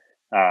different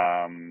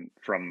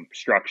from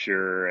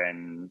structure.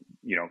 And,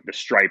 you know, the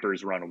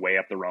stripers run way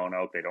up the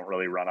Roanoke. They don't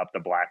really run up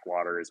the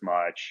Blackwater as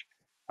much.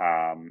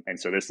 And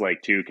so this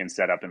lake too can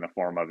set up in the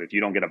form of, if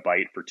you don't get a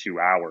bite for 2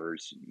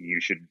 hours, you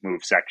should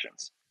move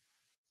sections.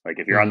 Like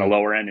if you're on the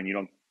lower end and you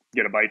don't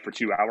get a bite for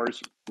 2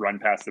 hours, run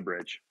past the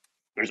bridge.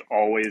 there's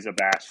always a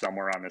bass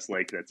somewhere on this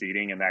lake that's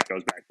eating, and that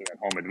goes back to that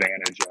home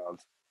advantage of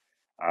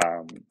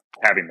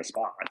having the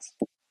spots.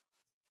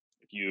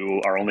 If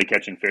you are only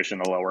catching fish in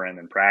the lower end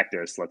in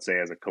practice, let's say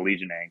as a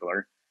collegiate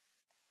angler,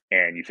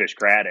 and you fish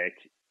Craddock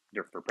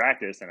for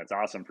practice, and it's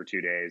awesome for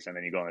 2 days, and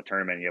then you go in the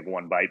tournament and you have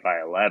one bite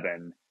by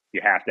 11, you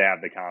have to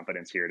have the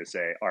confidence here to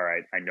say, all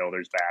right, I know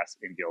there's bass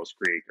in Gills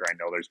Creek, or I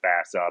know there's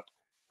bass up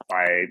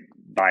by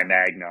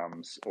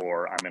Magnums,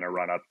 or I'm going to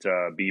run up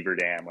to Beaver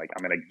Dam. Like,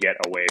 I'm going to get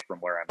away from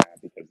where I'm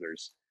at because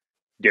there's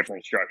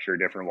different structure,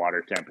 different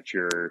water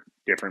temperature,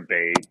 different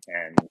bait,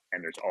 and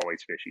there's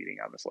always fish eating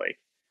on this lake.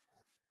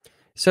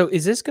 So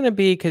is this going to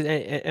be, because,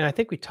 and I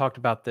think we talked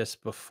about this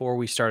before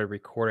we started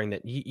recording,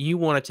 that you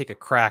want to take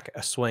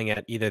a swing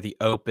at either the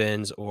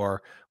Opens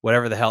or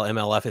whatever the hell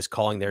MLF is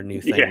calling their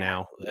new thing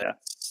now,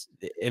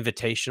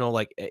 invitational.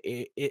 Like,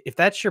 if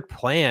that's your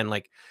plan,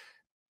 like,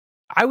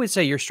 I would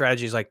say your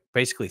strategy is like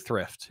basically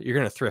thrift. You're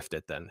going to thrift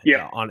it then,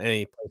 on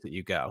any place that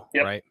you go,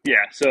 right?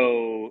 Yeah.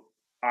 So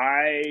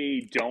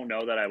I don't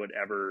know that I would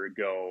ever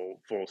go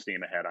full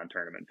steam ahead on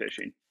tournament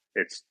fishing.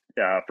 It's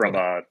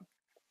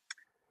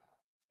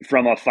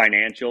from a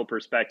financial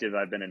perspective,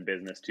 I've been in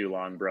business too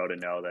long, bro, to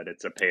know that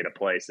it's a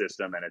pay-to-play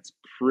system, and it's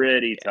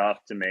pretty tough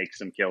to make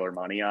some killer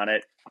money on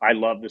it. I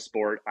love the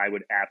sport. I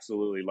would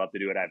absolutely love to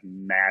do it. I have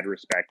mad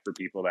respect for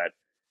people that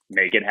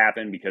make it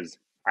happen, because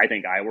I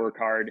think I work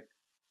hard.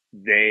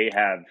 They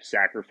have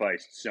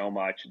sacrificed so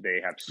much.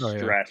 They have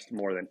stressed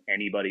more than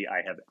anybody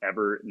I have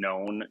ever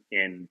known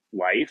in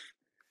life.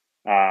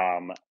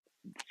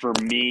 For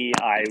me,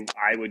 I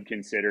would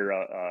consider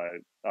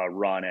a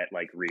run at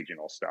like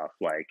regional stuff,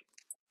 like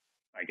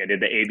I did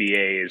the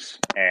ABAs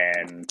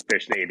and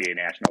fished the ABA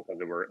National because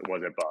it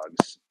was at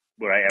Bugs.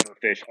 Would I ever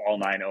fish all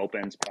 9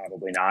 Opens?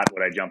 Probably not.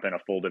 Would I jump in a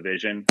full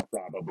division?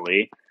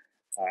 Probably.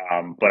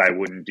 But I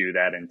wouldn't do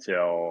that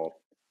until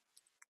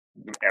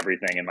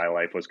everything in my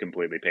life was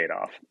completely paid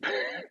off,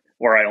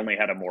 or I only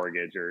had a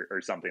mortgage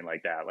or something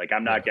like that. Like,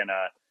 I'm not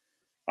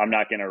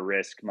gonna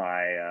risk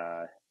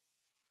my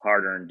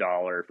hard-earned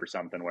dollar for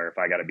something where if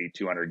I got to beat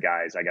 200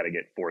 guys, I got to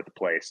get 4th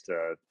place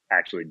to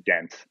actually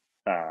dent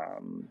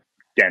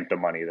the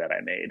money that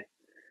I made. So,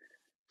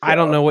 I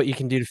don't know what you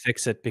can do to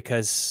fix it,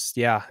 because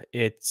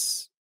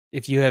it's,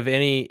 if you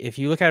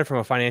look at it from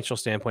a financial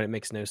standpoint, it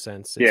makes no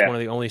sense. It's one of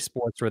the only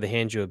sports where they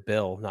hand you a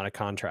bill, not a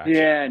contract.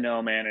 Yeah,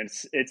 no, man,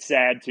 it's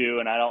sad too,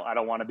 and I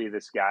don't want to be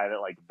this guy that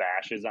like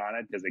bashes on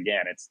it, because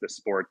again, it's the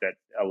sport that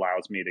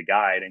allows me to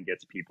guide and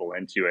gets people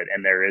into it.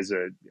 And there's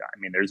a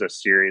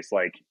serious,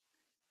 like,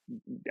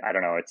 I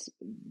don't know,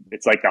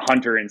 it's like the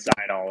hunter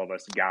inside all of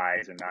us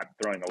guys, and not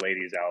throwing the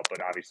ladies out,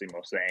 but obviously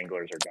most of the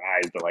anglers are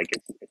guys, but like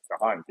it's the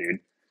hunt, dude.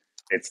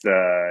 It's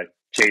the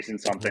chasing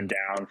something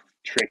down,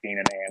 tricking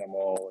an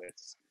animal,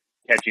 it's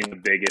catching the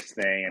biggest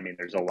thing. I mean,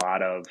 there's a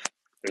lot of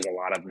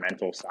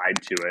mental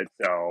side to it.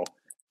 So,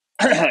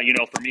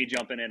 for me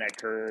jumping in at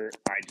Kerr,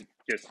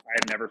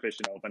 I've never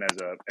fished an Open as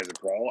a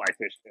pro. I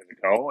fished as a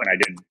co, and I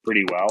did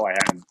pretty well. I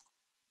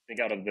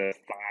think out of the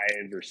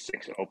 5 or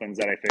 6 Opens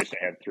that I fished,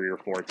 I had 3 or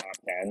 4 top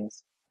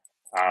 10s.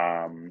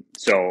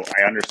 So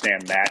I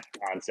understand that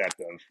concept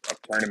of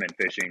tournament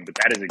fishing, but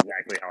that is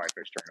exactly how I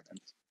fish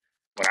tournaments.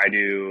 When I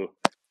do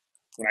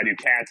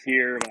cats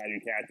here, when I do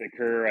cats at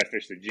Kerr, I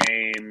fish the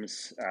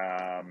James.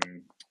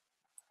 When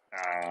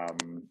I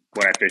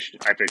fished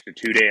a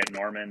 2-day at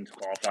Norman to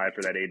qualify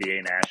for that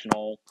ABA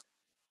National.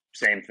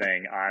 Same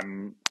thing.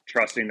 I'm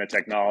trusting the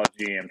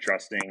technology. I'm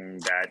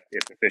trusting that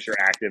if the fish are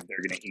active,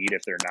 they're going to eat.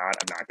 If they're not,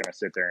 I'm not going to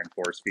sit there and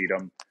force feed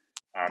them.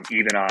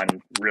 Even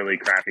on really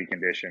crappy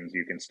conditions,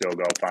 you can still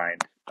go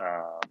find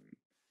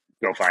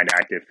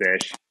active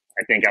fish.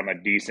 I think I'm a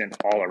decent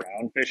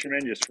all-around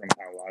fisherman just from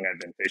how long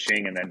I've been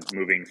fishing, and then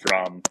moving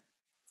from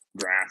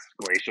grass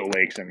glacial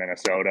lakes in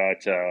Minnesota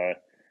to,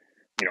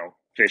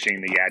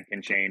 fishing the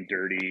Yadkin Chain,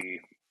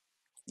 dirty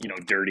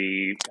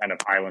kind of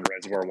island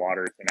reservoir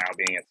water, to now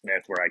being at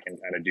Smith where I can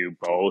kind of do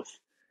both.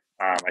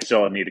 I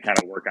still need to kind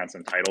of work on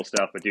some title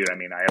stuff, but dude, I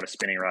mean, I have a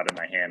spinning rod in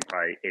my hand,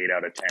 probably 8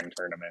 out of 10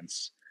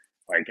 tournaments.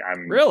 Like,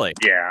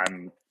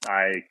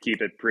 I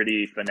keep it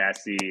pretty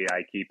finessey.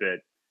 I keep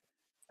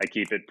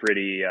it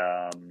pretty,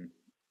 I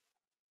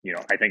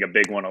think a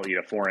big one will eat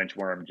a 4-inch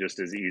worm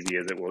just as easy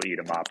as it will eat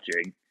a mop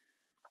jig.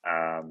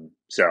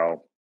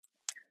 So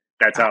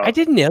that's how I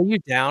didn't nail you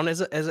down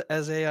as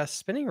a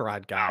spinning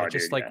rod guy.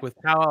 With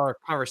how our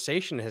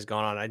conversation has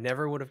gone on, I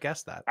never would have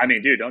guessed that. I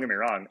mean, dude, don't get me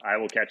wrong. I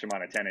will catch them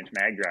on a 10-inch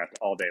mag draft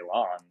all day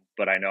long,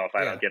 but I know if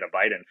I don't get a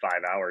bite in 5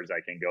 hours, I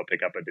can go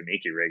pick up a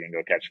Demiki rig and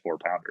go catch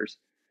 4-pounders.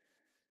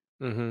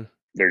 Mm-hmm.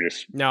 They're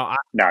just not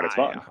as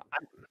fun.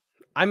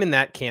 I'm in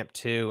that camp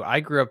too. I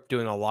grew up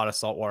doing a lot of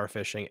saltwater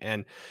fishing,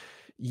 and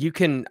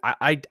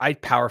I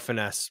power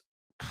finesse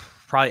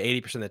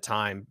probably 80% of the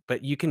time,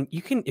 but you can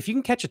if you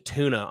can catch a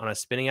tuna on a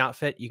spinning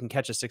outfit, you can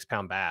catch a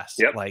 6-pound bass.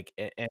 Yep. Like,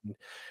 and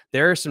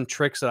there are some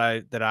tricks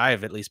that I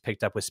have at least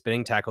picked up with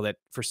spinning tackle that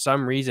for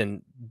some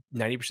reason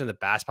 90% of the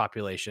bass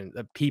population,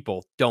 the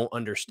people don't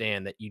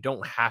understand, that you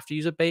don't have to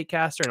use a bait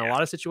caster in a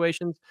lot of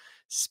situations.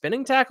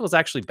 Spinning tackle is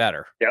actually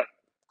better. Yep.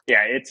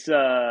 Yeah, it's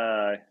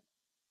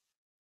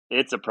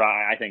It's a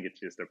pride. I think it's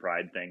just a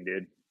pride thing,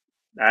 dude.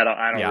 I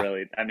don't Yeah.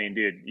 really. I mean,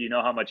 dude, you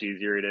know how much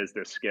easier it is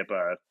to skip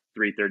a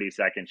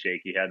 3/32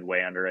 shaky head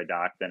way under a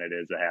dock than it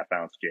is a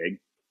half-ounce jig.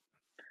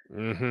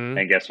 Mm-hmm.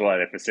 And guess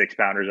what? If a 6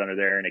 pounder's under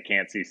there and it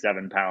can't see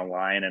 7 pound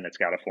line and it's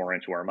got a 4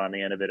 inch worm on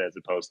the end of it, as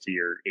opposed to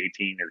your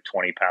 18 or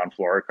 20 pound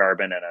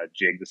fluorocarbon and a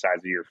jig the size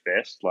of your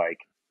fist, like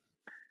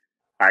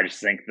I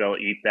just think they'll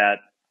eat that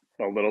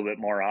a little bit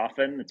more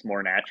often. It's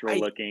more natural I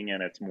looking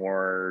and it's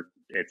more.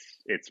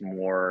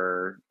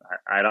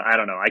 I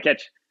don't know. I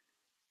catch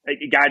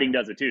guiding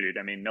does it too, dude.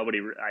 I mean,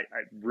 I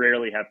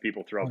rarely have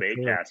people throw oh, bait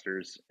true.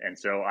 casters, and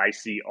so I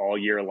see all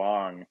year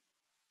long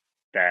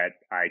that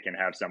I can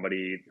have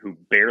somebody who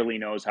barely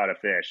knows how to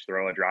fish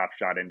throw a drop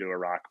shot into a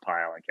rock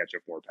pile and catch a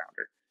 4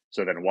 pounder.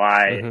 So then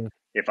why, Mm-hmm.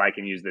 if I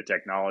can use the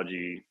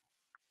technology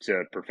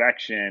to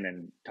perfection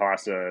and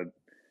toss a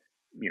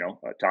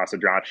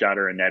drop shot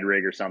or a Ned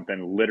rig or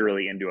something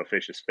literally into a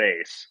fish's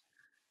face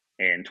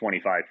in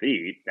 25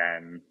 feet,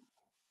 then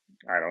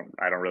I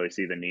don't really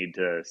see the need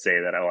to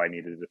say that, oh, I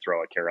needed to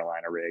throw a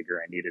Carolina rig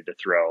or I needed to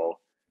throw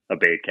a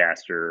bait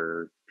caster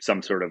or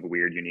some sort of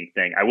weird unique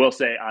thing. I will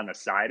say on the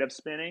side of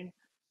spinning,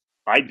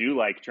 I do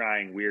like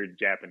trying weird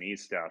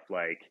Japanese stuff.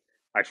 Like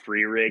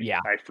Yeah.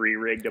 I free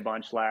rigged a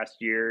bunch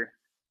last year.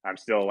 I'm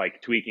still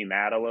like tweaking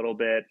that a little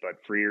bit,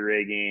 but free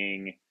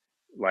rigging,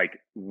 like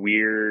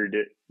weird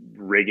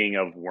rigging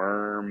of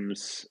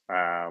worms,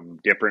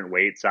 different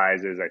weight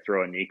sizes. I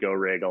throw a Nico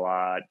rig a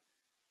lot.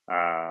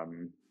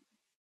 Um,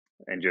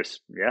 and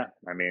just, yeah,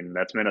 I mean,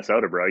 that's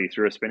Minnesota, bro. You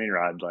threw a spinning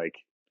rod, like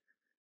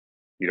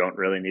you don't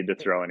really need to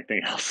throw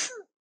anything else.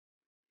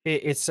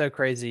 It's so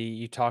crazy.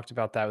 You talked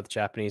about that with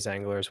Japanese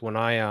anglers. When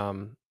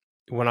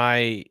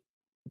I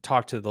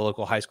talked to the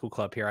local high school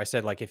club here, I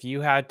said, like, if you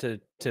had to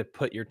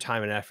put your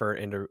time and effort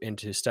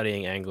into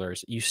studying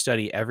anglers, you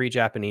study every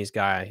Japanese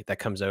guy that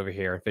comes over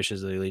here and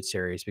fishes the Elite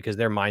Series, because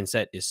their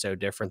mindset is so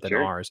different than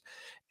Sure. ours,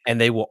 and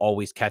they will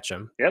always catch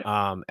them. Yep.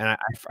 And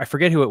I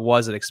forget who it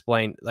was that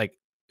explained, like,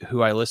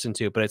 who I listened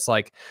to, but it's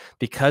like,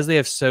 because they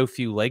have so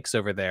few lakes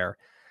over there,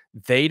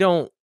 they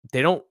don't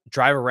they don't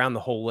drive around the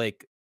whole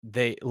lake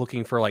they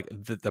looking for like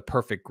the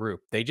perfect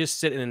group. They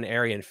just sit in an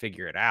area and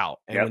figure it out.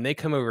 And when Yep. they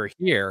come over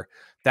here,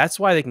 that's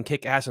why they can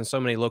kick ass in so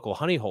many local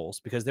honey holes,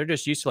 because they're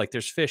just used to, like,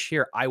 there's fish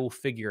here, I will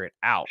figure it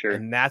out. Sure.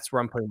 And that's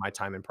where I'm putting my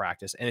time and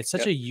practice. And it's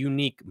such Yep. a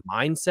unique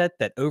mindset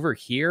that over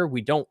here we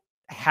don't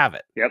have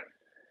it. Yep.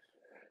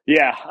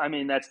 Yeah, I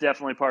mean that's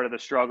definitely part of the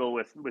struggle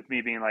with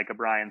me being like a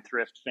Brian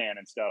Thrift fan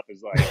and stuff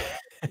is like,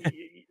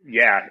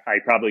 yeah, I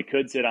probably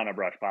could sit on a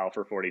brush pile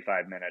for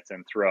 45 minutes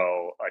and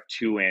throw a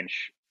 2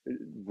 inch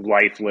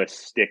lifeless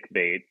stick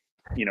bait,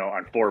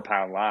 on 4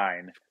 pound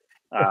line.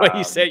 When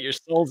you say it, your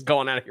soul's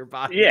going out of your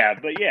body.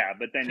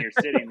 But then you're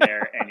sitting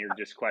there and you're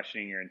just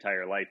questioning your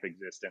entire life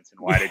existence and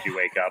why did you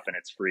wake up and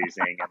it's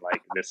freezing and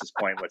like this is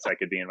pointless. I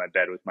could be in my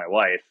bed with my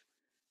wife.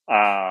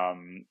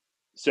 Um,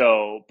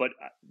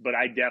 but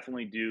I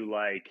definitely do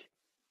like,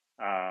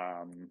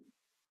 I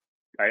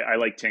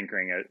like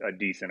tinkering a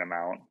decent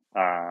amount,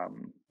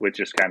 with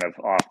just kind of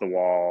off the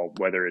wall,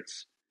 whether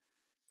it's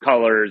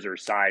colors or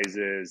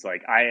sizes.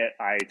 Like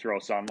I throw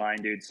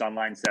Sunline, dude.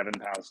 Sunline 7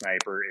 pound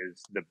sniper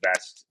is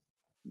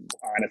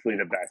honestly,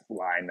 the best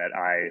line that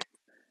I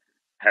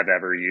have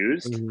ever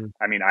used. Mhm.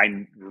 I mean,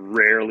 I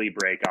rarely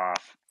break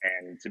off,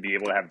 and to be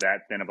able to have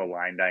that thin of a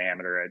line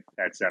diameter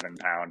at 7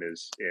 pound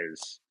is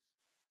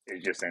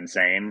just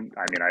insane.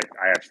 I mean,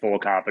 I have full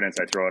confidence.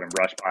 I throw it in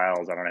brush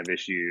piles. I don't have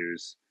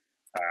issues,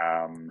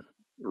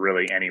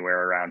 really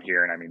anywhere around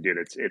here. And I mean, dude,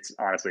 it's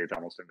honestly, it's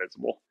almost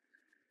invincible.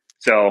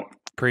 So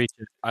Preach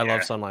it. I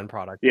love yeah, Sunline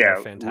products. They're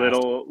yeah,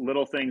 fantastic.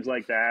 little things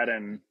like that.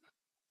 And,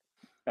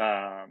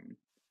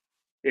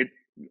 it,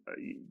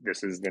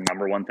 this is the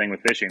number one thing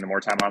with fishing. The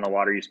more time on the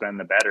water you spend,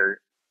 the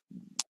better.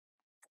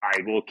 I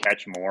will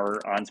catch more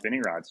on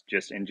spinning rods,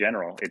 just in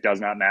general. It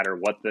does not matter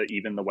what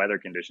even the weather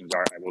conditions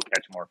are. I will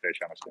catch more fish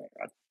on a spinning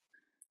rod.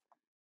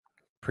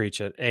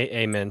 Preach it.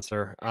 Amen,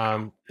 sir.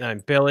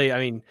 And Billy, I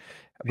mean,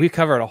 we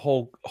covered a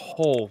whole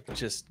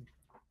just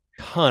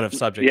ton of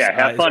subjects. Yeah,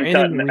 have Is there fun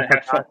anything cutting. that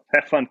we forgot?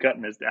 Have fun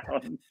cutting this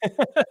down.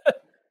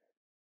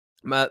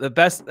 The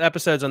best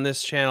episodes on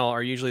this channel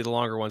are usually the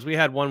longer ones. We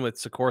had one with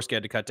Sikorsky I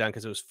had to cut down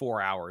because it was 4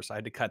 hours. I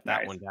had to cut that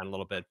Nice. one down a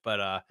little bit,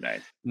 but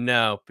Nice.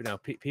 no,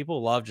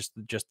 people love just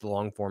the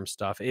long form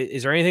stuff.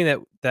 Is there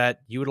anything that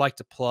you would like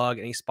to plug?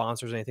 Any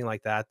sponsors, anything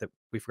like that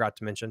we forgot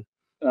to mention?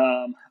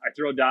 I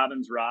throw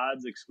Dobyns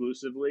Rods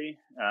exclusively,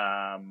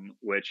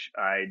 which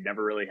I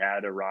never really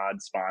had a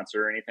rod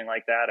sponsor or anything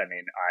like that. I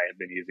mean, I have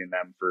been using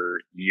them for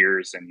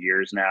years and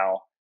years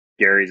now.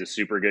 Gary's a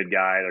super good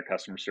guy. Their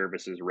customer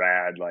service is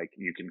rad. Like,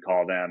 you can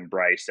call them.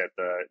 Bryce at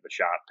the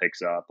shop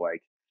picks up.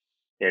 Like,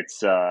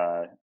 it's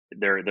they're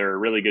a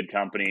really good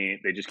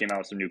company. They just came out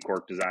with some new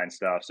cork design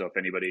stuff. So if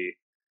anybody's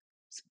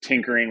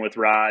tinkering with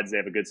rods, they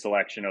have a good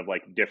selection of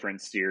like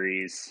different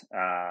series.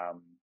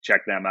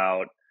 Check them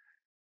out.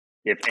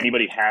 if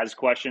anybody has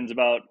questions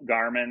about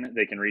Garmin,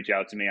 they can reach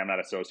out to me. I'm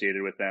not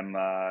associated with them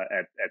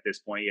at this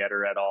point yet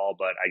or at all,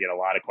 but I get a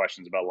lot of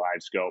questions about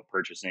live scope,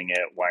 purchasing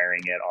it,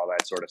 wiring it, all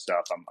that sort of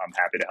stuff. I'm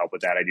happy to help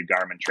with that. I do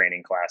Garmin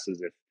training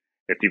classes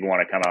if people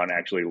want to come out and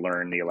actually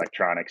learn the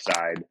electronic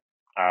side,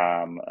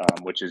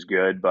 which is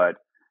good. But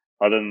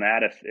other than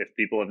that, if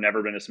people have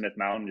never been to Smith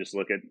Mountain, just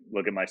look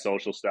at my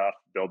social stuff,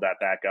 build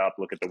that back up,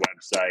 look at the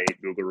website,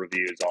 Google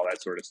reviews, all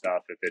that sort of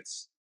stuff. If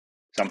it's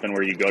something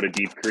where you go to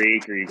Deep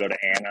Creek or you go to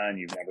Anna and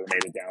you've never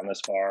made it down this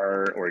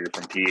far, or you're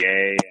from PA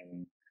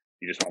and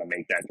you just want to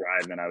make that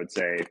drive, then I would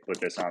say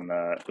put this on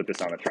the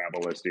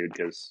travel list, dude,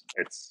 because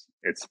it's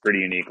a pretty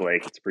unique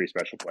lake. It's a pretty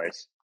special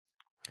place.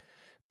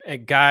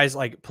 And guys,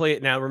 like, play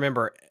it now.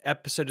 Remember,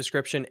 episode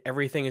description,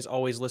 everything is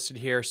always listed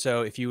here.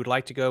 So if you would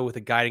like to go with a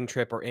guiding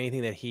trip or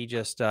anything that he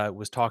just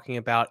was talking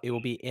about, it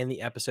will be in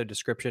the episode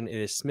description. It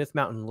is Smith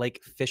Mountain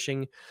Lake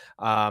Fishing.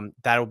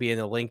 That'll be in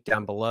the link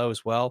down below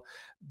as well.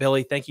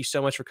 Billy, thank you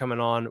so much for coming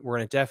on. We're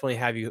going to definitely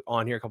have you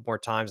on here a couple more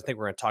times. I think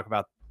we're going to talk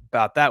about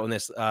that when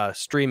this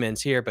stream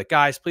ends here. But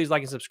guys, please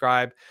like and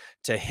subscribe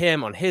to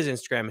him on his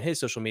Instagram and his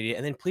social media,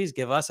 and then please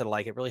give us a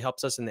like. It really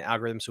helps us in the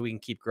algorithm so we can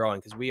keep growing,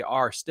 because we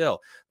are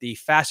still the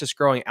fastest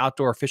growing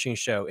outdoor fishing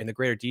show in the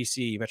greater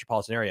DC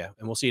metropolitan area.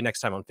 And we'll see you next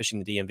time on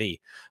Fishing the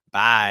DMV.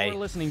 Bye. You're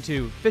listening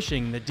to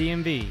Fishing the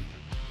DMV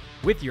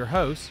with your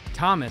hosts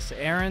Thomas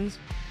Ahrens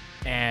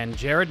and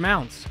Jared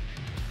Mounts.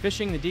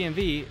 Fishing the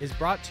DMV is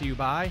brought to you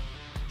by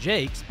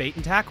Jake's Bait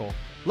and Tackle,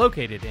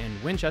 located in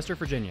Winchester,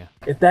 Virginia.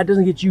 If that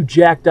doesn't get you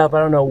jacked up, I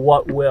don't know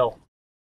what will.